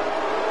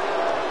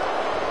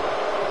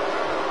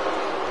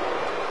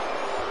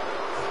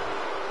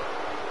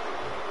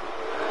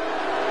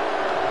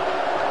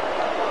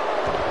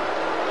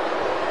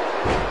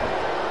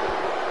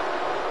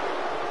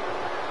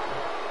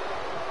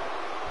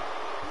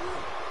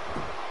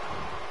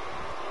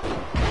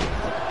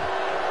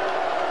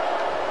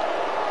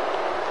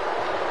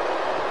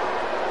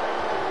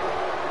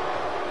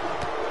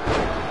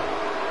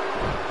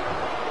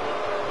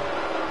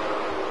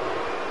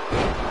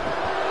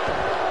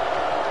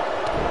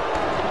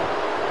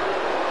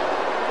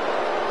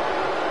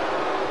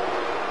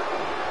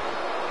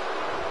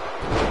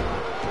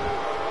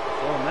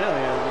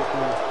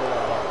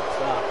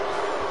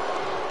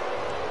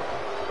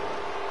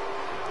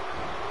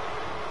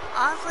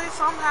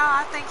 Somehow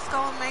I think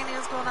Skullmania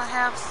is going to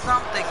have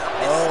something up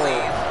his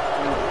sleeve.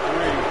 2,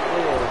 3,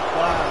 4,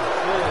 5,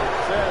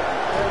 6, 7,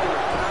 8,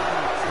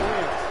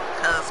 9, 10.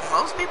 Because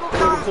most people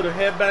come to the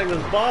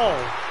headbanger's ball.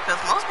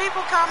 Because most people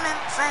come in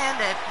saying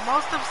that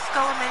most of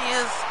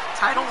Skullmania's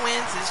title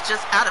wins is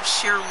just out of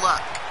sheer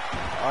luck.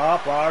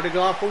 Up, already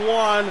gone for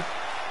one.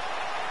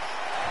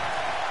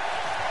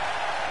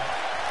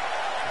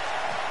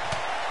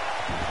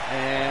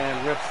 And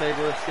Rip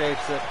Saber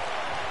escapes it.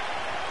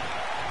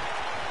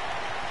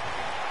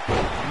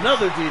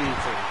 Another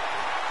DDT.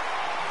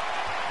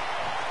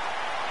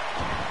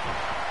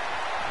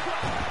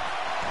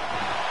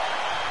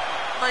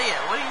 But yeah,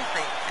 what do you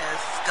think? Has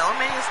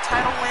Skullmania's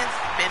title wins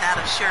been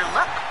out of sheer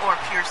luck or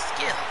pure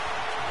skill?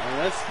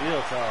 Well, that's skill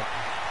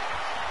talking.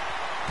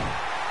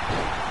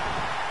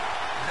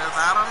 Because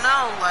I don't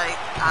know, like,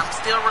 I'm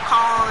still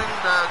recalling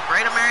the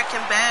Great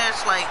American Bash,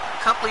 like,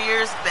 a couple of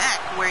years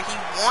back where he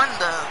won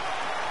the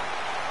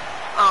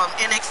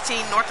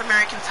NXT North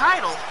American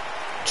title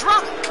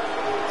drunk,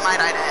 might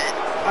I add.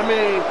 I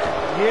mean,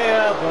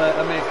 yeah, but,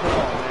 I mean, come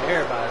on, man.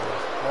 Everybody was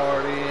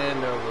partying.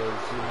 There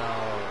was, you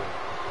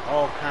know,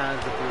 all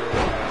kinds of beer.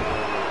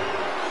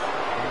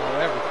 You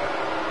know, everything.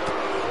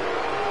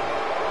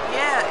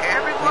 Yeah,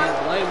 everyone.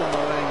 Can't blame them.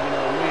 I mean, you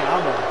know, me,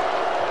 I'm a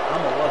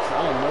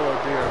Miller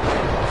beer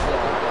man myself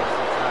most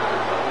of the time.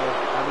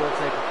 I will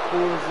take a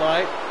Coors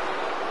Light.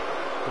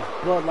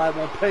 Bud Light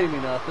won't pay me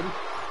nothing.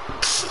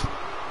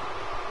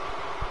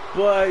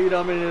 But, you know,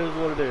 I mean, it is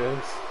what it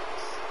is.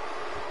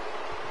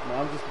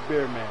 I'm just a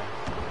beer man.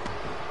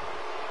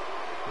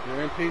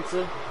 Beer and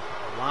pizza,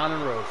 wine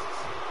and roses.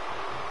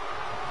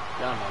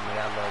 Y'all know me,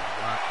 I love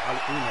wine.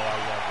 You know I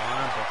love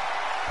wine, but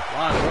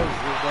wine and roses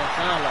just don't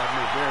sound like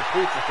me. Beer and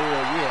pizza,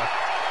 hell yeah.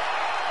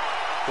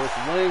 Put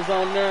some wings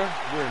on there,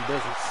 we're in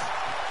business.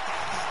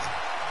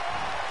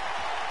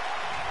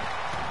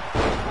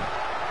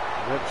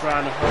 We're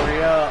trying to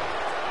hurry up.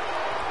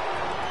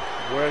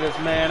 Wear this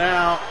man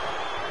out.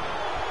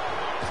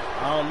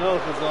 I don't know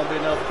if it's going to be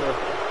enough to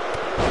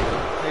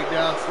take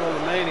down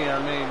Skullmania.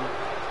 I mean,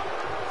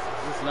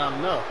 it's just not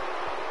enough.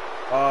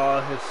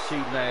 Oh, his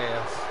cheating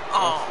ass.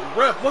 Oh.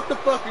 Ref, what the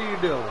fuck are you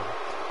doing?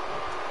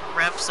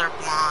 Refs are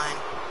blind.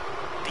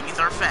 These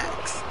are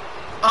facts.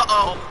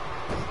 Uh-oh.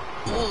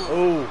 Ooh.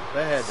 Ooh,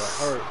 that had to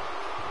hurt.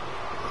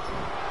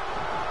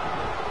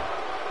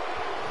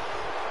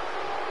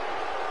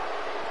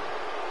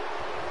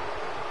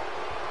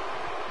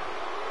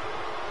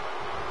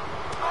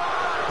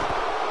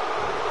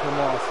 Come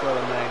on,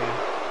 Skullmania.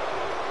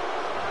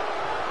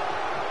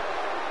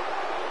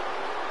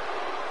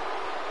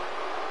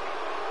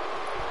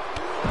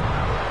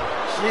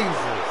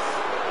 Jesus.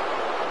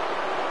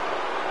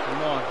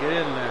 Come on, get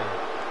in there.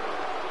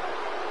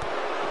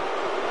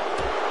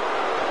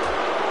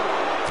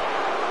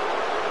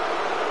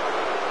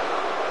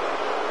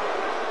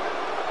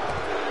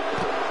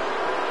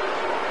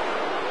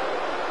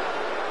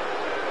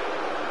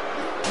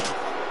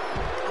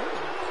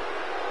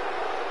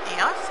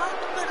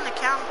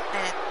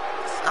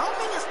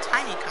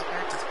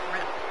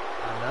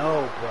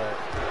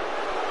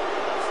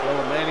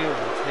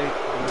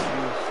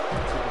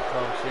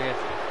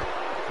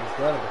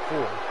 Done it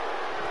before.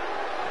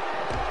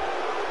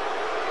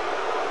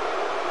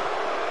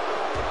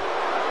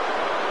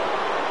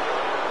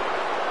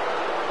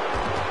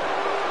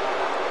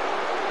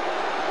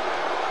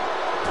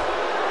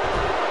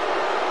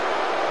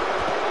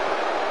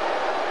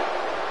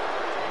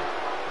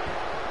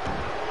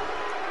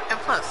 And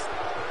plus, the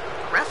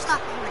ref's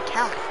not even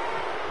counting.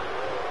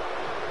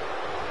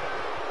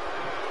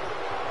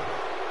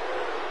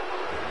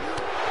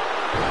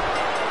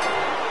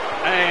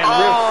 And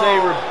Rip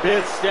Saber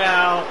bitched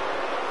out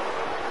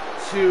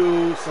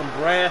to some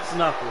brass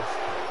knuckles.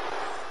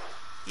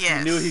 Yes.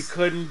 He knew he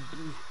couldn't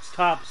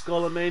stop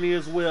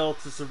Skullmania's will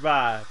to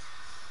survive.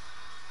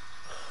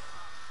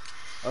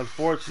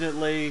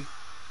 Unfortunately,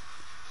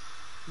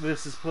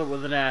 this is put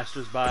with an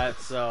asterisk by it,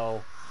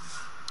 so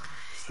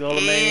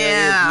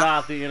Skullmania is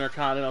not the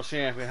Intercontinental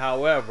Champion.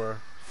 However,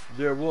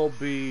 there will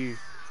be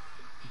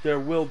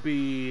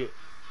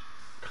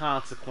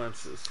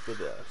consequences for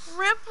this.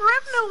 Rip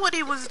knew what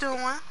he was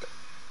doing.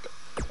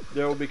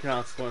 There will be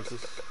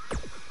consequences.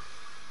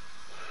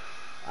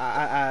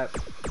 I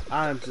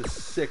am just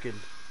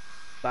sickened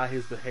by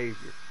his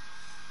behavior.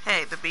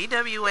 Hey, the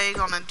BWA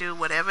gonna do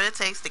whatever it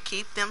takes to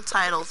keep them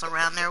titles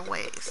around their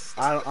waist.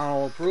 I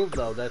don't approve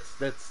though.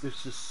 It's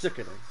just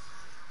sickening.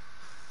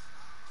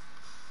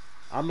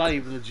 I'm not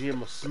even the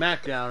GM of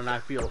SmackDown, and I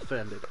feel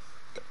offended.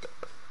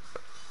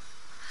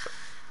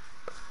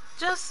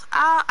 Just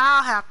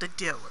I'll have to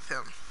deal with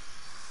him.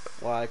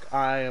 Like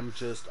I am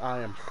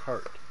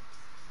hurt.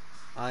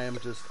 I am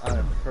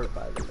hurt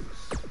by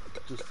these.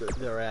 Just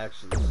their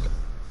actions.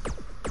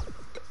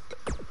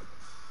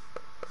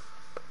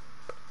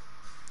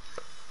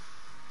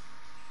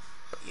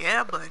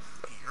 Yeah, but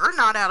you're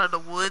not out of the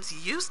woods.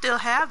 You still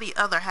have the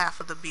other half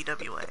of the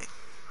BWA.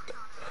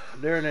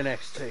 They're in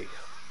NXT.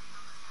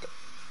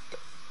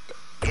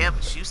 Yeah,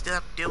 but you still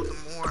have to deal with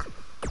them more.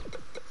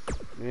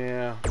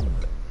 Yeah.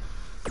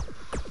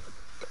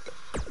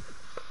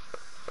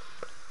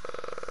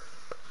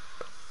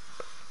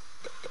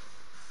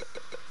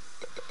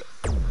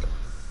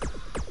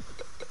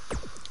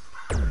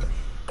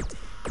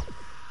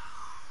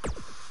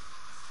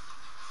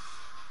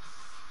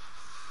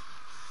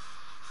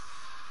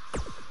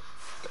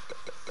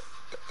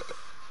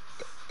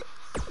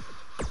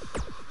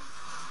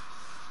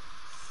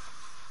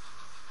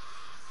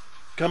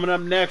 Coming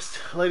up next,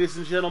 ladies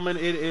and gentlemen,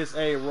 it is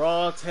a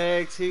Raw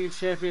Tag Team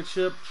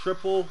Championship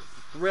Triple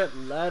Threat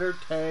Ladder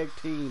Tag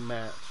Team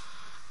match.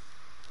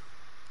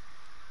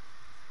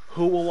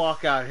 Who will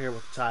walk out here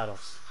with the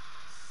titles?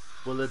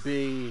 Will it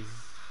be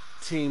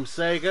Team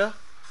Sega,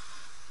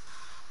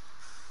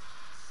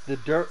 the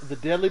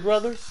Deadly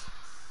Brothers,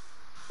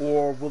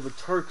 or will the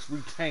Turks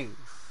retain?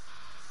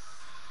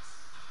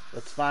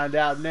 Let's find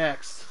out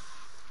next.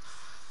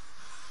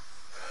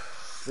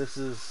 This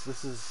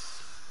is.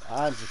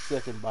 I'm just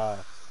sickened by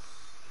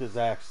his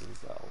actions,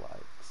 though.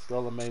 Like,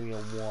 Skullmania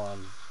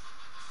 1.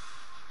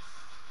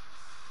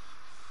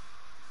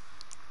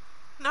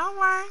 Don't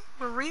worry,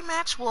 the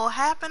rematch will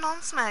happen on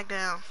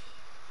SmackDown.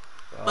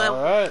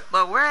 Alright.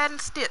 But we're adding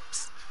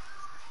steps.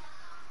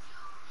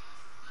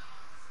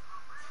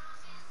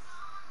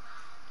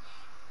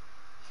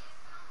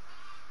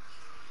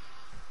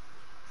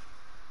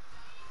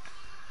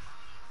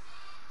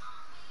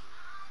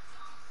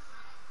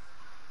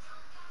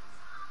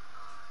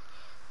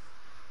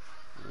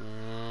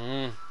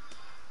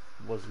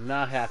 was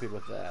not happy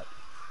with that.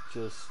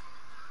 Just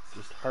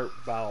hurt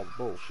by all the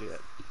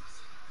bullshit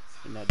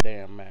in that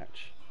damn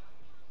match.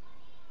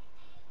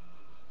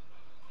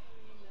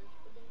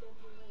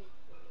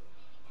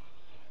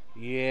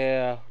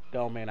 Yeah,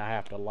 don't mean I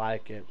have to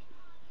like it.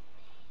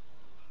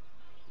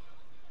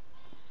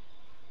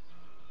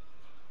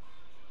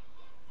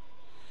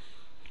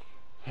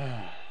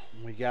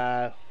 We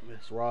got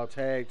this Raw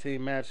Tag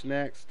Team match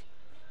next.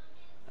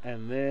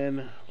 And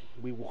then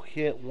we will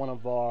hit one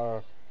of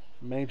our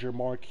major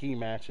marquee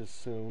matches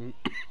soon.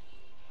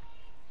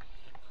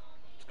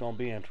 It's going to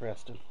be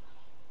interesting.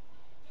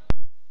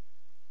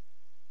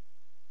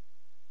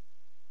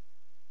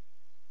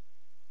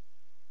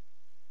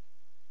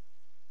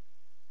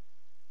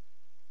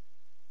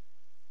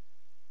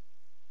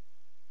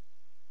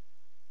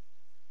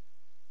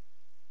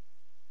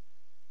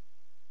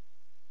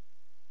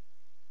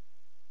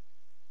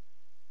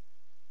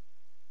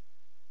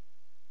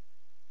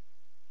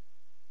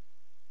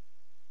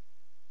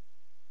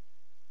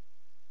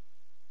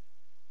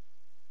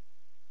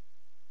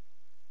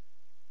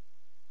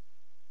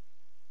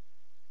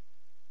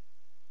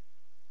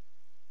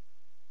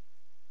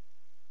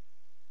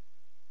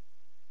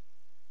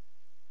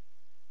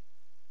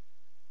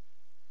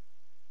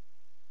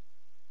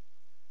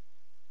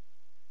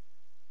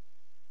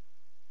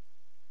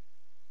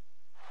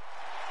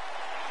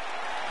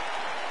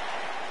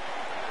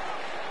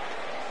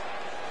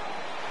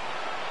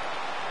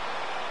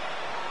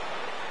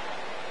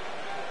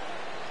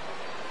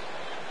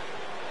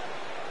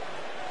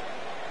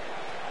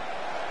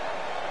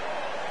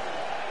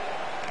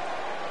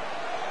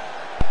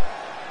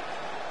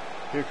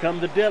 Here come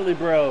the Deadly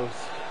Bros,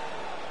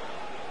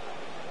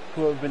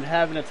 who have been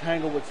having a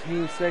tangle with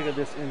Team Sega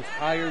this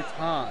entire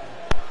time,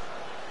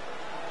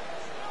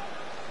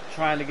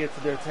 trying to get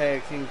to their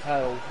tag team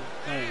title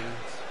things.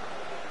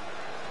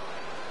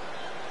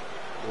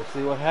 We'll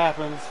see what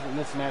happens when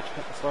this match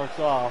starts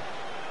off.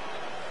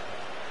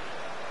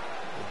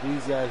 But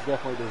these guys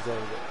definitely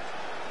deserve it.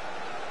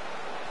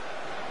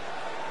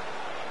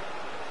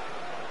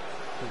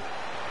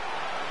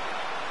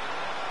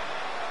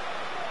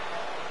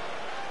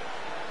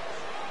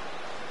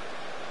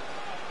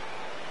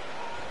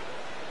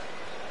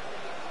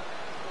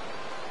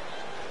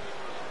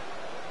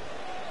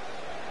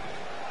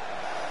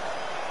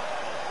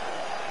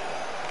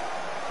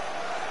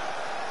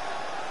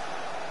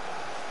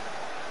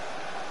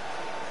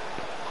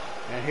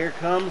 And here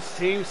comes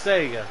Team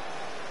Sega,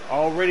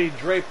 already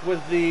draped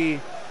with the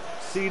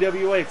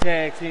CWA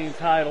Tag Team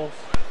titles.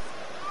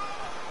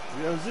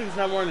 Yozuki's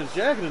not wearing his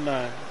jacket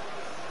tonight.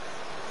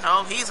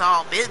 No, he's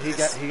all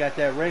business. He got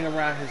that ring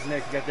around his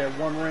neck. He got that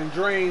one ring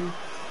dream.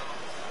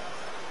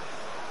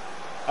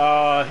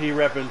 He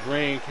repping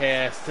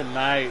Dreamcast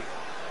tonight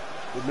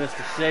with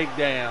Mr.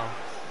 Shakedown.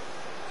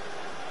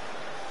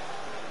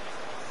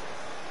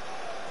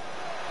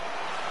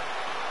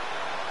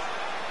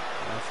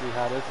 Let's see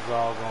how this is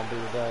all going to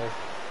be today.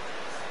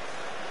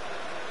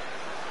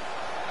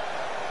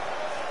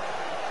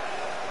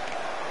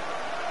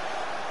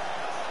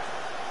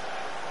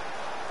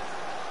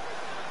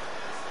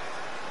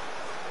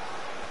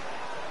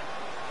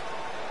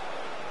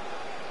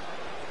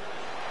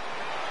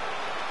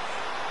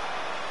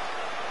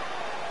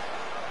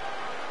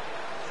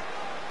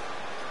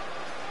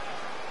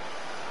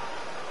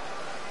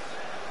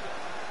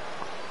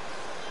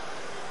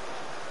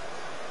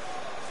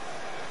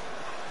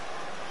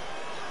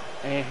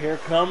 And here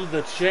come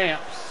the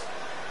champs,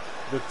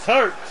 the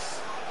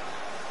Turks,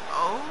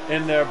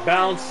 in their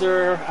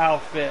bouncer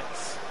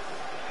outfits.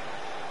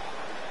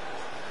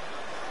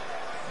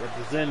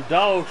 Representing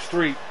Dog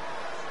Street.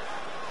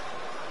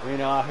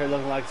 Reno out here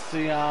looking like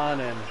Sion,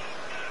 and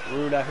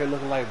Rude out here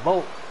looking like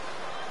Volt.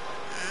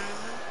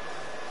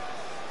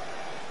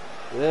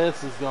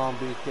 This is going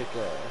to be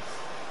kick-ass.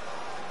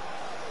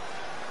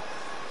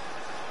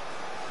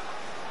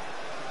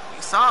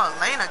 You saw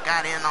Elena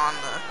got in on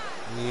the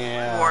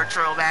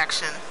wardrobe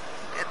action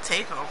at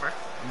TakeOver.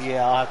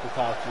 Yeah, I'll have to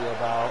talk to you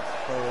about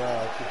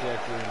her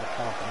trajectory in the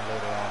company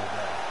later on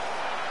today.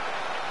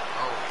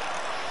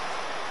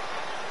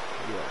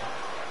 Yeah.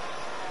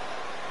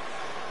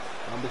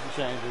 There'll be some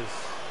changes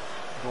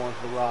going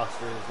to the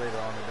rosters later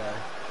on today.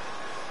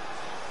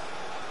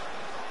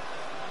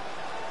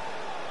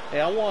 Hey,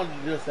 I wanted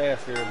to just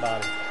ask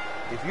everybody,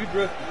 if you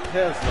drift a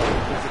Tesla,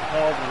 does it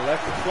cause an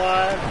electric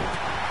slide?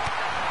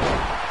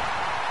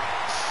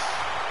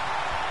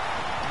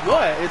 Go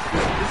ahead. This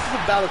is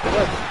a valid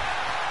question.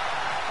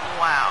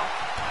 Wow.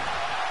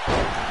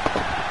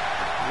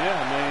 Yeah,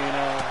 I mean,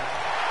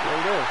 there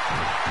it is.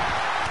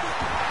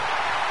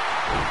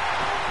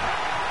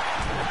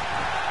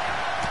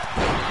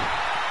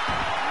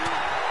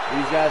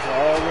 These guys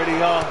are already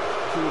off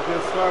to a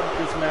good start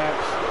with this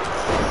match.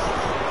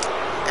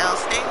 El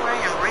Stingray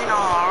and Reno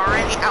are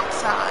already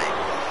outside.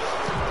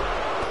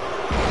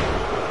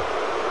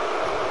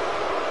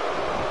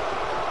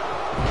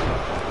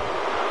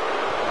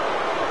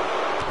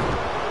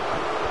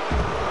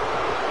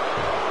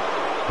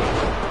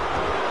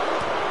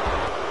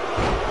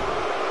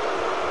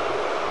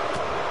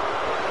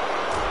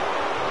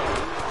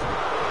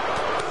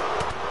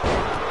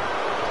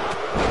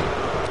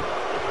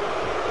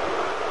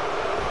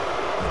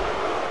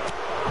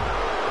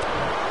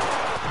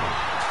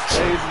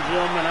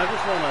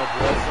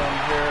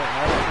 here, and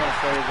I just want to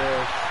say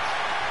this,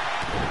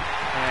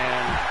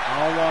 and I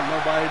don't want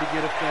nobody to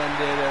get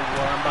offended at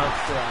what I'm about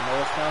to say. I know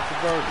it's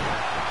controversial,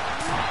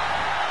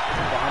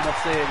 but I'm going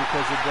to say it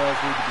because it does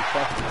need to be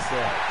fucking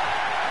said.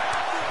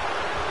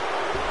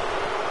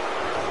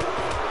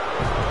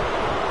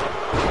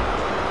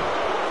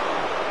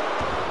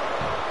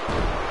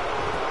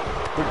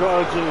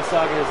 Regardless, Junior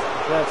Saga is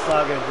the best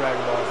saga in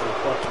Dragon Ball Z.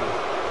 Fuck you.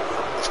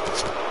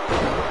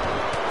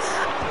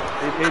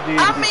 It needs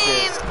to be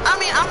said. I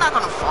mean, I'm not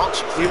gonna fault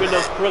you for Even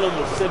that. though Krillin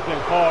was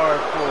sipping hard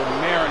for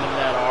Marin in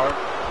that arc.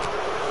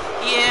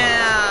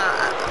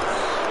 Yeah,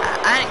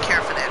 I didn't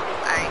care for that.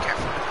 I didn't care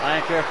for that. I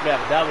didn't care for that,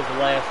 but that was the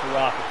last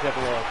hurrah for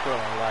Piccolo and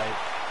Krillin. Like,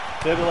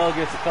 Piccolo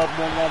gets a couple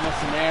more moments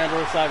in the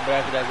Android Saga, but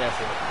after that, that's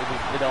it.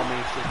 It don't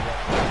mean shit yet.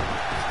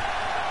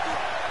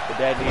 But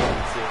that needs to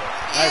be said.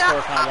 Nice Yeah,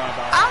 first time around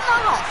by. I'm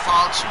not gonna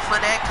fault you for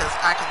that because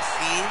I can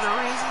see the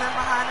reasoning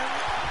behind it.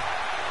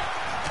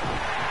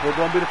 We're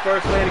gonna be the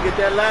first man to get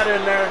that ladder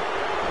in there.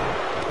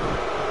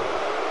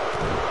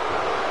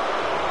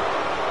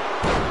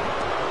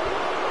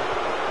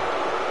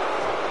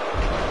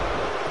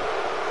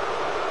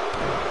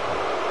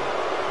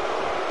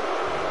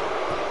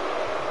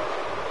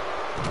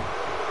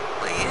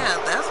 But yeah,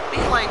 that's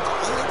be like the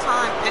only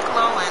time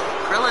Piccolo and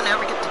Krillin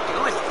ever get to do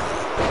anything.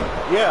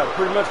 Yeah,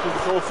 pretty much because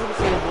this whole Super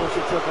Saiyan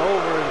bullshit took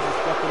over and just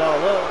fucked it all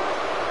up.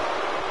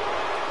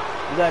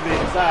 With that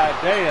being said,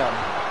 damn.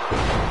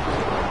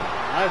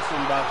 Nice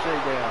one by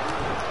Shakedown.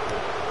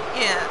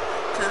 Yeah,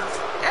 cause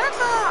every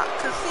time,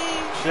 cause see,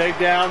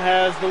 Shakedown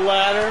has the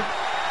ladder.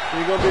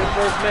 He's gonna be the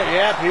first man.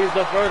 Yep, he's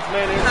the first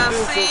man to cause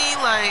introduce it. see,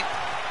 like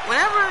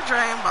whenever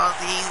Dragon Ball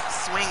Z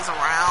swings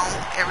around,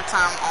 every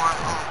time on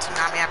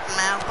Tsunami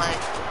Aftermath, like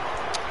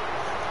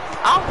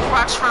I'll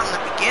watch from the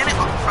beginning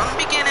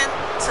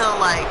till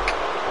like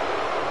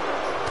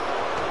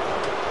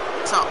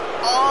to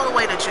all the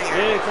way to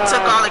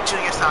Garlic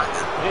Junior Saga.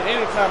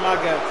 Anytime I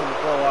got to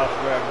go watch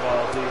Dragon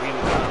Ball Z,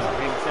 anytime,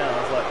 I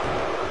was like,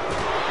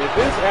 if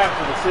it's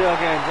after the Cell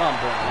games, I'm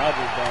done. I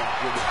just don't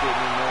give a shit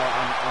anymore.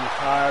 I'm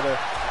tired of,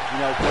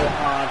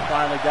 Gohan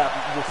finally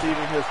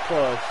receiving his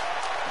push,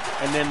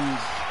 and then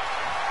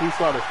he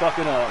started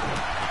fucking up.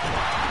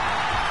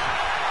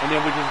 And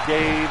then we just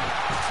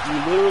you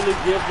literally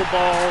give the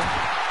ball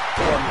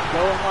from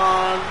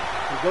Gohan,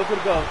 to Goku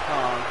to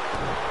Gohan,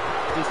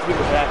 just to give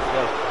it back to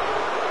Goku.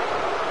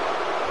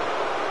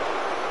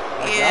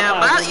 Yeah,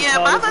 by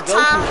the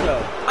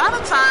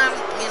time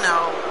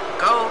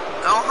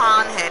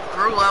Gohan had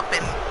grew up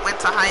and went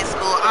to high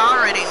school, I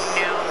already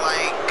knew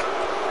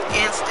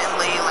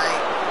instantly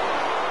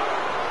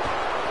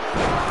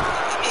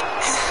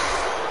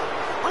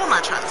what am I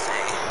trying to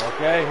say?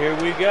 Okay, here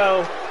we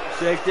go.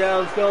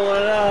 Shakedown's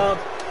going up.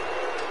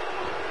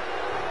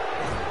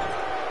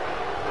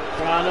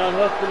 Trying to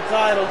unhook the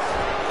titles.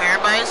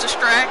 Everybody's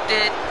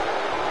distracted.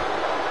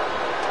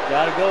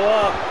 Gotta go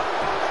up.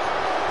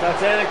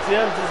 Titanic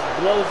Tim just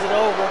blows it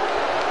over.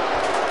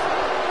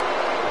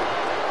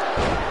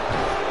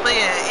 But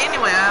yeah,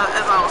 anyway,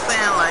 as I was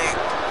saying,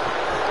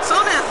 as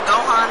soon as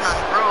Gohan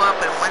grew up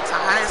and went to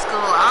high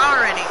school, I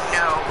already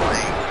know,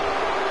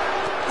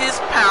 his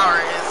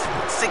power is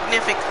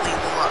significantly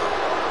low.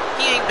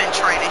 He ain't been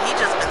training, he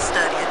just been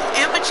studying.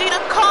 And Vegeta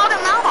called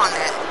him out on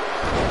that.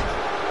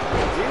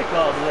 Vegeta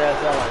called his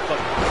ass out like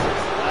fucking 6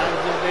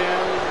 times in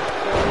damn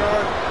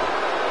courtyard.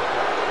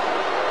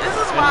 This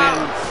is and why.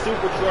 And then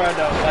Super tried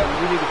to,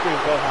 we need to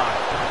finish Gohan.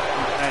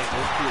 Hey,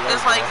 it's too late.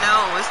 It's like, no,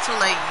 it's too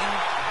late. You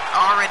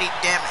already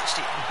damaged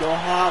it.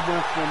 Gohan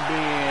went from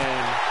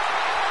being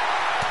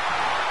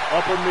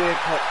upper mid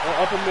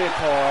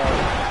card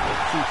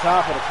to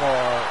top of the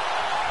card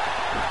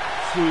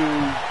to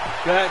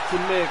back to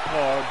mid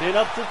card, then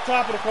up to the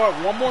top of the card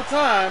one more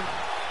time,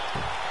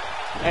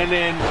 and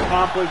then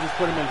Conflict just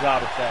put him in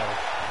Jabba status.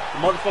 The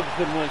motherfucker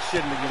couldn't win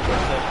shit in the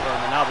Universe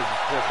tournament, and I was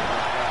just pushing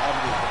him.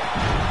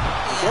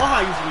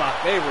 Gohan used to be my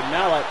favorite.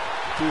 Now,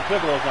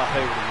 Piccolo's my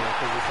favorite again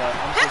because it's like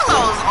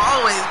Piccolo's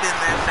always been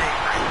that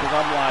favorite. Because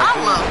I'm like, I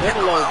love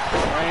Piccolo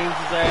trains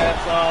his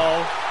ass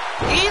off.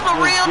 He's a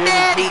real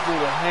daddy. People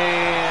with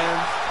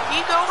hands.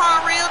 He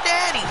Gohan real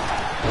daddy.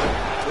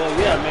 Well,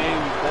 yeah, man,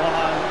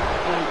 Gohan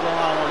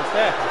on the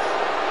status.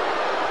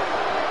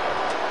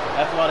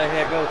 That's why they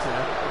had Goten.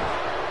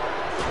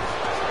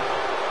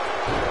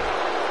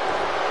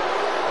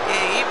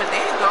 Yeah, even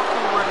then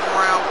Goku wasn't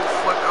around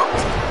before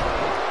Goten.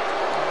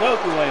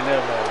 Goku ain't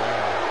never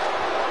around.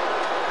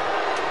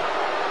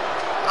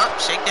 Up,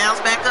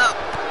 Shakedown's back up.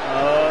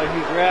 Oh,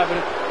 he's grabbing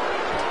it.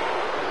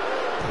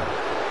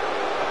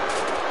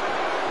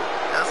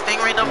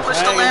 Stingray don't push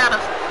the ladder.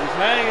 He's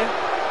hanging.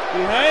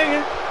 He's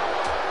hanging.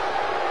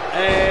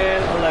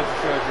 And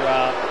electric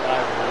drop.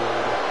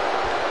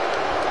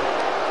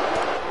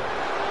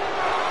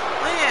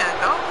 Well, yeah,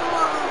 Goku.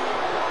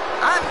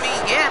 I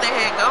mean, yeah, they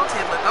had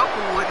Goten, but Goku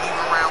wasn't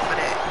even around for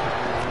that.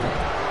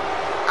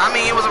 I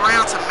mean, he was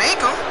around to make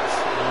him.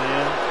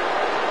 Yeah.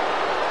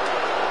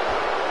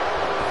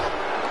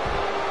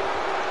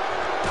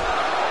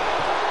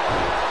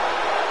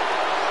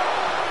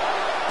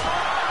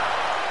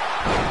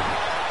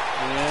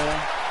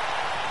 Yeah.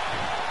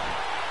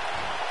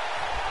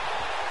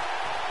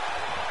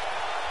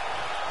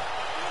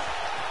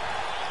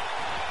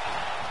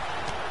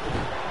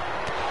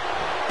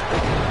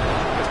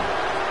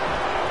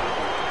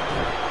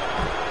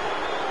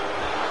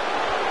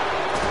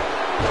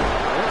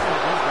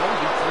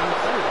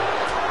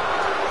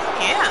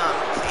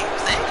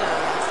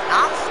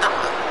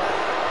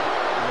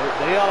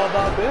 They all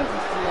about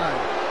business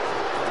tonight.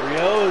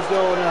 Rio is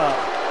going up.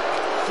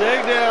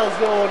 Shakedown's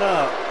going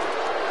up.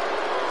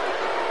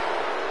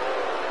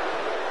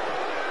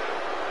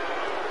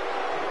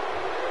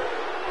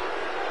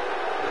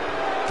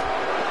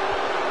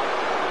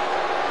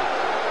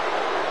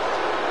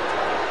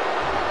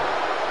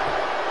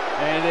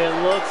 And it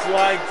looks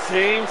like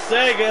Team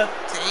Sega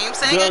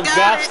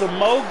got some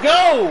more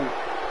gold.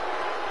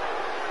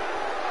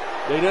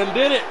 They done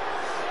did it.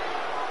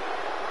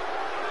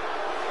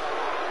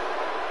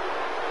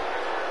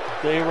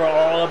 They were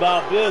all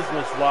about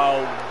business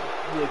while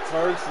the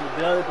Turks and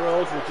the Deli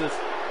Bros were just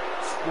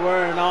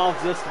squaring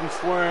off just to be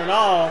squaring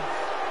off.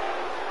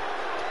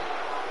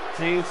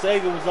 Team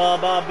Sega was all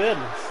about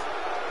business.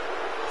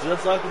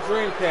 Just like the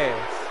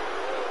Dreamcast.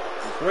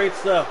 Great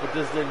stuff, but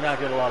just did not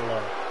get a lot of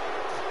love.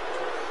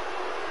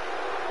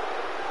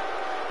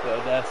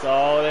 But that's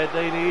all that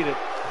they needed.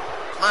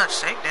 Plus,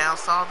 Shakedown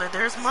saw that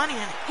there's money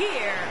in it.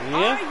 Here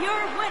are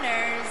your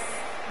winners.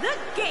 The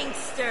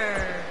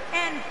Gangster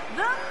and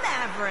the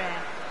Maverick.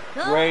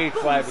 The Great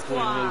Boom fight between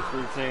Squad. these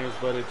three teams,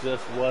 but it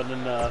just wasn't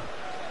enough.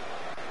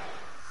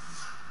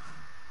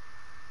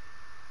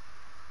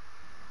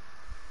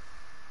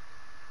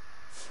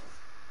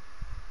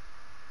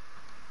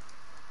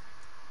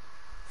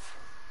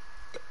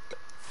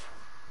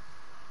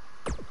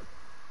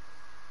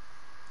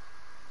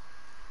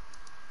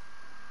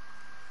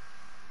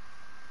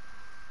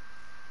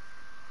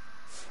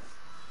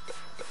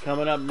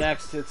 Coming up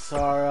next, it's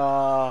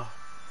our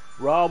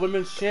Raw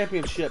Women's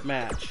Championship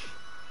match.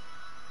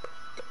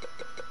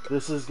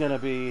 This is going to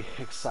be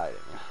exciting.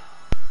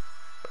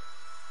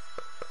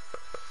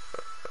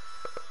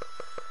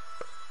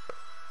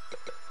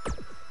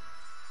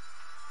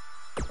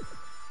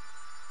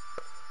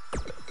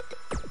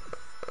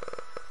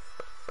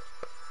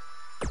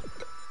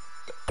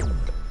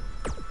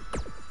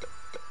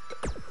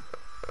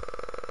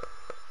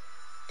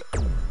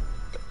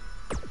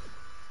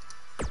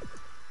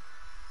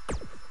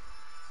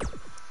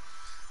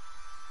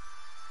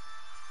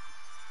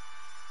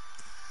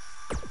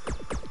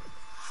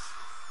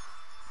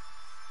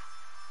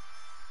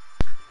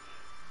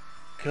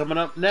 Coming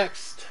up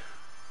next,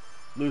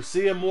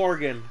 Lucia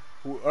Morgan,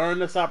 who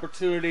earned this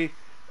opportunity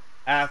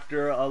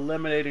after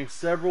eliminating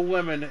several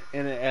women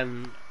in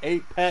an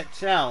 8-pack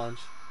challenge,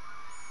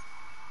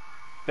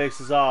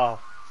 faces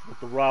off with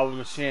the Raw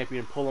Women's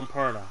Champion, Pullum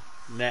Perna,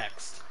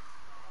 next.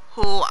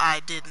 Who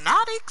I did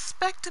not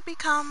expect to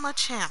become a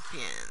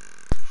champion.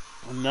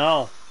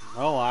 No,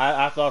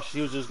 I thought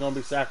she was just going to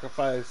be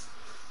sacrificed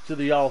to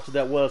the altar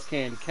that was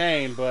Candy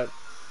Cane, but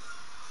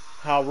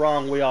how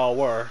wrong we all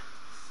were.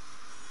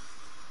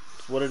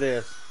 It's what it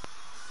is.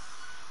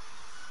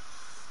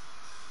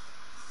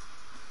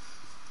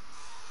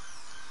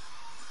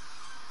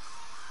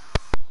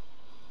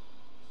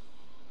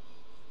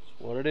 It's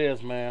what it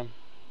is, man.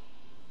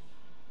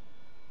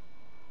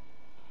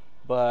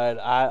 But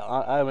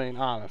I mean,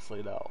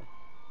 honestly though,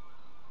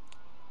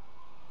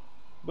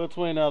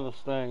 between other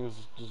things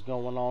just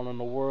going on in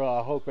the world,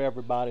 I hope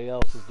everybody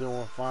else is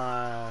doing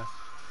fine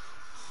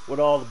with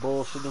all the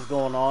bullshit that's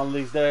going on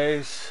these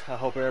days. I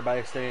hope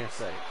everybody's staying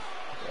safe.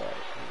 But,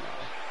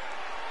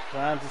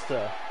 times is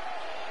tough.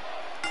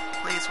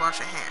 Please wash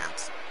your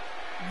hands.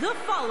 The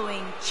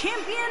following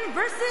champion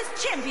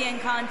versus champion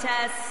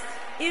contest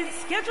is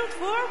scheduled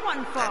for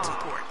one fall. That's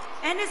important.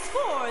 And is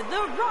for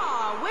the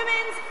Raw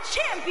Women's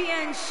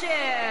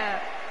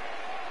Championship.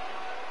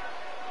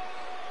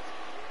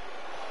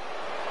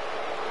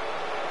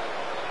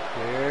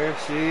 Here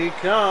she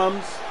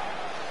comes.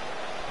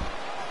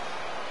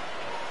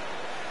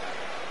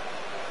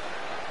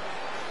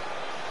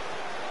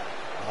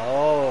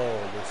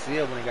 Oh,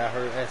 Lucia when he got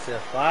her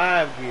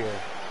SF5 gear.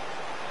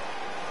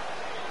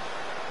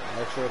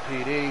 Metro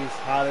PD's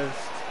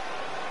hottest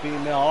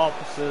female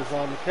officers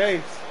on the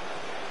case.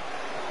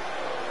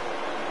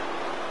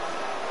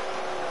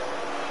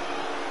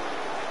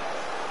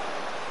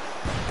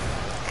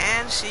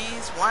 And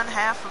she's one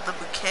half of the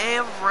Bouquet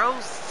of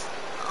Rose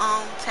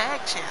tag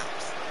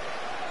champs.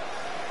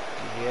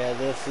 Yeah,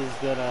 this is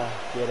gonna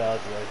get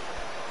ugly.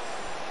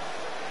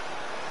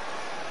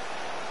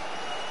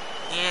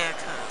 Yeah,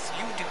 because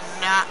you do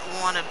not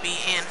want to be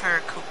in her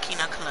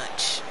coquina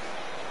clutch.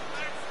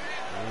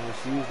 And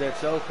she used that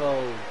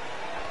chokehold.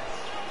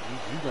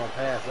 You gonna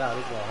pass out.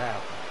 It's gonna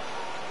happen.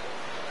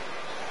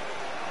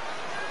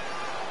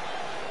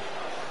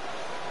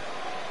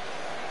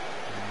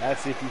 And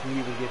that's if you can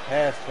even get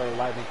past her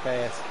lightning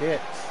fast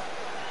kicks.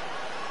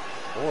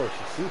 Or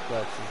she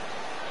suplexes you.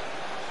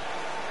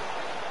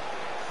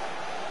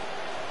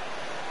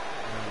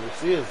 And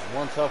Lucia's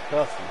one tough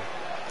customer.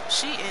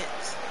 She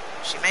is.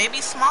 She may be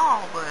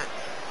small, but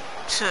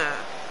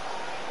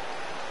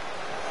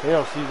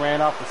Hell, she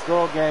ran off the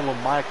skull game with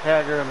Mike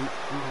Hager and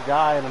a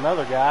guy and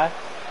another guy.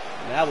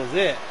 And that was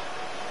it.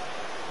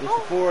 Just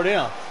the four of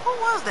them. Who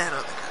was that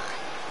other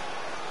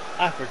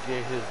guy? I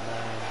forget his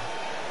name.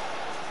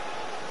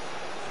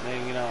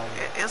 Man, you know.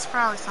 It's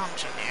probably something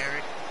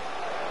generic.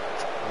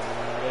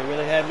 They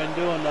really hadn't been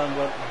doing nothing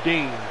but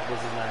Dean was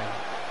his name.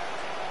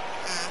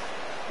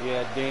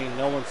 Yeah, Dean.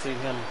 No one's seen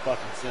him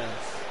fucking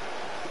since.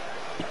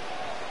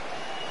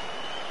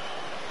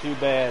 Too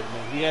bad,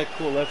 man. He had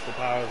cool extra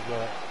powers,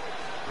 but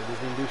they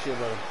just didn't do shit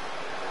with him.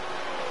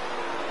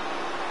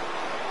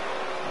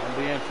 It'll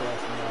be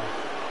interesting now.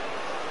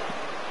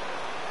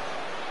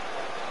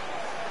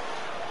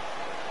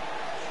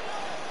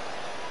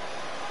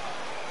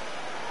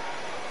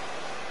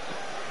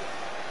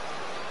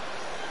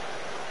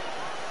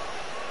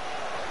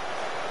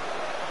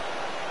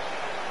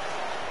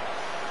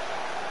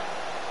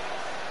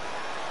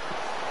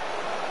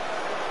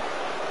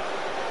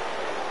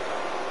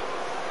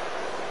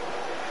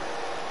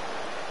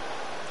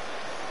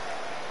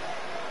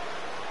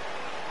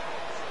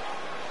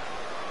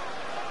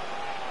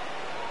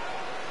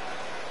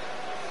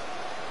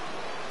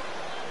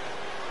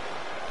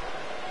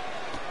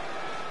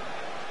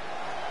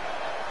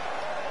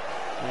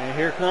 And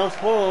here comes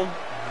Fulham,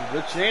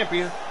 the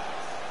champion.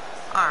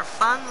 Our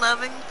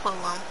fun-loving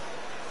Fulham.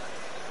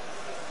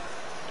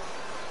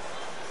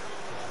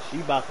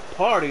 She about to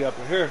party up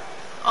in here.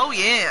 Oh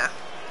yeah,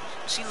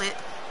 she lit.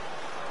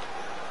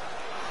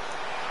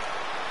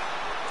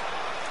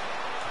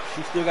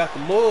 She still got the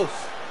moves.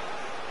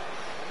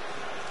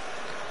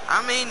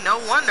 I mean, no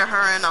wonder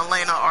her and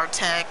Elena are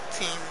tag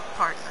team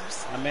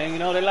partners. I mean, you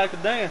know, they like to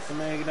dance. I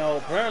mean, you know,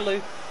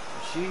 apparently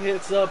she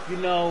hits up, you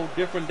know,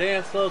 different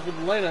dance clubs with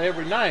Elena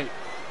every night.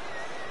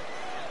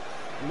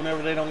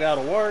 Whenever they don't got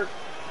to work,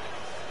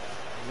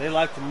 they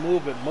like to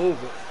move it.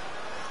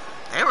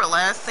 They were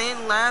last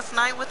seen last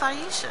night with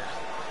Aisha.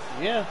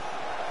 Yeah.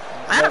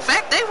 Matter of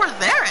fact, they were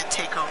there at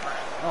TakeOver.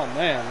 Oh,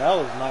 man, that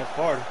was a nice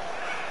party.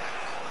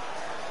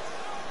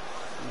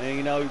 I mean,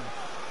 you know,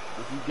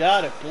 if you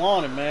got it,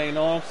 flaunt it, man, you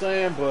know what I'm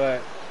saying?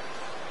 But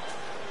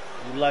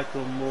you like to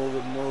move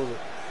it.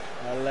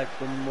 I like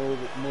to move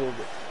it.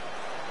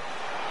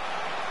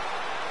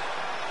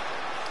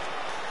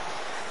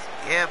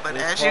 Yeah, but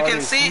This as you party can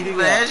is see, heating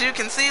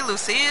up.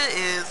 Lucia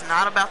is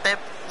not about that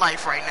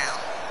life right now.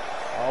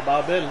 All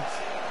about business.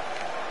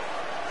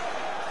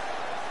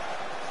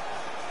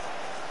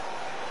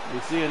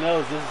 Lucia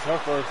knows this is her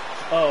first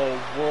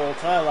world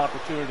title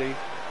opportunity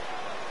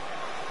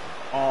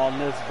on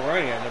this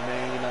brand. I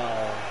mean, you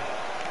know,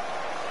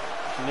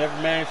 she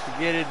never managed to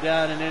get it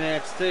done in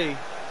NXT.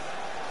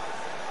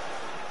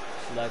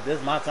 She's like, this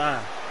is my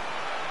time.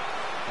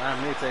 Time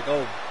for me to take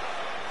over.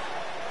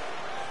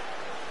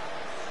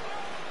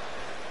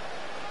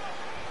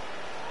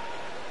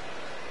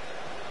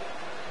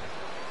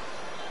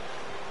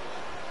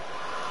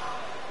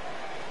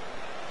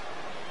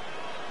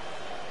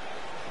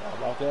 How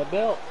about that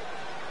belt?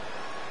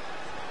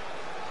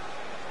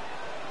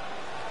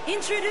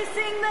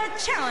 Introducing the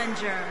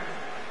challenger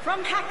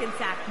from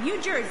Hackensack,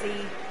 New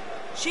Jersey.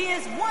 She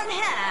is one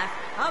half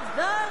of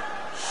the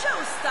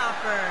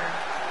Showstopper.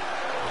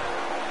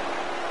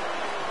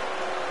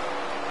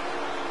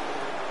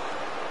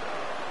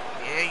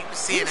 Yeah, you can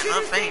see it in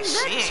her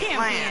face. She ain't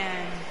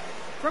playing.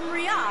 From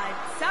Riyadh,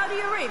 Saudi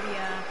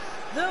Arabia,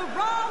 the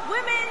Raw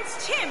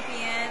Women's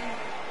Champion,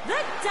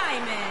 the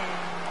Diamond.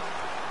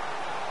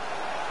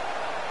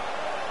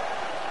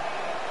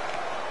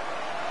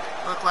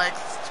 Look like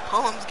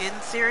Fulham's getting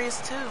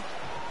serious too.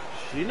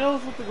 She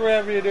knows what the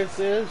gravity of this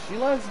is. She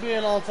likes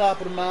being on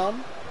top of the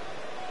mountain.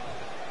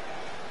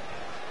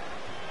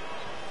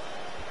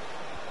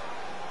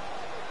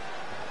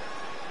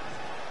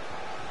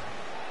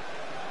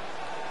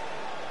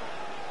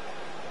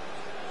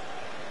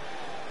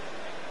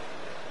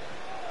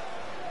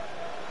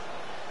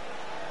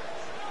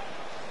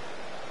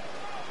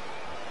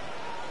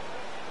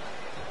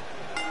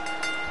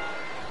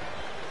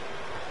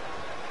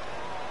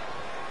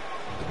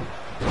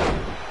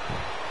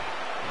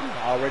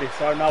 Already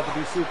starting off with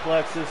these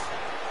suplexes.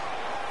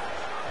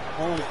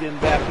 Holmes getting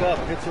back up,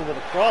 hits her with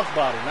a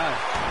crossbody. Nice.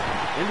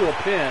 Into a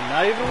pin.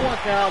 Not even one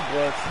count,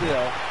 but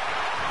still.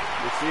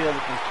 You see her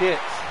with some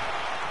kicks.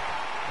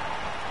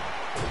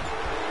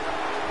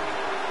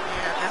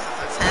 Yeah, this is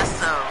a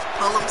test of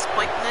Fulham's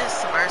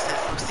quickness versus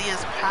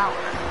Lucia's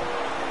power.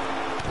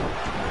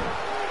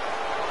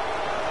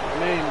 I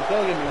mean,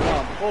 don't get me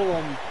wrong.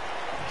 Fulham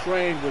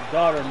trained with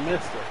daughter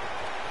Mister.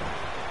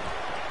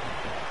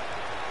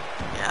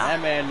 Yeah.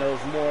 That man knows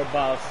more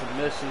about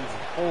submissions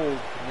and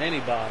holds than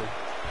anybody.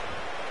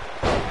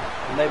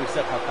 Maybe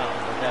except my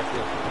comment, but that's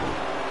it.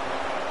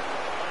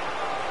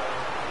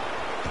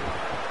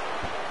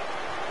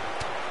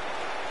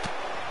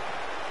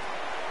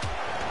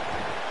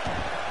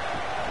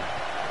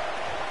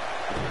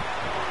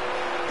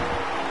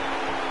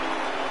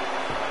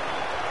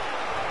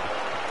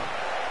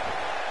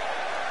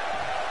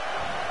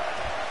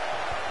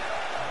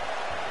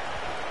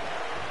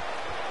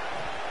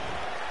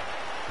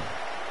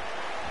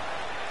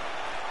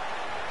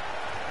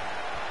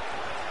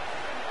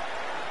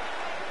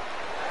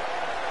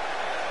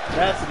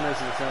 That's a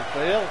missing attempt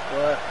fail,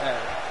 but hey.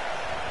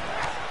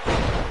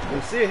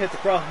 Lucia hits the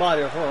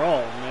crossbody of her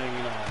own, man,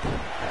 you know.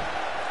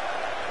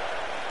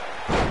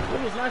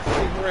 It was nice to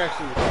see her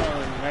actually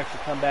return and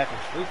actually come back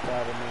and street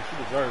fight. I mean, she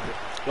deserved it.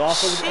 Go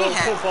off of the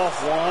push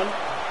off one,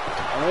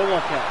 and it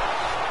won't count.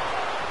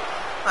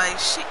 Like,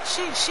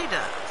 she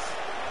does.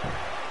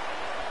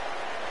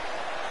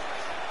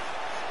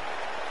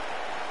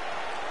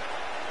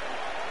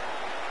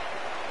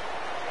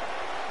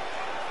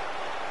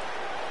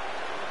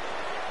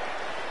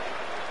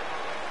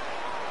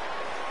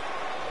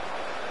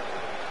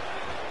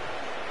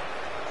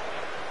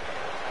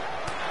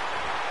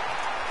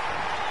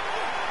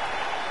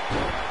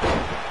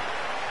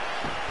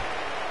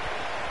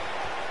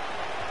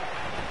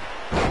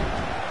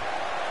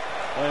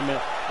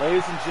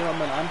 Ladies and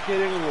gentlemen, I'm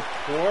getting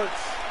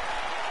reports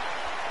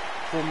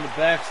from the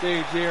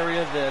backstage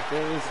area that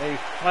there is a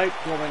fight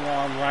going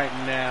on right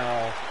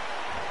now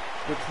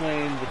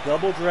between the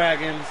Double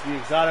Dragons, the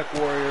Exotic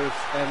Warriors,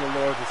 and the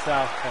Lords of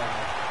Southtown.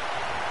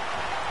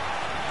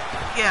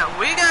 Yeah,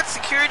 we got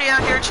security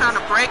out here trying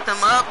to break them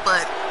up,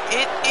 but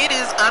it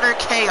is utter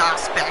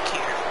chaos back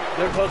here.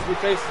 They're supposed to be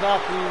facing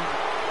off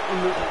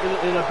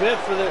in a bit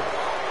for the...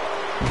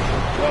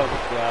 Oh,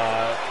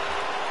 God.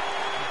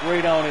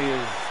 Great Oni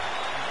is...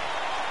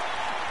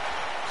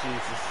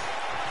 Jesus.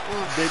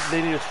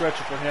 They need a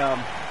stretcher for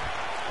him.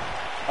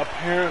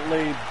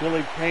 Apparently,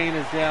 Billy Kane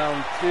is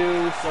down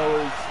too, so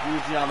is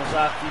Yuji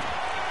Yamazaki.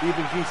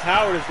 Even Keith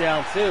Howard is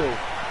down too.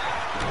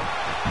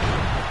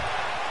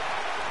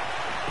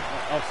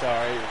 I'm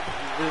sorry.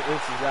 This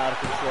is out of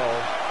control.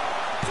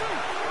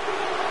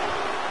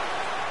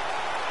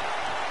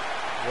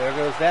 There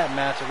goes that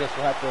match. I guess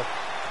we'll have to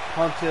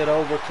punt it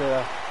over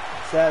to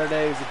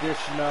Saturday's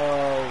edition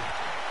of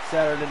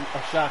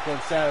Shotgun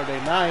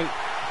Saturday Night.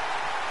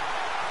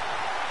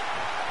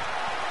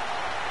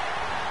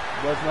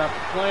 Wasn't not the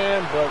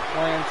plan, but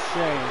plans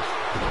change.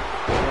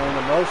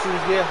 When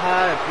emotions get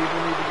high and people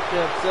need to be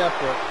kept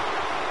separate,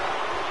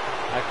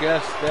 I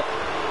guess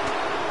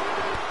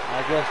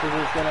we're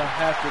just gonna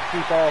have to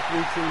keep all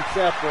three teams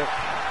separate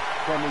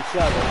from each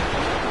other.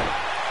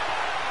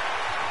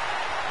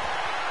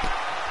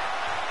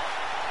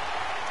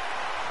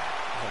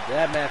 But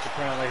that match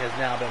apparently has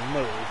now been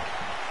moved.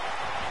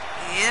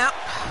 Yep.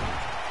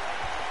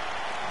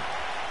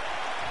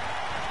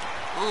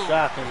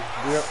 Shocking.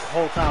 The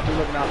whole time we're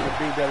looking out for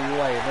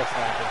BWA and this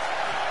happens.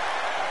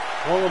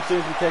 One of them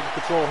seems to be taking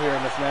control here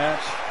in this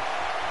match.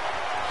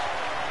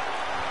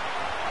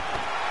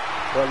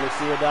 But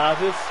Lucia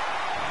dodges.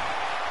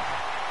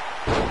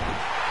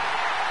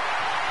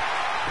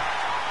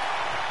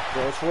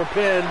 Goes for a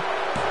pin.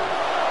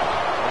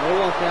 And it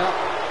won't count.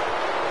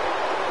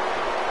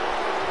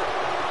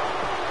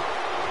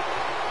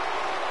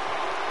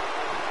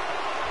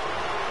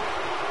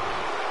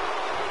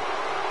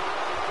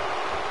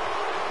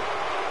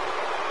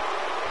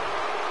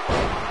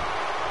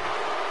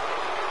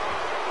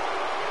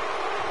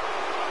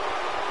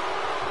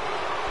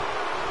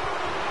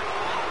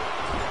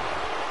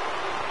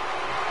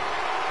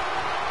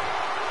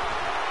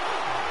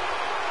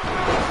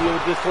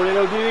 This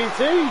tornado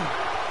DDT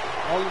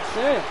on the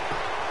chin.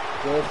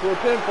 Goes for a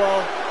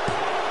pinfall.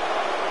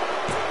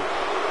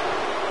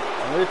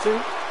 Only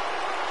two.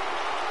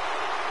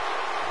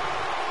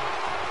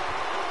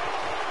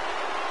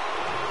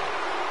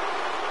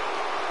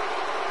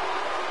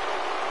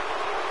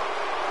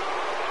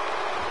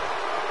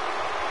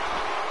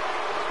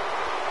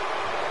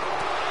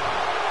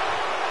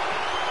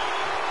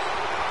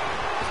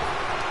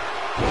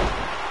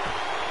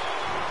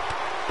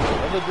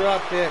 Another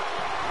drop kick.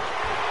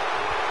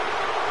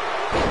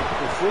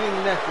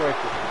 Swinging neck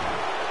breaker.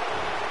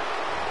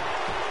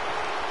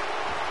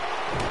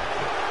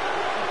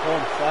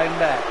 Home sliding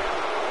back.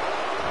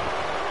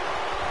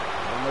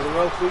 Under the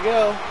ropes we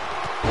go.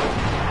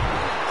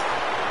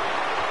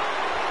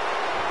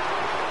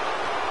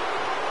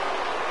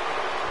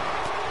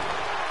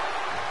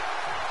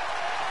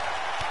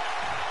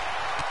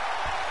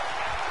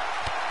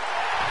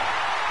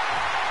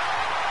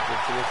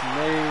 Hits it with some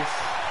knees.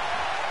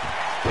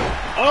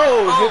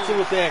 Oh, hits it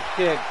with that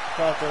kick.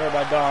 Tossed to her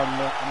by Dawn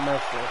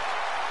Mercer.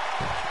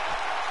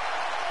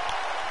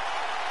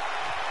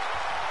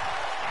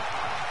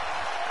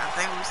 I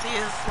think Lucia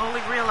is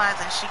slowly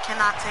realizing she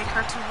cannot take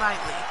her too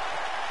lightly.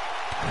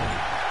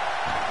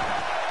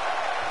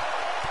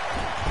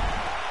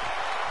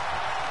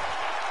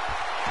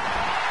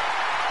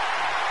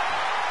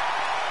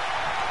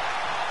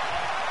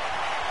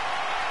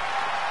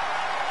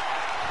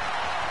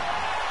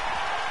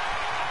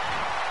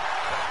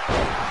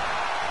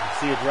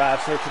 Lucia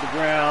drives her to the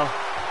ground.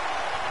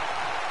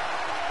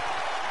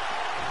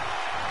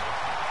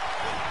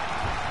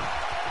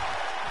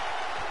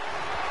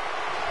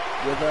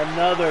 With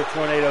another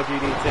tornado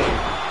DDT.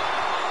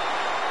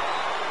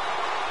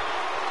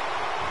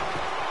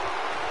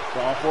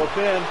 Going for a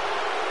pin.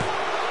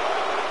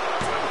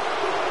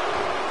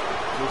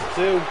 Just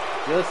two.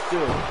 Just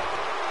two.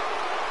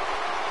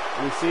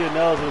 Lucia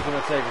knows what it's going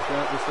to take. It's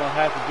going to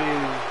have to be...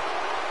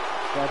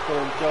 It's going to put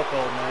her in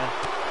chokehold, man.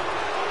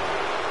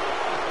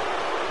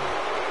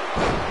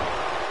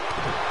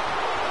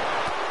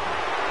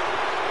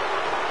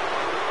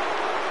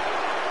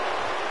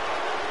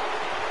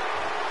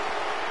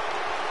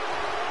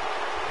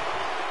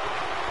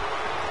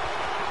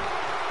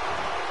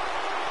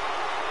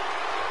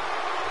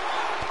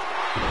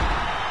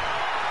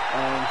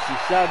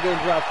 Shotgun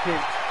drop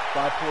kicked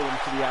by pulling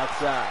to the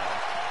outside.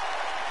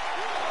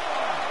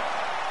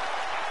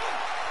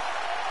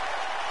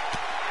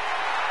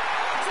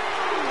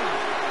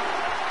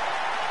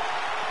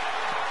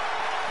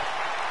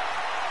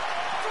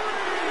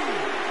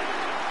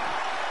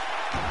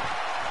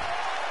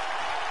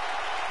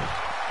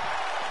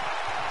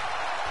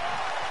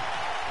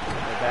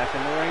 Back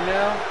in the ring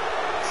now.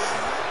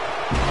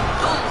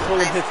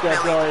 Pulling hits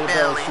that belly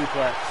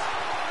suplex.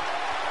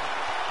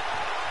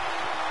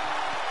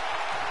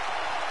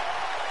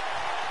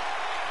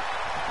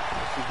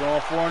 She's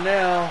going for it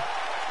now.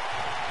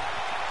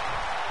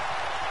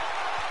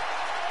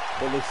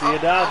 But Lucia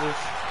dodges.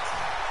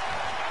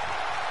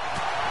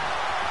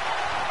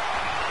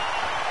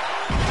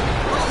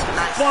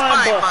 Nice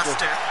Spine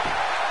buster. buster.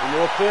 A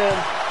little pin.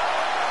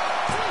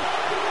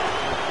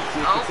 She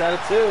kicks out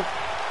of 2.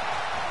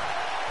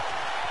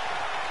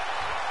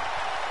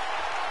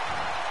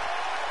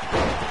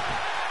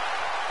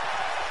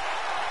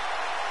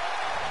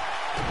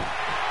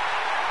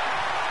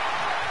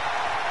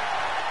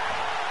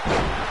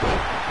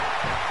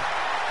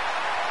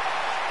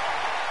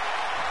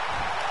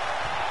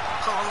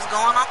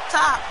 Going up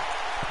top.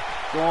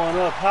 Going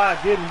up high,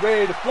 getting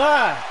ready to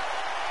fly.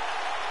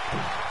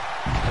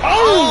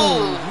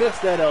 Oh!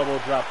 Missed that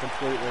elbow drop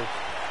completely.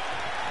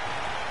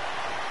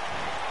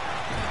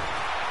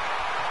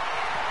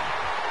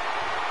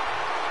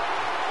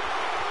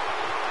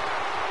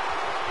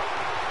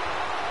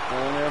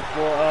 Going in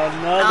for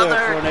another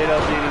tornado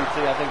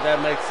DDT. I think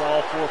that makes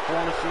all 4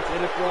 corners she's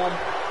hit it from.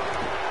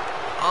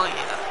 Oh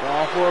yeah.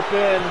 Going for a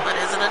pin. But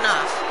is it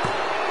enough?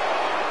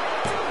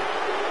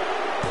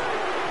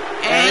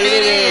 And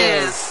it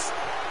is.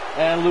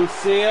 And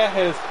Lucia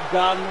has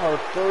gotten her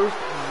first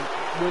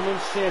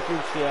women's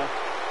championship.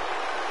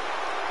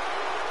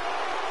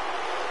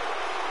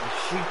 And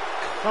she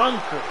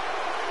conquered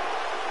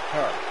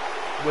her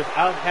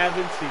without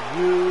having to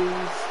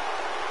use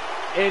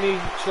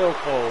any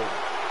chokehold.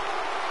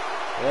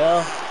 Well,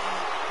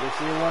 you'll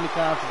see one of the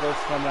controversy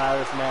coming out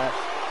of this match.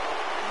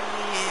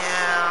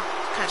 Yeah,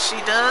 because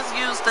she does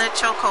use that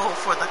chokehold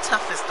for the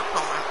toughest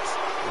opponents.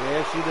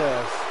 Yeah, she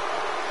does.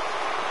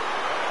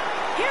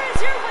 Here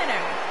is your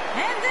winner,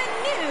 and the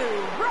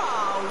new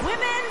Raw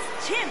Women's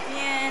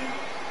Champion,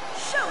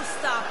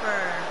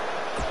 Showstopper.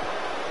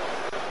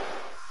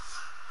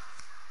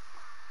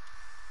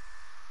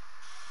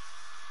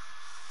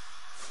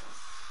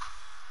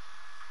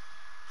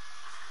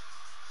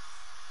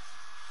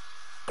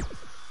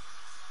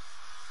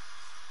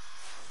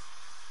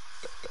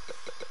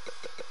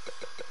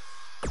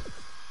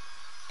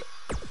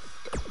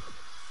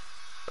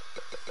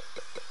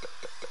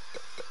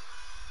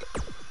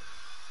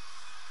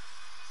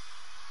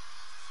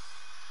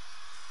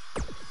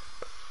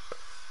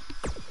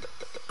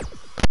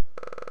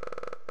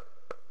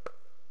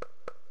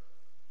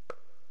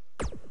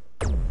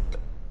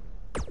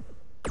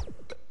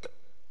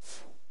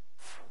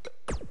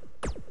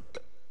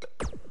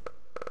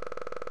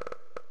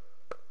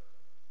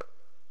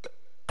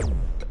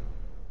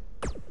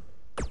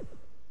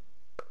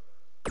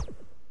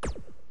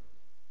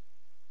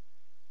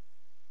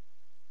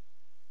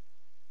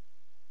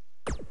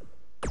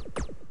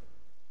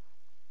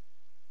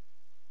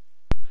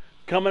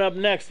 Coming up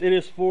next, it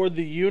is for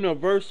the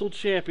Universal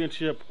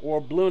Championship, or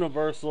Blue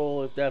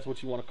Universal, if that's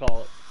what you want to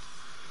call it.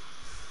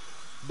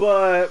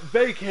 But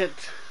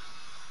Vacant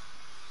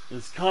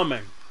is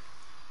coming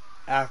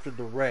after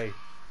the Ray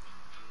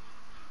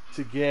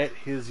to get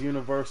his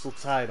Universal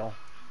title.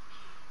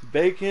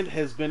 Vacant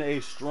has been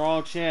a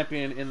strong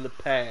champion in the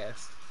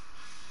past,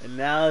 and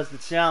now as the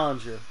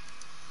challenger,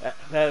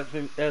 as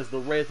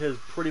the Wraith has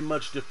pretty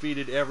much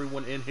defeated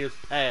everyone in his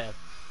path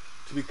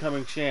to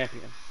becoming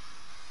champion.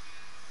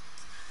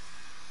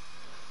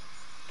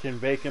 Can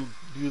Vacant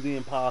do the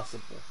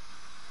impossible?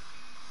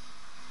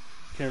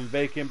 Can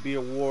Vacant be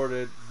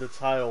awarded the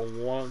title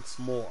once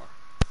more?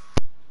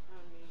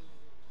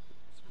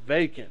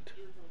 Vacant.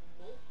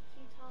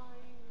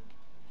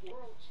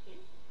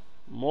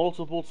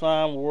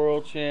 Multiple-time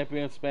world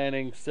champion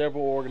spanning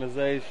several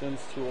organizations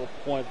to a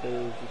point that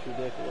is just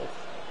ridiculous.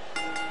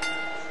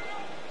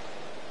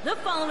 The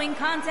following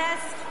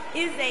contest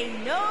is a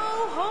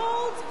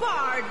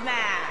no-holds-barred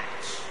match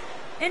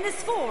and is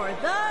for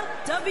the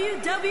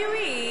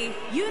WWE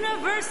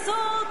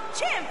Universal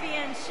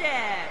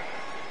Championship.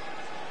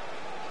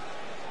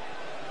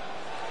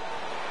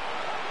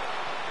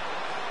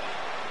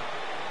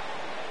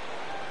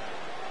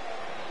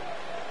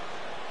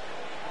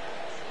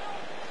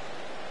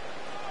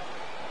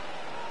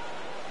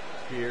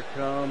 Here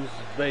comes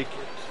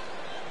Vacant.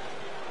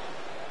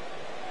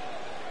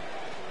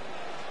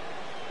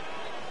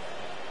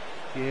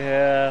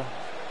 Yeah.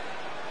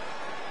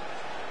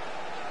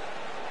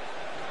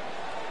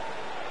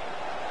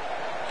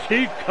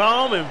 Keep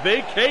calm and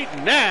vacate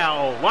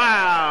now.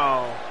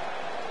 Wow.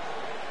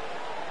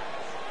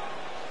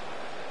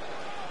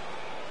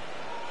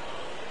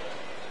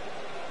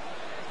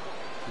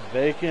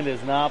 Vacant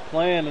is not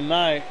playing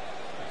tonight.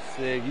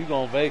 Said you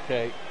gonna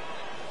vacate.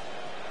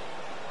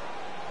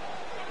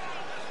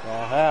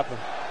 All happened.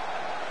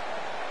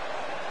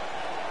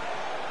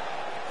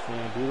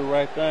 Saying do the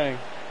right thing.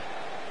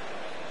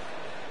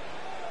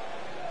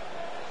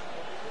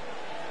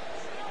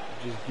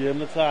 Just give him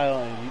the title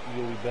and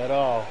you'll be better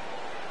off.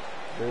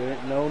 There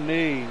ain't no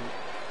need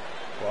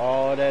for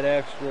all that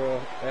extra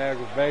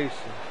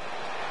aggravation.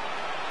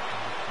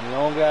 You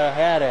don't gotta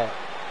have that.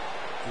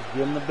 Just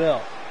give him the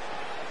belt.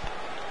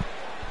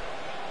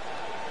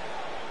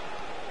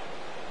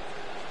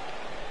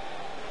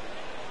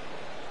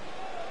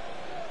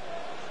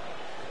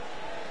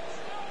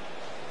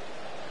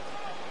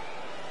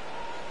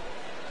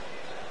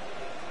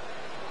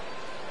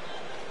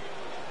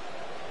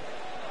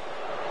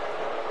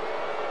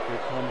 Here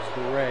comes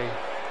the Ray.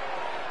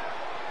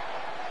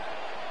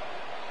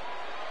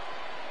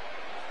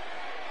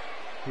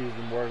 He's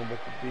been working with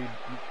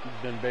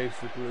he's been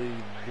basically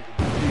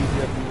the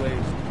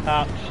DWA's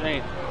top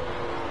champ.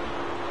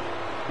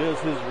 Does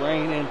his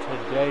reign in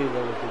today,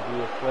 though, is a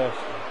real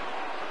question.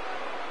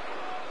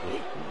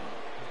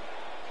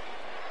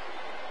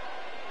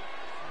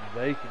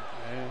 Vacant,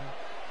 man.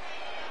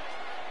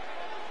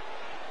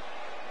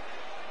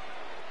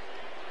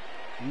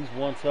 He's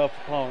one tough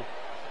opponent.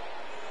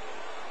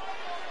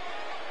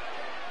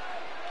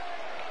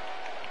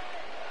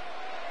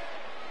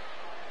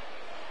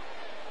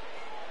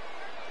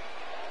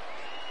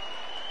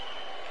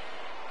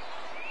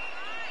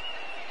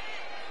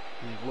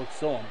 He looks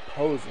so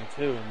imposing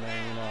too,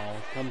 man. You know,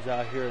 comes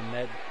out here in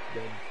that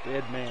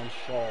dead man's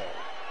shawl.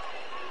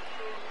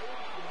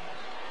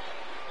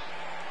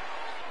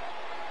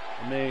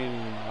 I mean,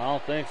 I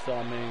don't think so.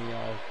 I mean, you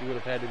know, if he would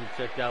have had to be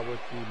checked out with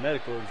the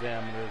medical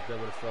examiners, they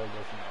would have told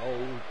us, oh,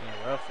 he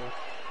can't wrestle.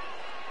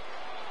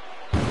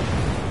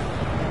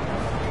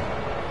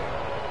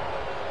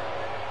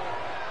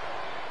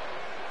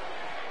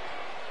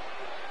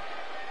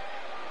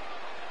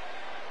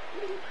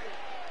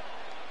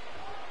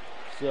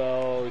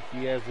 So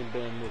he hasn't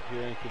been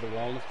adhering to the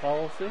wellness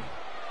policy.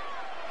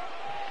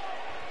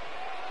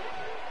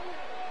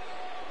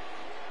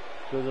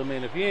 Because, I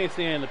mean, if he ain't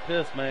seeing the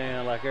piss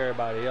man like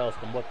everybody else,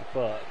 then what the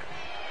fuck?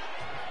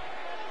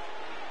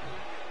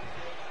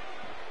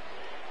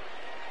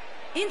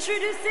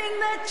 Introducing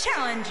the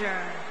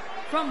challenger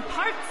from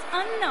parts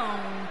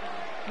unknown,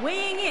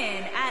 weighing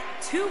in at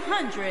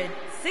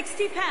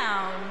 260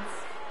 pounds,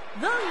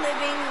 the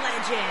living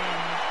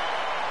legend.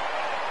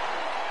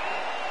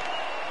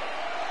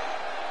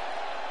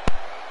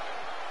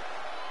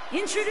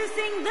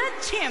 Introducing the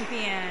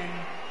champion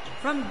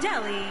from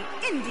Delhi,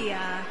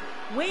 India,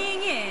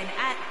 weighing in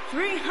at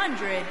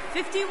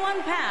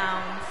 351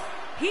 pounds,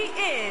 he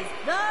is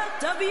the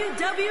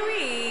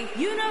WWE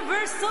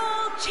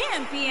Universal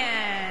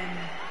Champion,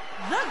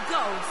 the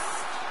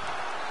Ghost.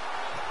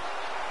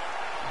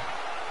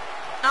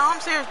 No,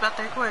 I'm serious about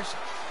that question.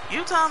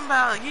 You talking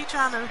about you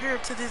trying to adhere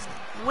to this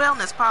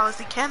wellness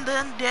policy? Can the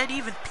undead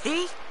even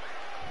pee?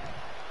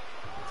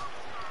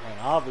 And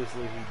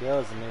obviously he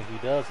does. I mean, he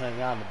does hang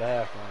out in the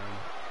bathroom.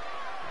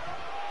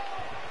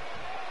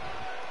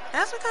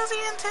 That's because he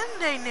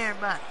intimidating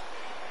everybody.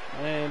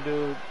 Man,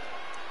 dude,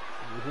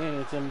 he ain't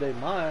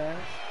intimidating my ass.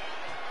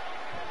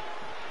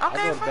 Okay,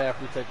 I go to the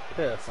bathroom to take a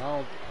piss.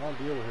 I don't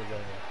deal with his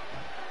ass.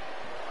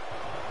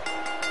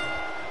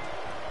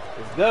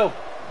 Let's go.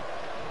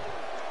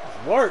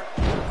 Let's work.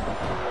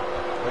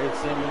 Wade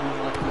Simmons,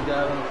 like we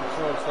got under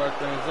control to start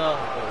things off,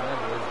 but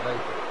remember, it's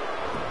vacant.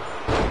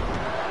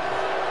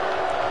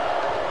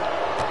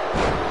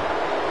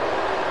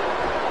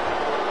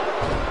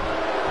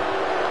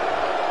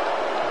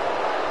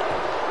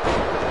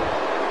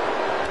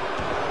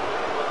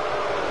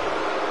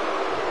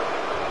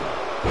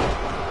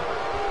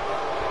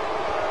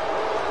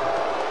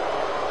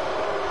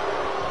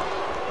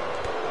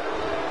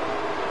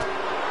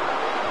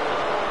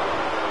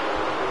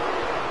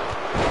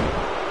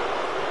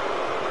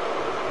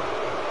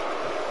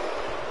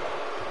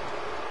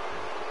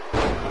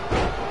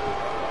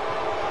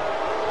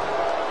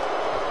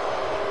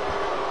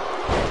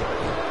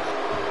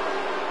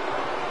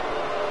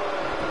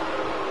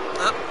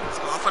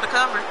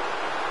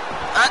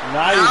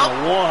 Not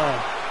even one.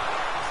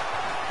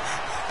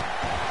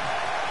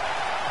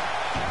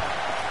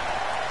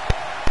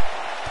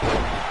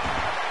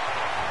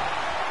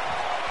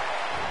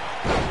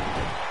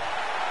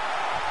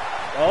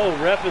 Oh,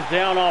 ref is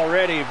down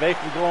already.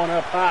 Bacon going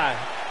up high.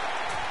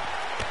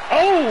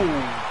 Oh!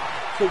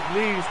 Took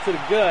knees to the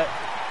gut.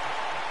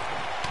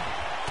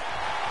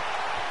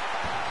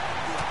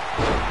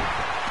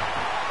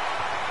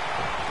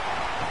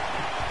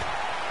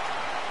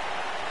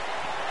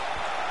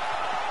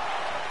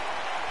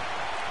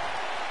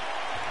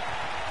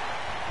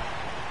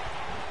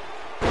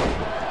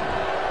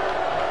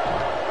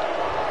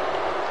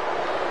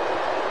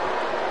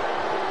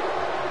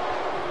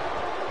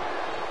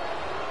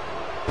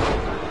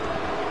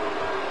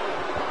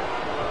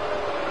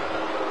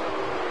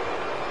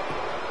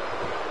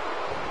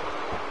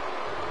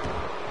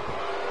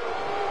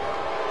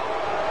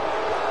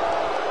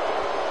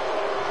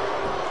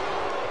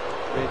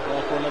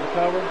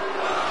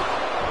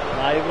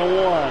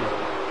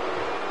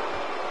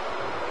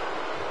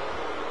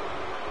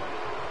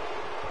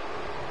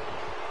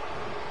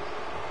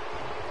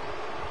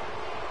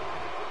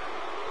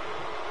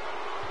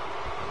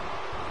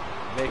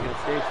 Bacon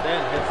escapes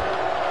that and hits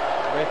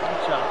right from the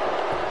chopper.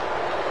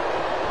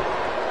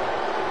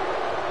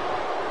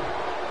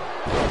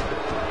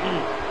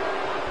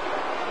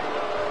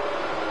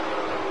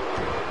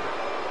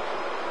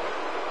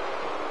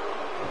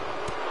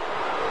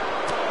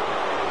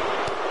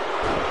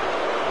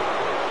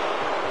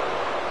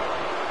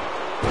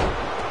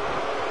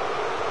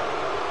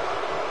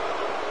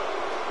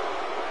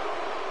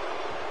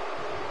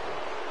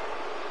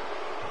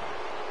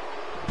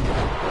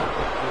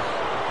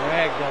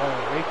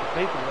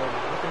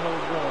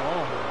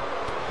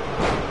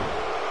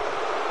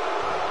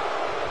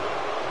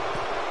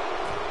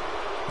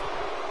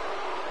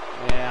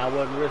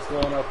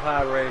 Going up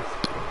high race.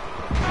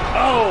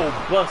 Oh,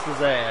 bust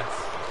his ass.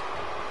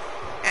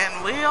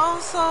 And we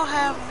also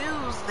have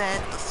news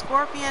that the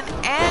Scorpion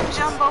and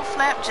Jumbo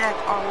Flapjack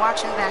are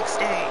watching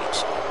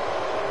backstage.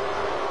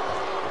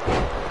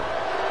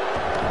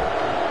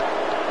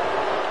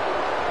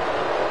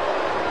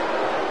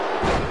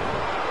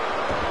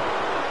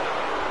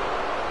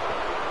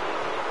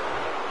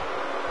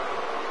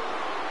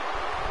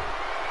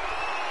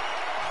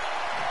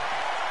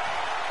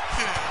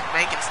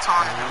 Bacon's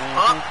taunting him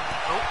up.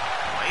 Oh,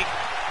 wait.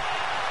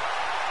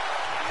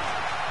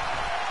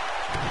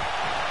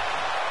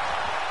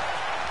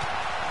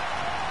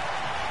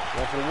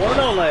 Go for the one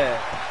only.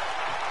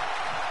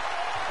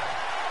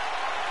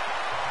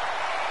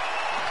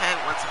 Okay,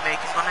 what's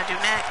Bacon gonna do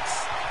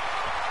next?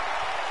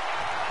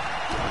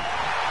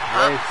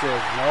 Ray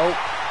says nope.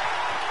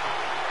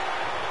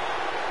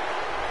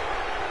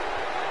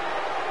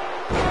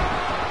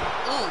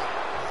 Ooh.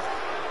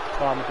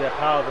 Caught him with that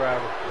power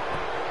driver.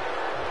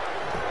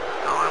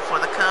 Going for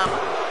the cover.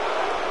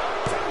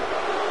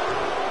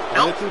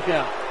 Nope. 2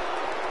 count.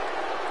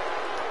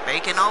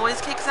 Bacon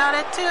always kicks out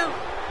at 2.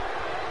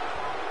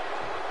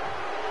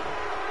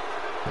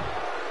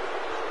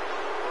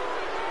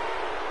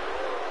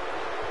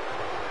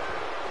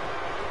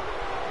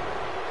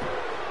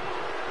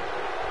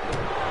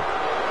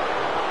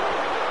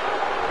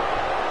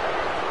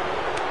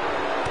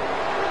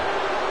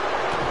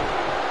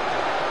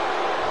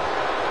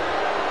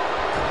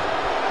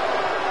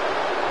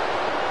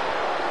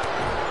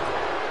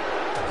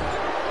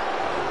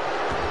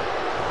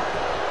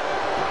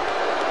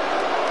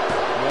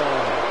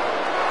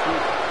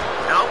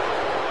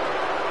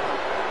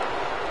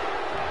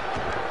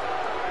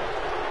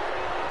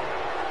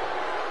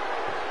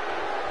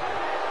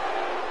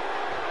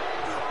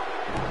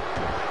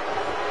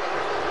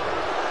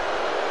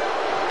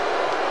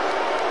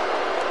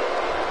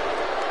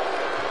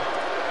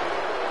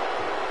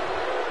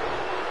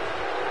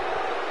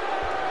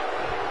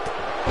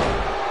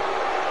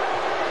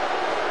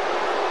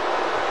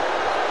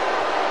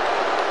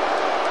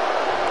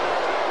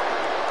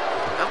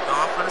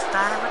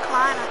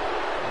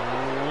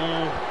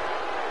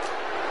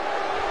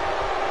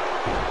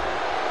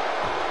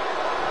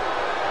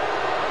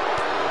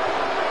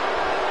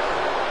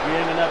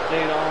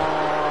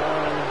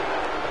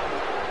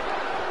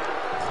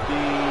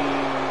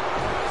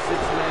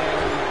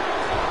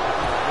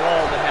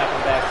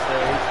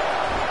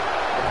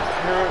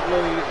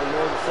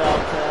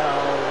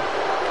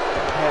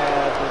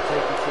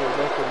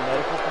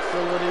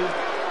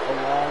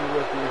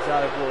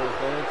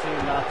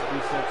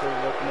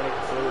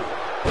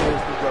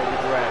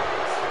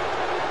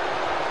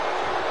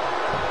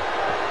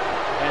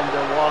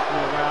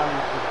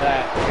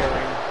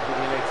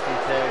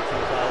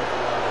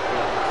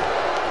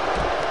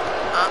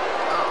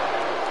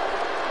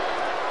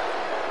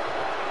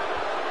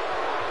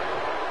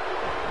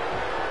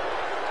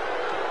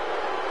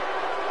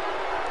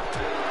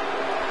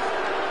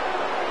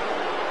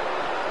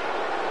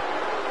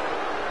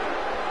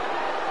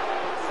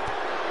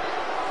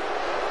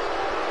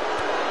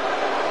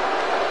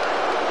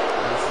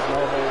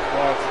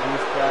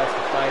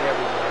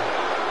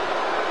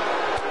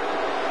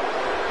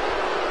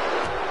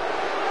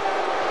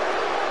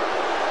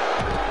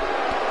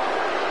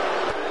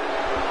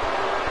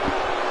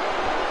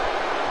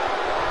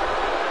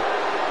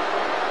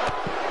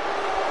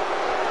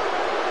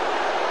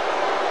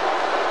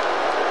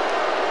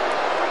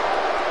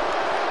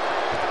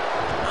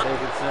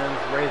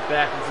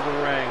 Back into the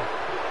ring.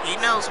 He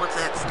knows what's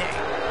at stake.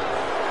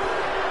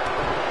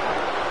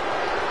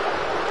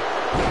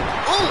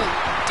 Ooh,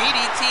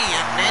 DDT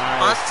and then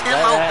busts him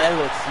open. That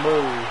looks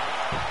smooth.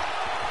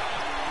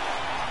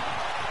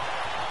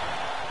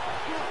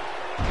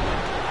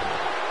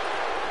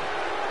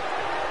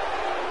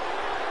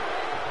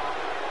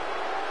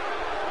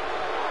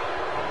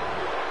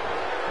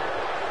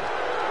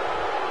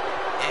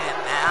 And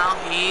now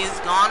he's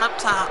gone up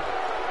top.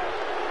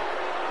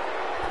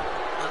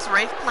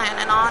 Rafe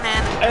planning on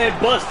and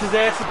bust his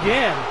ass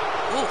again.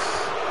 Oof.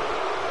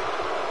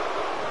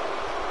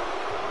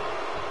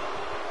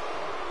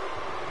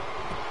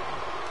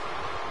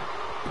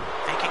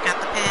 Think he got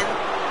the pin?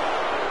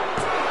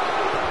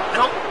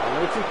 Nope.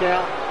 Only 2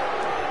 count.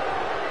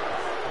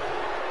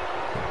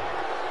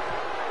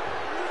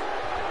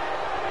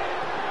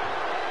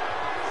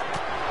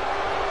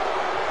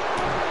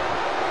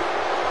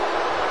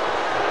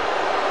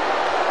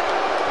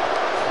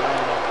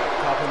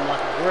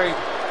 great.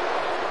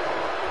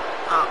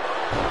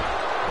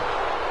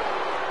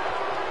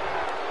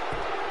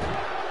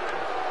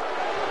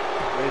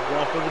 They've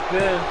gone for the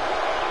pin.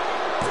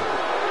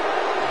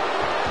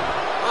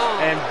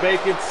 And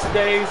Bacon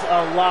stays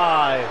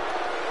alive.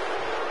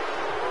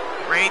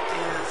 Wraith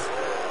is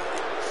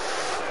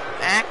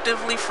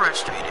actively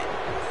frustrated.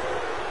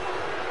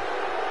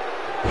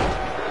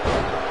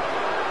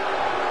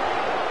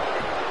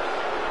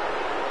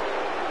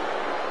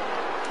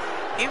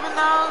 Even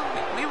though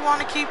we want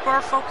to keep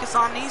our focus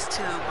on these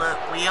two, but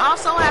we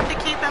also have to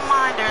keep in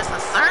mind there's a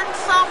certain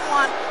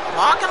someone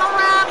walking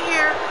around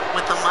here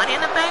with the Money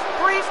in the Bank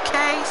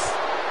briefcase.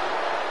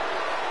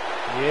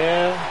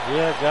 Yeah,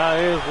 guy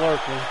is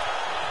lurking.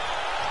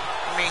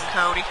 I mean,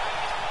 Cody.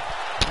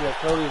 Yeah,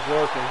 Cody's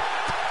lurking.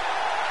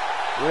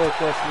 Real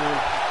question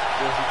is,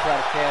 does he try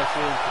to cash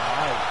in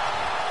tonight?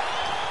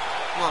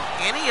 Well,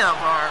 any of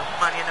our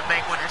Money in the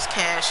Bank winners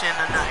cash in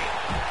tonight.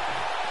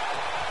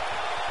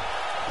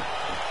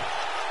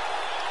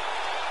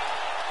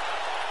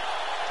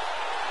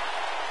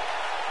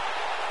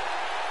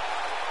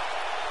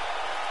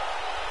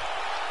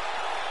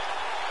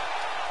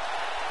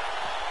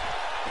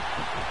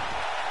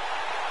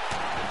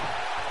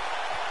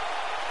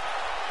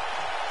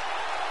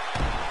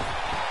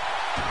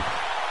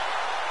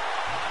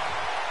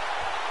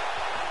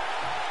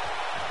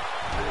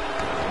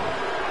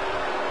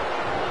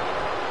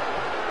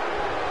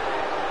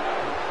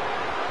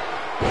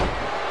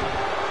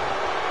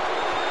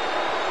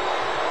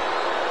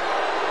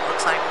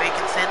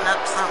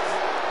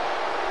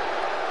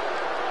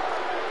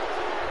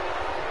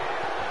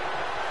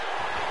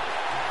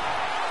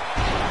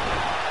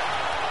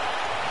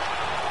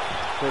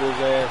 Put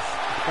his ass,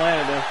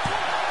 planted him.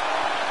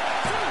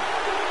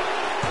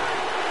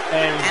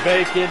 And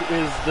Bacon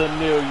is the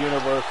new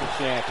Universal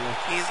Champion.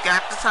 He's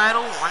got the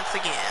title once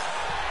again.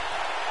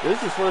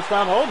 This is his first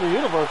time holding the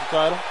Universal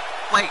title.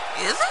 Wait,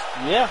 is it?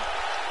 Yeah.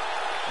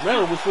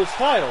 Remember, we switched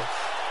titles.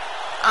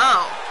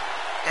 Oh,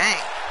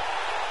 dang.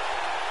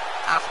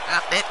 I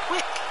forgot that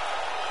quick.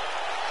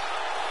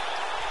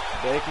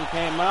 Bacon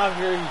came out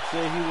here, he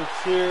said he was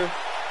here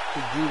to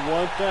do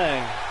one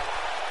thing.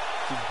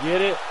 To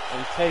get it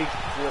and take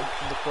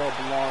what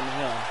belonged to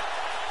him.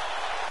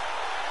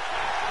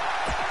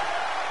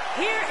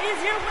 Here is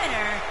your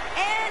winner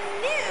and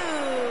new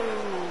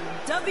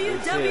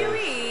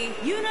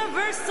WWE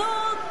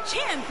Universal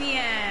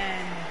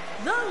Champion,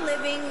 the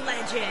Living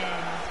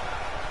Legend.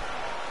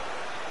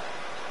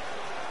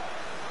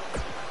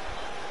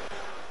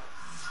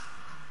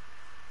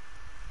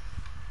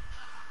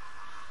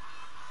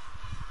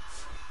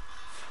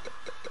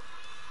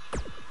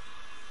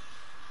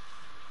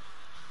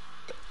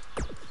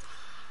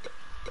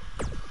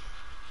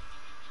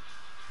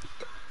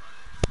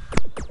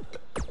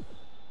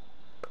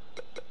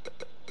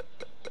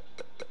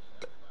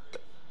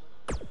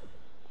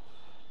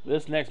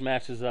 This next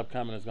match is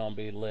upcoming is going to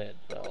be lit,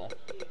 though.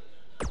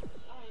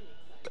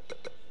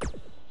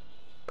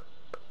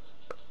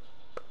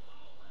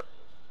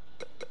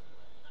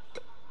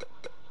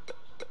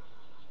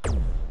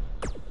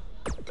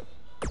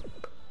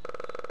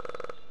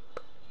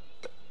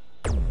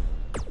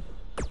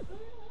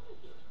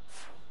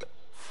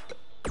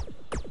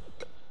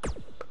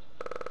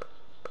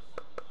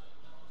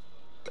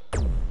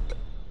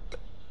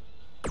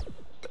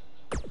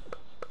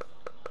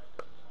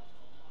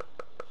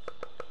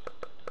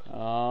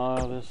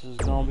 This is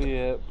gonna be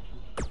it.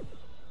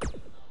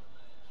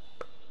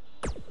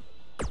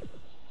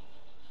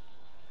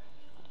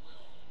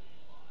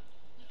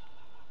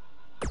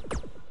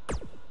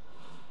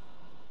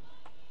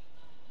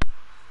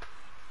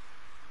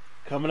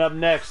 Coming up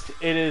next,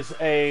 this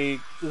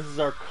is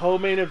our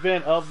co-main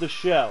event of the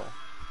show.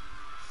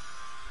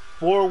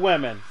 4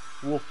 women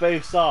will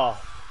face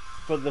off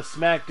for the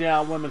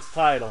SmackDown Women's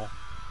title.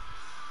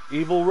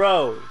 Evil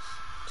Rose,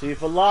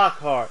 Tifa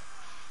Lockhart,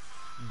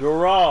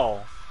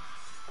 Dural,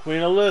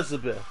 Queen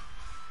Elizabeth.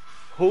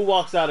 Who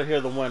walks out of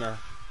here the winner?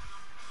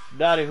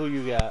 Dottie, who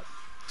you got?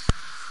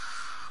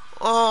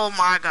 Oh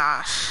my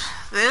gosh.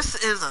 This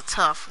is a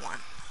tough one.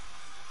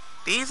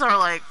 These are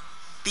like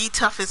the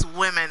toughest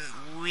women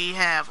we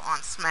have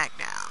on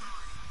SmackDown.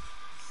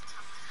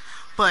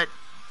 But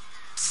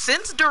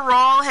since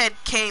Dural had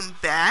came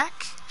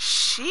back,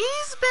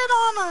 she's been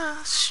on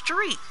a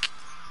streak.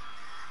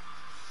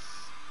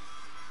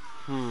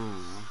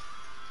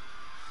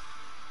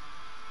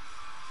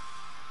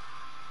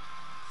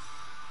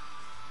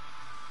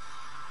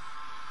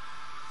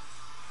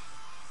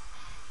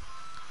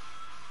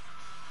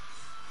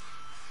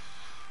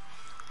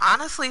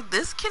 Honestly,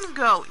 this can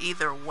go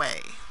either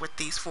way with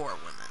these 4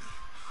 women.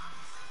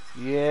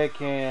 Yeah, it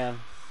can.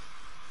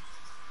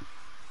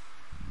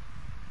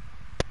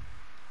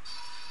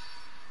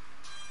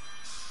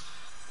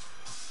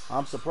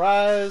 I'm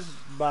surprised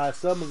by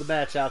some of the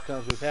match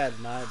outcomes we've had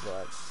tonight,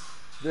 but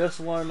this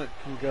one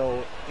can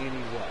go any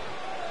way.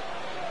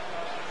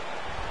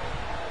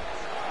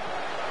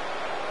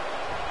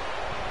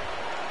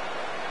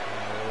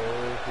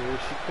 Oh, here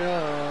she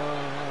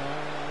comes.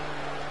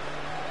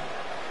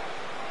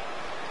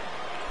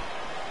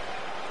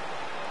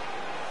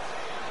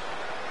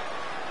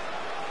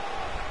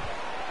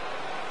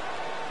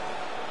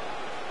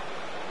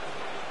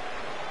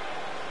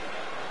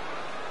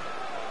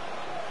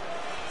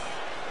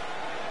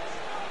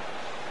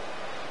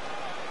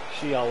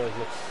 she always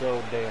looks so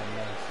damn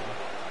messy.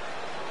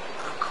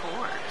 Of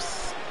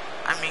course.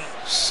 I mean,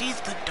 she's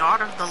the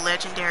daughter of the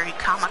legendary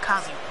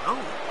Kamikaze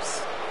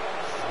Rose.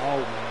 Oh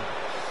man,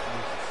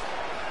 Jesus.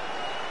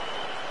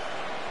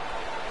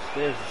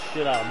 Scares the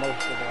shit out of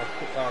most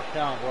of our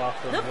talent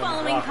roster. The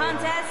following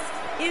contest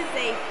is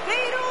a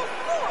fatal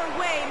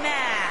four-way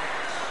match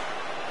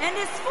and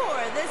is for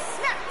the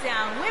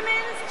SmackDown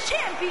Women's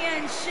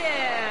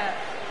Championship.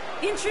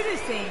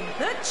 Introducing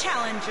the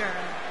challenger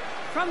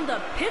from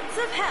the pits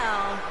of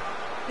hell,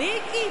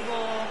 Big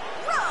Evil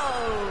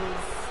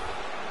Rose.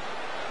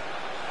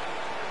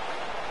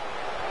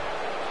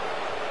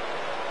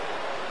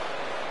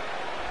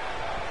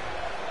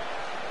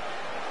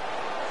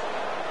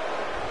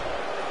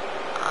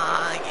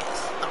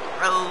 Yes, the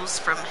Rose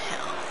from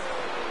hell.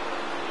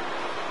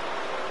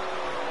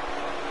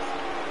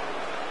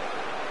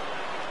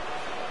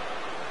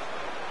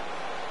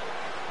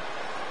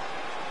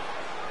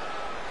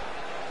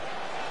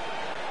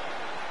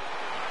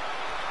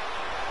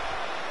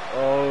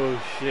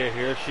 Oh shit,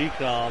 here she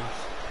comes.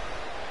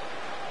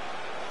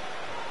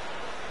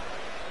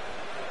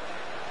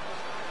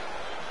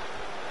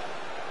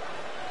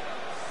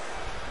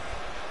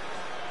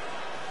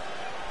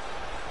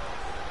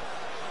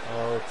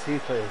 Oh,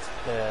 Tifa is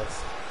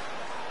pissed.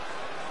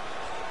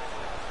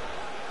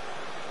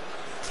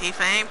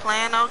 Tifa ain't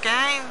playing no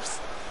games.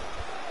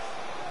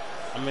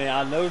 I mean,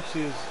 I know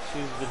she's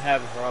been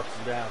having her ups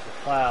and downs with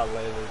Cloud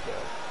lately,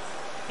 but...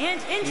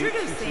 And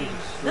introducing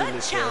the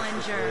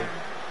challenger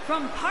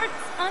from parts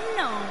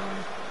unknown,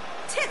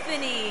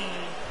 Tiffany.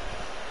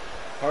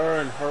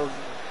 Her and her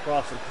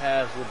crossing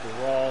paths with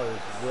DURAL is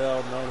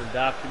well known and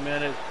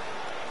documented.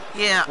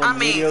 Yeah, From I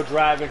mean, video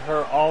driving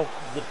her off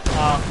the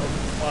top of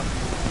the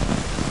fucking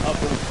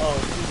upper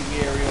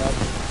seating area of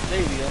the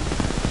stadium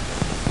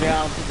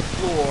down to the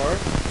floor.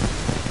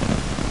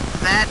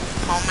 that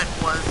moment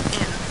was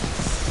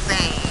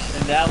insane.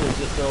 And that was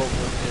just over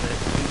in it.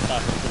 She's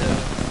not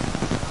good.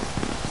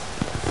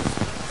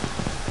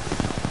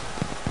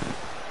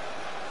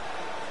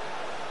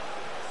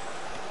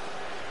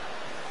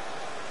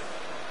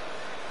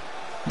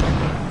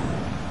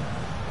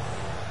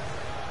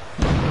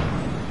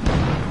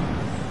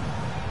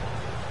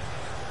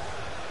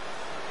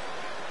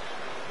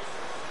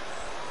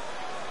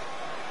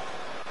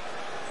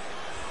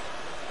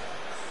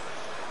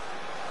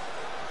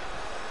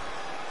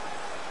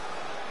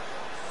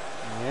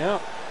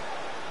 Yep.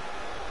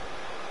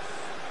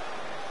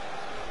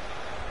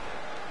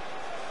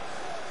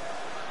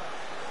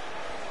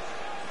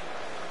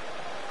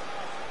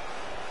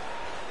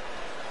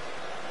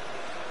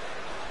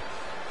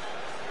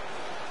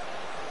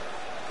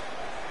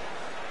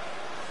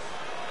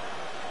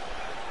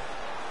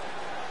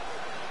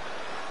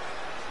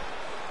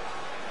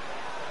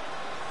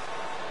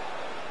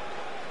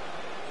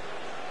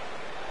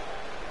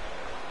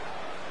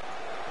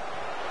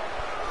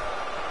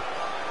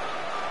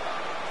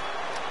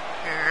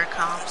 Here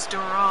comes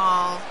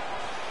DURAL.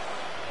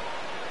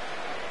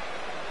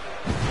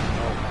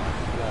 Oh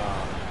my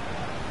god.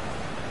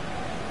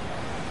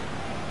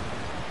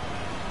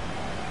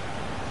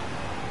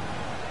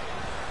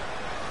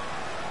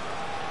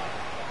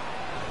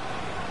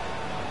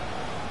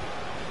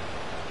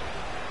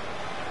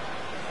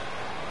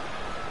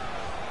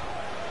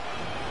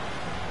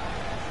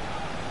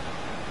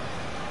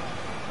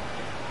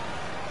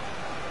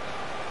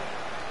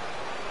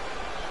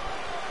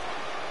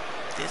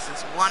 This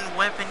is one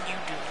weapon you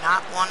do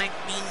not want to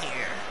be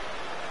near.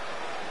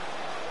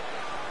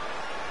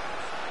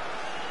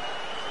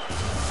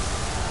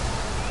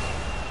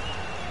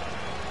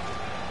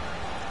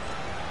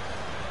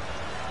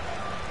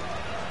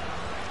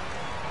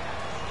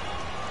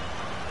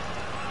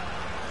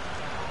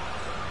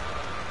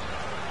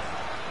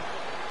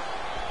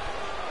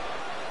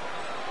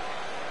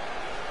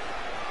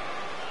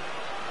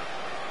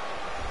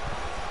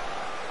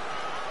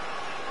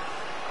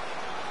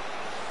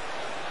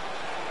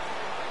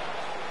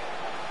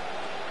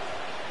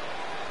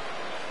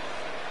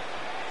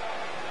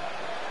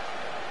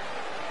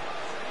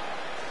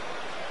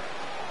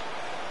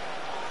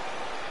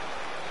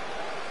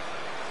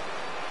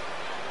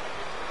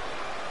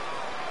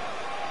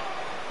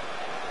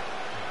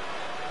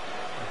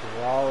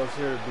 DURAL is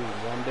here to do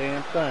one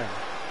damn thing.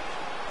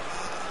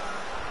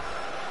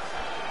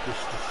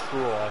 Just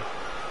destroy.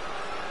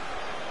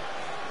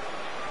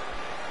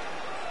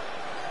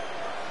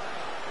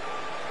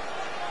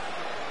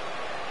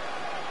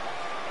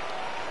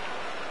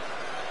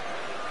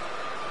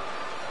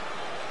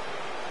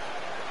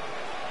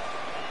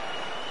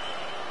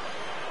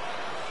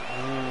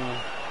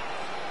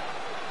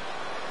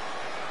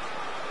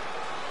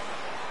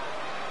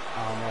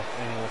 I don't know if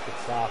anyone could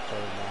stop her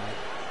tonight.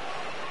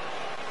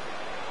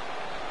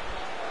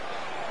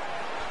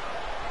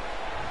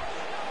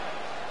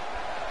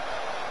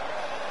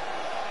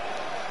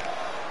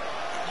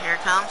 Here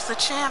comes the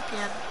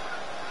champion.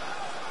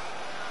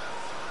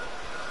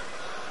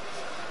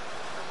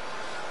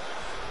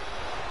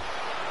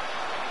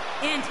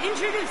 And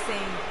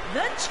introducing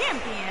the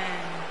champion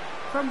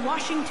from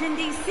Washington,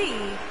 D.C.,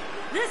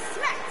 the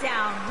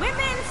SmackDown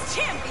Women's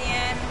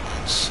Champion,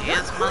 She the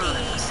is Queen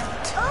molested.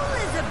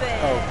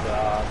 Elizabeth. Oh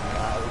God,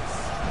 nice.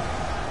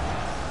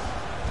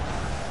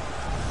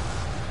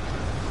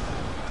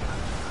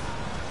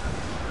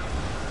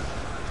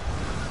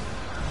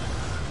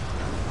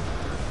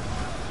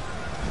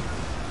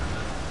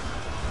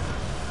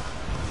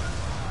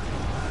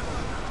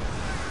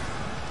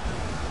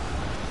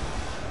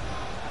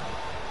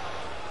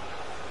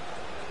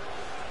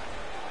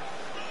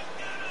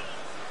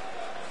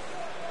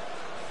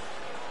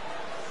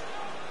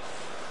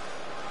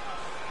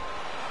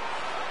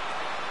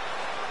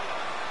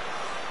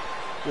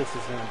 This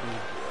is going to be good.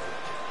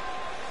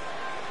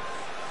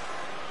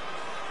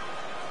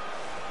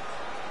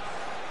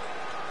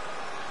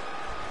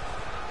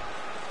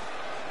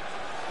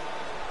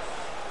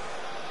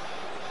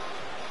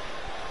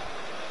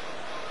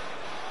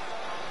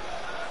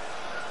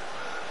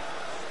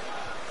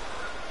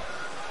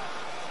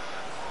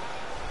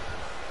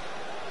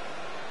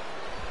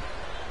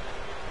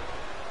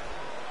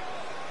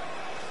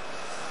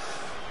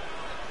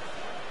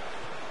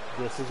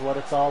 This is what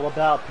it's all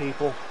about,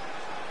 people.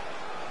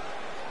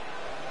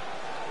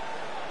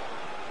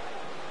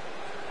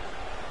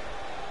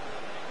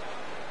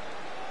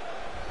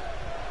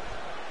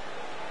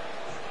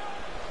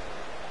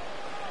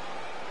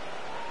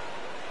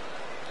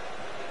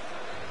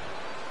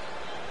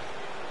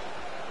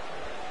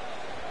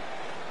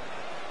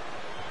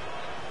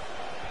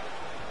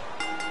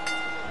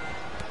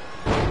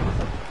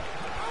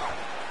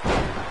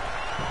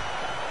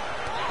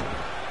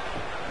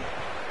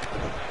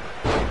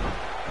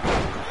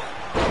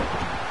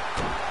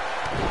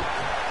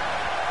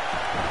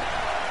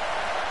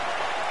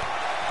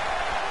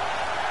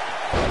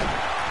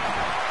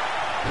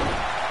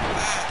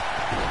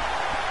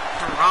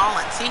 Dural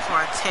and Tifa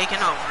are taking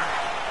over.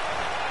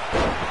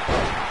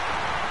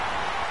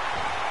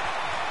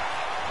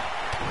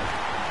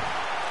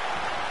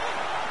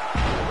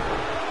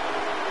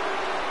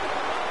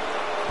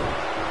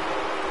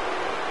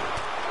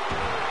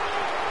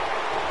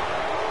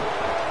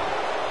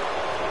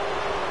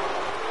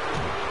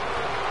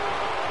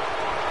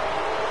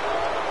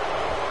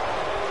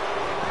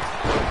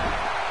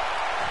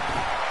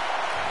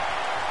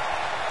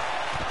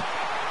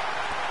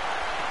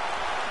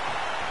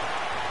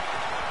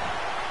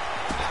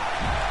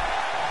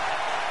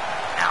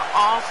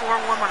 All four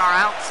women are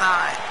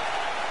outside.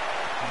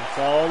 It's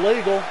all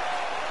legal.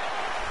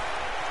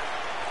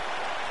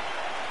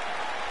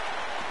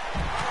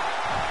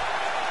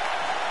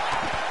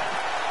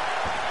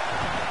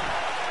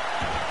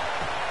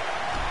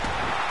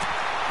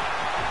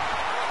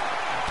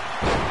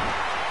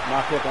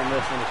 My pick on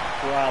this one is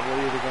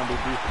probably either going to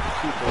be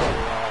Tifa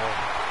overall.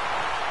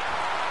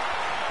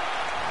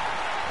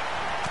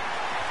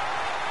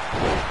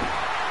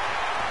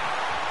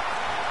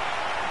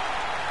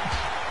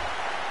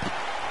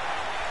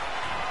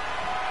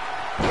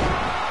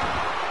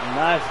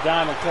 Nice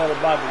diamond cutter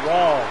by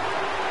Dural.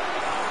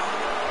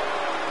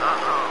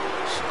 Uh-oh.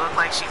 She looked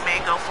like she may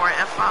go for an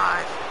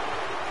F5.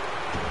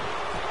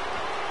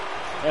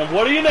 And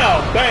what do you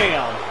know?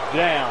 Bam!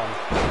 Down.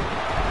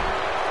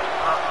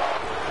 Uh-oh.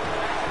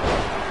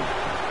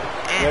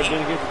 They're And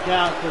going to get the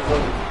count because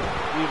of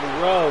even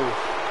Rose.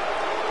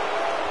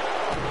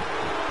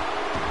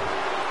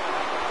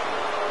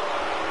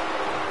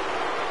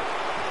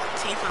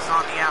 Tifa's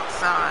on the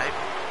outside.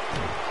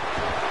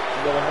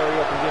 You better hurry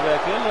up and get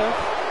back in there.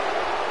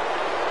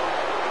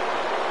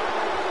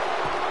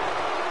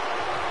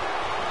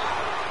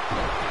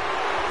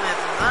 Liz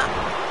is up.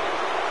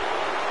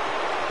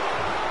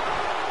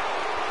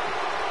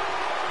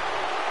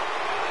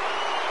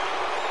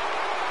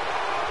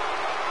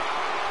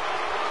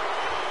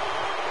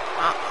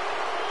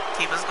 Uh-oh.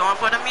 Tifa's going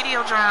for the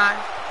medial drive.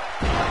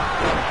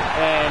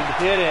 And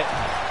hit it.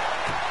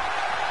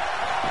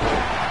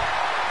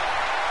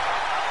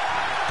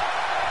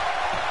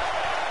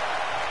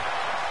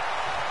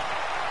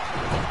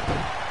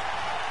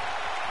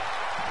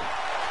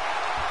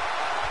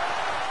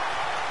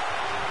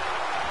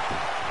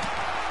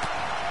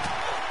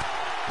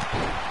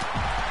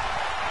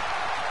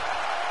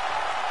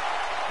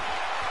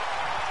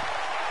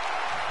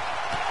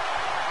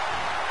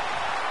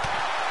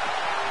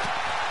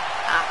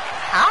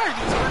 How are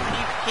these women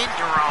even hit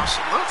Dural?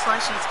 She looks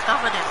like she's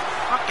covered in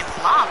fucking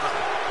lava.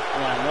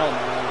 Yeah, I know,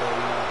 man. But,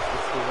 you know,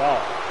 it's Dural.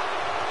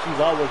 She's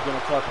always been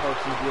a tough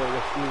person to deal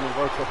with, even a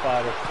virtual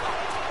fighter.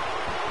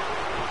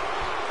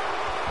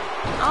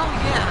 Oh,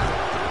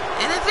 yeah.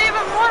 And it's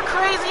even more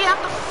crazy you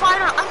have to fight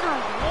her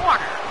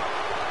underwater.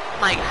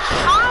 Like,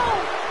 how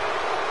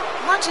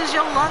much is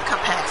your lung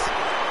capacity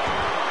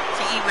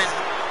to even...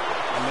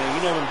 I mean,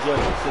 you know them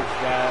Justice 6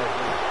 guys,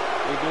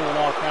 they're doing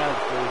all kinds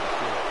of crazy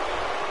shit.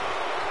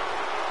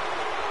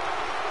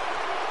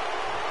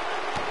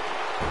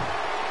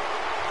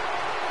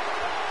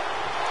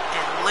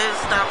 And Liz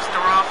stops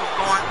Dural from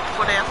going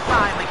for that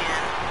F5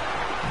 again.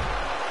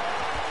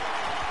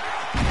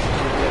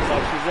 Looks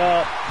like she's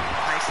up.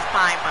 Nice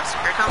spine buster.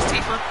 Here comes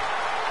Tifa.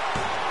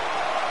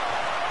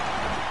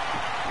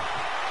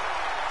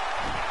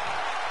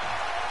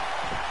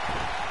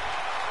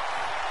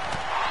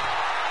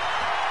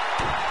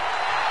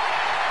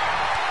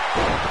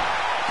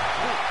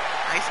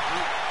 Nice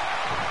boot.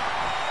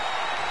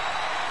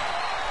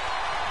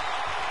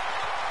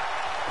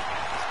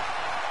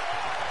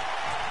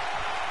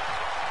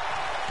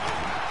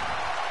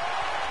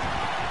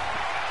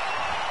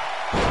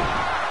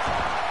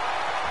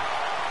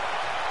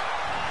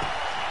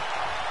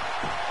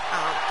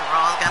 Oh,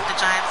 Dural's got the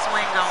giant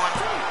swing going.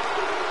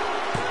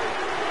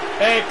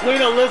 Hey,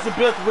 Queen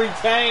Elizabeth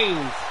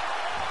retains.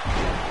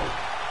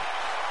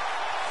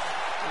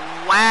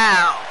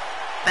 Wow.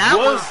 That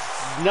was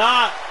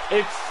not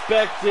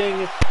expecting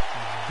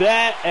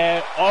that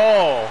at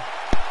all.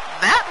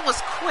 That was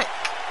quick.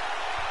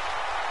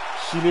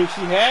 She knew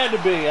she had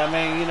to be. I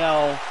mean, you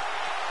know,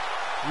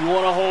 you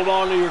want to hold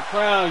on to your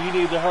crown, you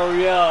need to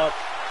hurry up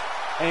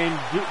and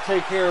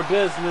take care of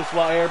business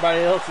while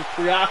everybody else is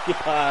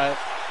preoccupied.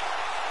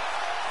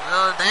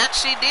 Well, that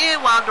she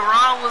did while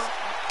Dural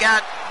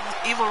got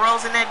Evil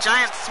Rose in that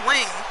giant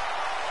swing.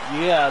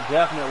 Yeah,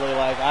 definitely.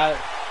 Like, I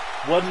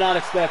was not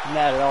expecting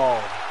that at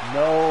all.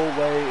 No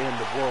way in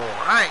the world.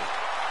 Right.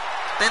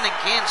 Then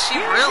again, she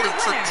really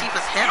took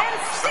Tifa's head off.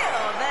 And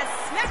still the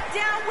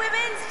SmackDown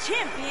Women's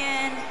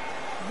Champion,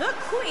 the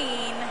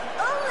Queen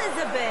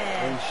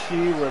Elizabeth. And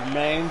she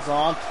remains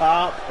on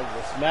top of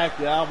the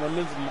SmackDown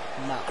Women's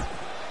mouth. Okay,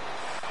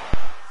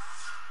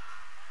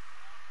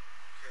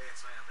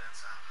 it's my event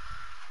time.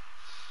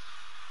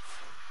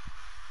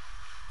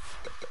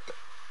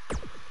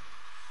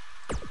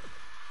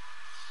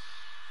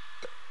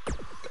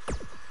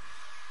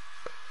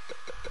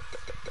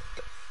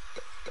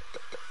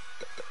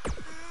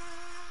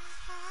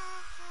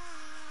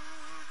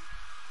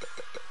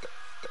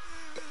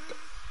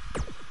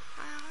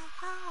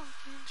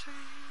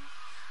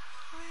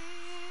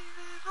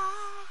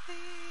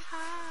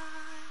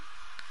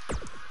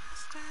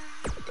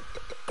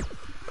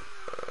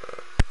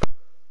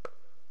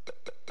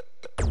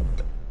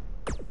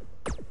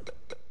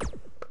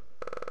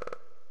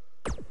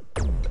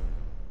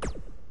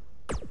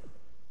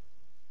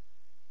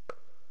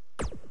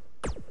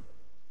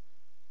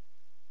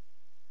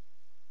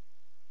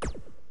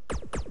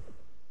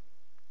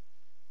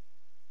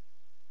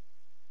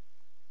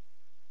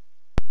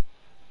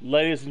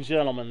 Ladies and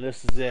gentlemen,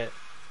 this is it.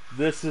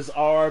 This is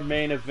our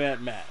main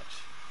event match.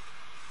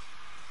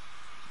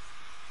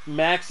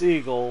 Max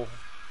Eagle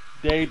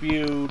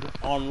debuted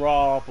on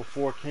Raw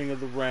before King of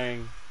the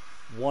Ring,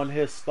 won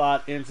his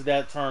spot into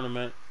that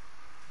tournament,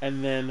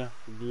 and then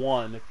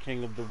won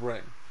King of the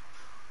Ring.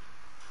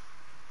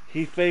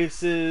 He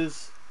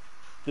faces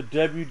the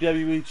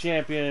WWE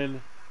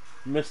Champion,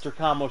 Mr.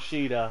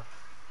 Kamoshida,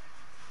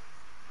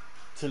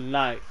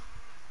 tonight.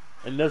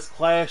 In this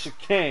Clash of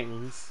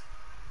Kings,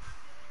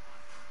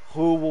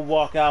 who will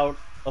walk out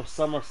of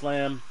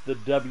SummerSlam the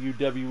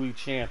WWE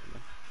Champion?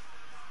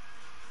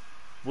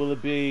 Will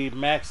it be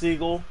Max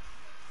Eagle,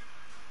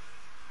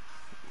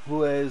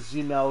 who has,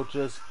 you know,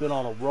 just been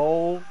on a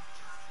roll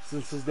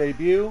since his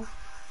debut?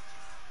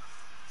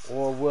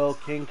 Or will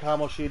King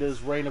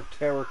Kamoshida's reign of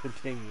terror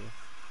continue?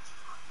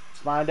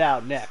 Let's find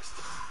out next.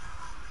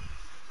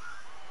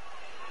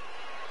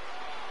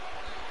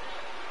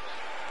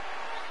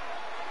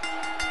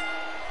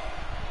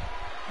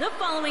 The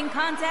following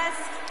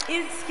contest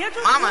is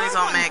scheduled Mama's for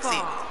on one Max fall,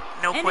 Eagle,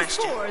 no and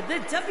question. It's for the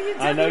WWE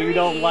I know you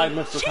don't like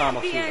Mr.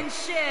 Kamoshida.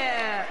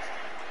 Championship.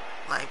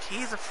 Like,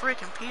 he's a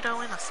freaking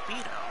pedo in a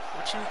Speedo.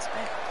 What you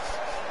expect?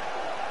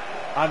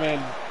 I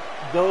mean,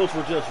 those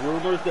were just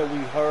rumors that we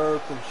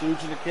heard from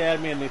Shujin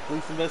Academy and the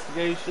police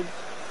investigation.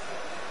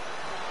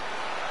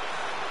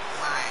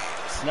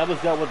 Right. And that was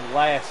dealt with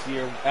last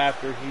year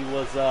after he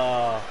was,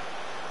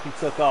 he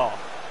took off.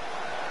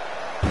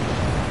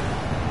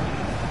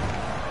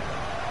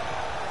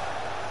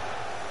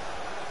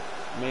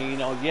 I mean, you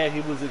know, yeah, he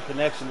was in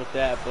connection with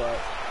that, but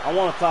I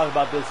want to talk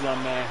about this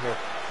young man here.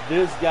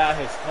 This guy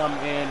has come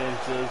in and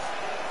just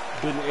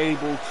been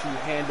able to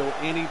handle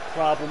any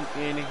problem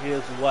in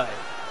his way.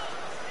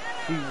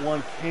 He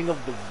won King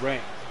of the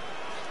Ring.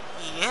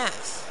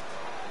 Yes.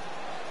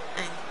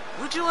 And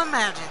would you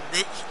imagine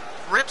that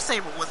Rip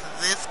Saber was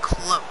this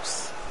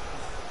close?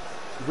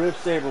 Rip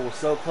Saber was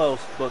so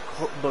close, but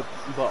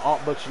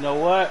you know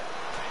what?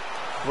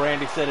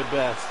 Brandy said it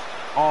best.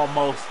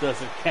 Almost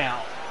doesn't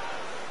count.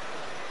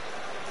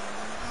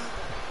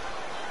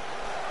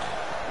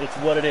 It's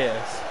what it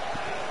is.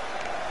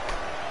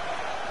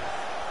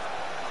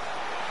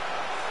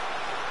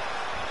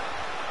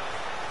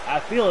 I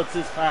feel it's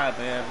his time,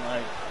 man.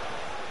 Like,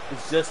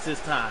 it's just his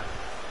time.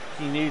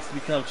 He needs to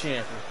become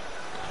champion.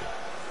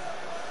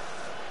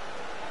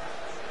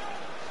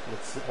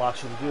 Let's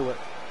watch him do it.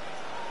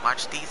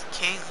 Watch these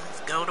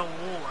kings go to war.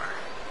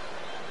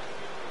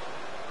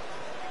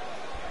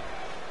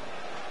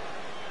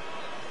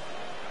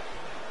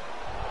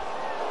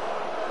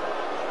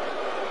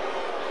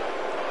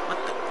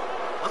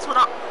 What's with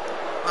all...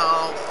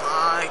 Oh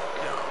my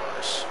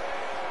gosh.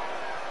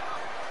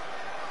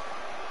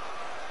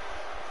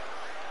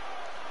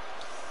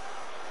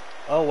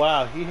 Oh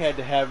wow, he had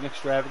to have an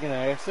extravagant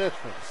ass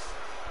entrance.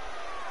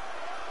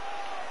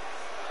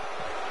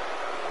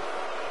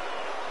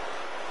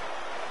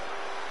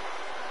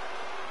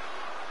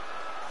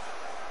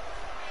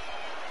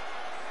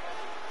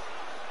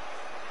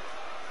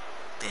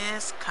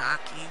 This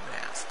cocky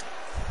bastard.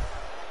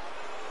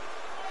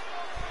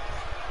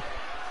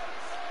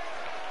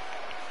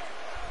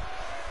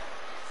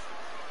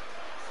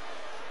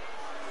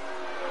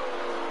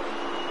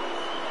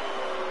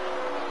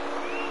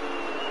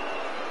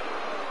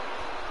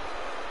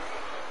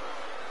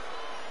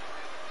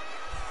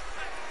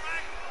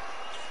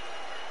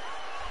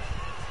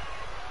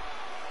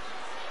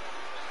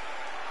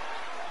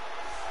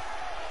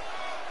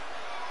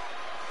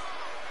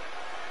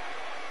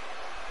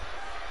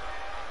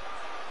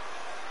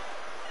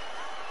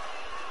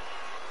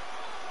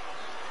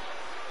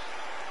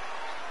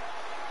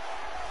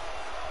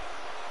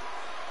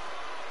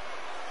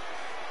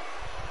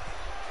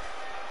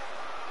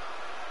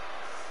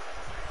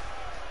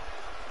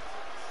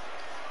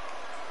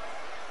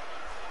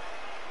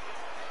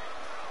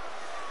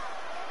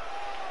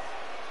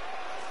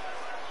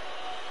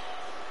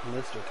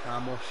 Mr.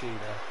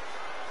 Kamoshida.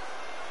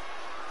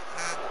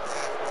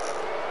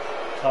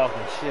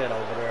 Talking shit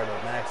over there to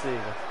Max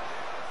Eagle.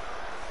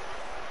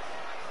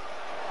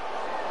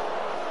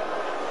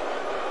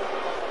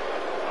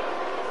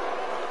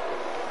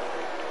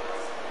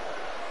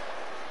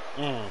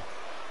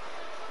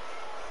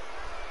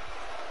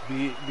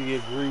 The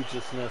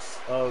egregiousness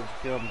of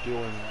him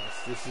doing this.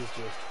 This is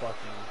just fucking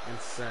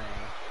insane.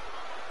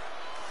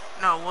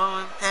 No, what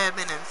would have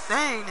been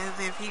insane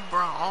is if he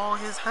brought all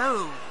his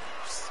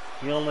hoes.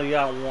 He only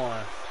got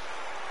one.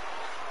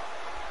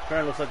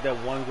 Apparently looks like that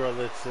one girl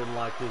that's in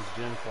like his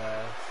gym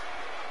class.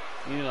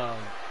 You know,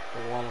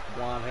 the one with the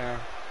blonde hair.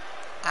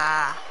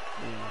 Ah.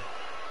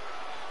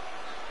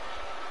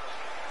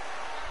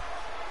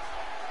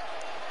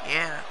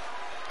 Yeah.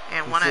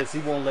 And he says he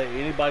won't let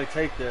anybody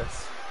take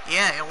this.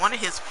 Yeah, and one of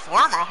his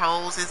former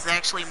hoes is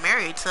actually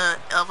married to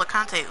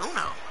Elvacante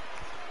Uno.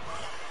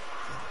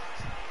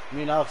 You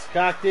mean Officer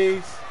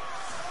Cocktease?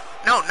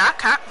 No,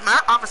 not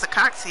Officer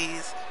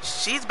Cocktease.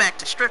 She's back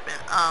to stripping.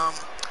 I'm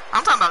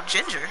talking about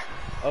Ginger.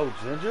 Oh,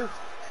 Ginger?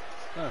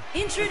 Huh.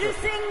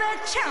 Introducing the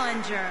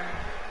challenger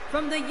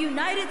from the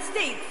United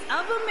States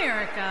of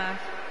America,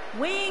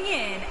 weighing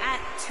in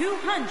at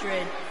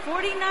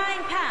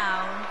 249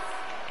 pounds,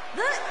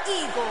 the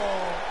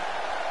Eagle.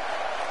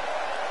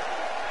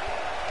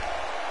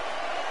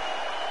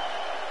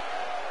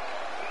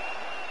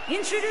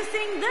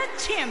 Introducing the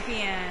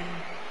champion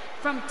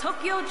from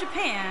Tokyo,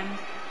 Japan,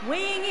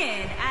 weighing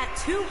in at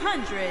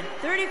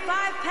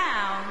 235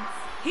 pounds,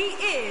 he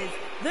is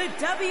the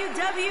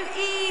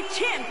WWE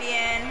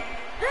Champion,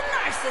 the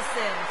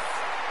Narcissist.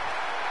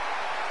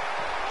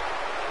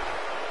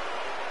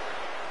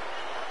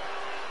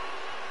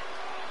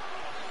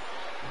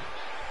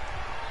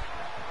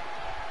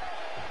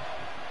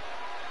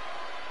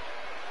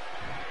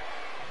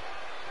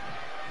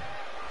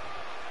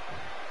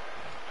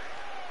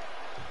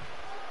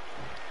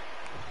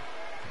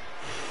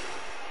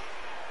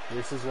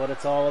 This is what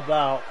it's all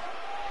about.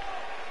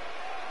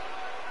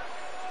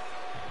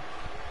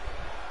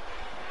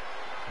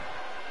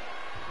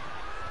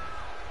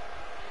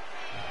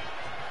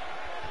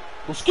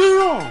 Let's get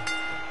on!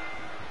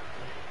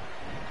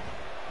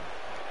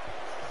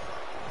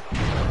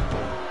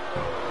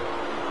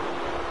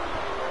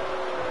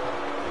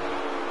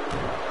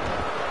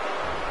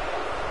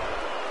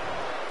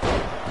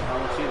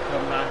 Kamoshida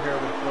coming out here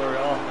with a flurry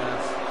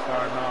offense,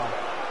 starting off.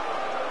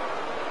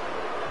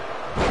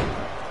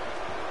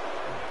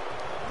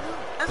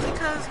 That's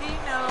because he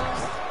knows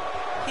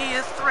he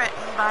is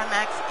threatened by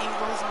Max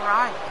Eagle's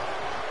arrival.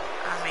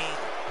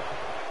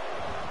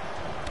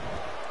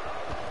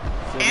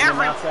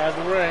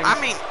 I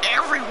mean,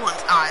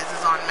 everyone's eyes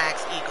is on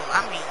Max Eagle.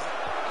 I mean,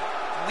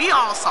 we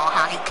all saw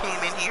how he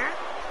came in here.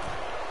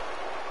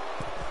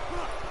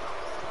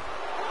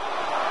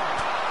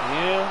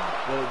 Yeah,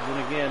 but then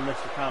again,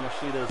 Mr.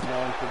 Kamoshida is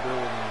known for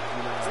doing,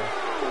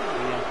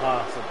 the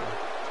impossible.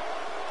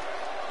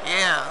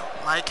 Yeah,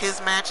 like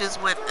his matches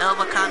with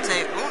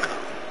Elvacante Uno.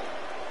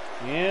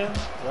 Yeah,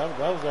 that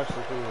was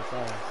actually pretty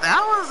insane.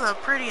 That was a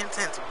pretty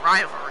intense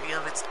rivalry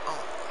of its own.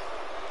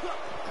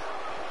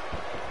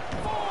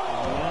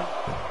 Yeah.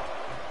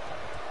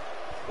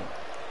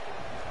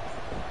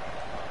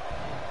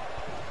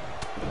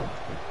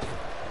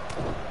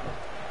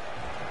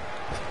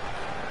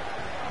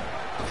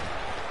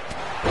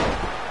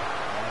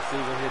 I see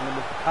we're hitting him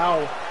with the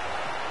power.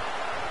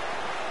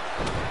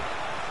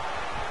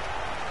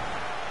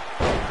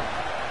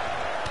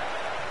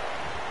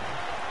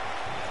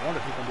 I wonder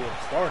if he can be able to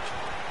start you.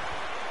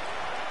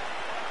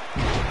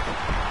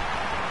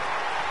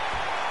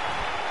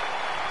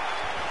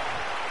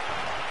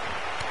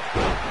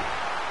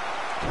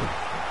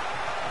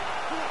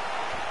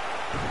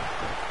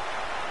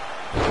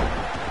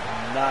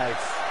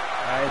 Nice.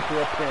 Right into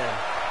a pin.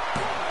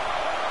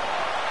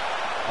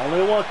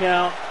 Only one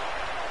count.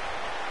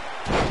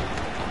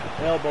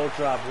 Elbow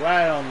drop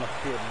right on the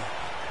kidney.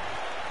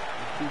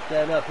 Keep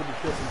that up. He'll be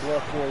pissing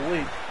blood for a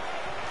week.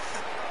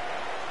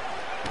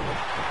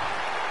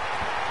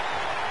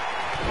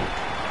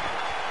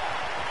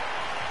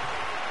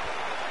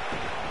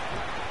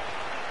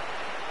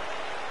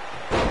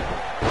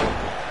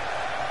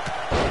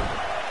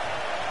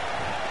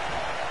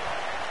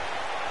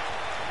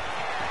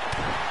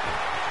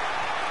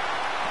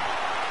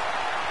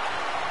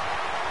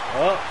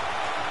 Oh.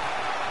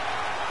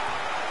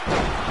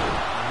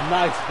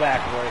 Nice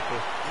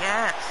backbreaker.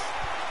 Yes.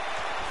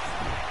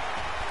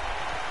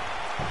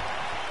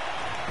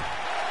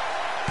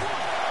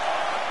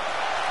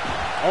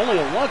 Only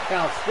a 1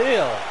 count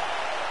still.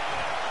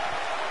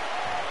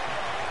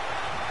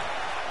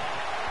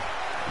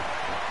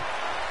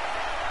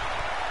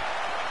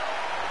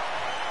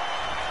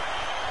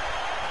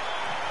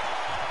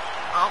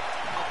 Oh,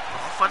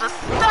 for the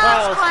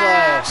Styles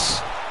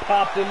Clash.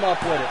 Popped him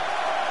up with it.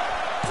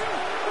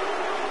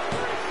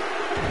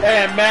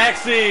 And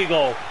Max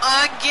Eagle.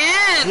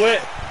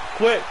 Again.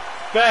 Quick,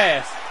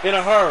 fast, in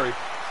a hurry.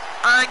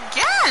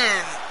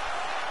 Again.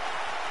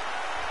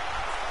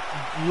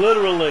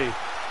 Literally.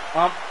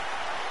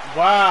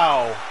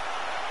 Wow.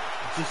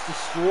 Just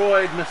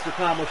destroyed Mr.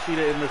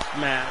 Kamoshida in this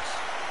match.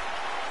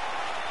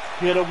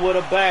 Hit him with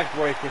a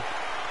backbreaker.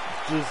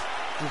 Just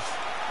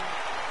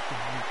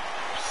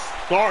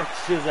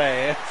starched his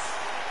ass.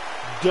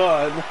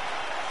 Done.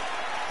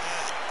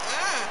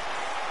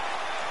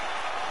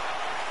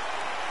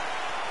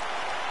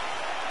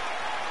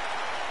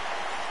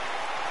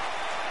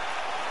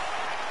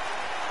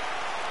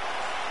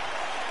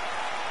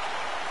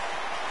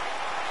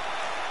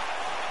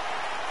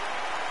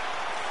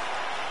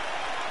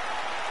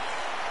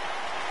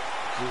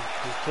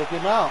 Just took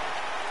him out.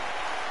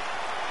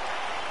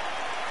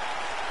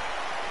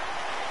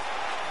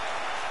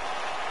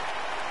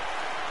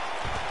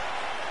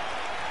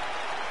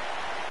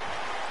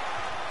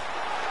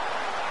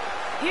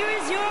 Here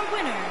is your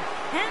winner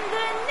and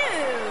the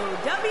new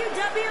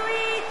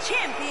WWE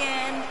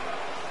Champion,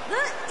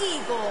 the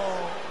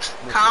Eagle.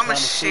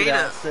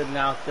 Kamoshida sitting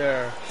out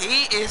there.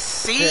 He is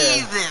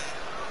seething.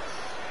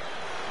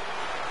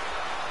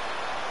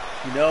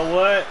 You know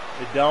what?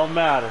 It don't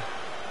matter.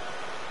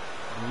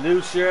 The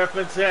new sheriff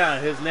in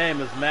town, his name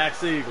is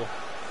Max Eagle.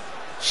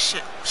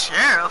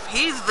 Sheriff,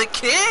 he's the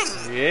king.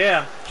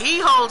 Yeah. He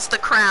holds the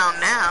crown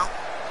now.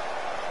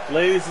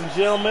 Ladies and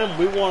gentlemen,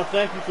 we want to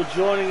thank you for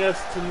joining us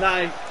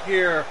tonight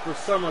here for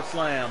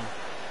SummerSlam.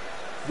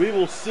 We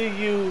will see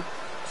you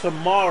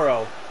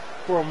tomorrow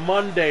for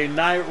Monday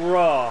Night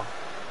Raw.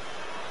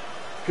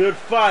 Good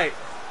fight.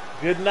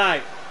 Good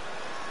night.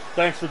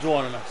 Thanks for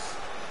joining us.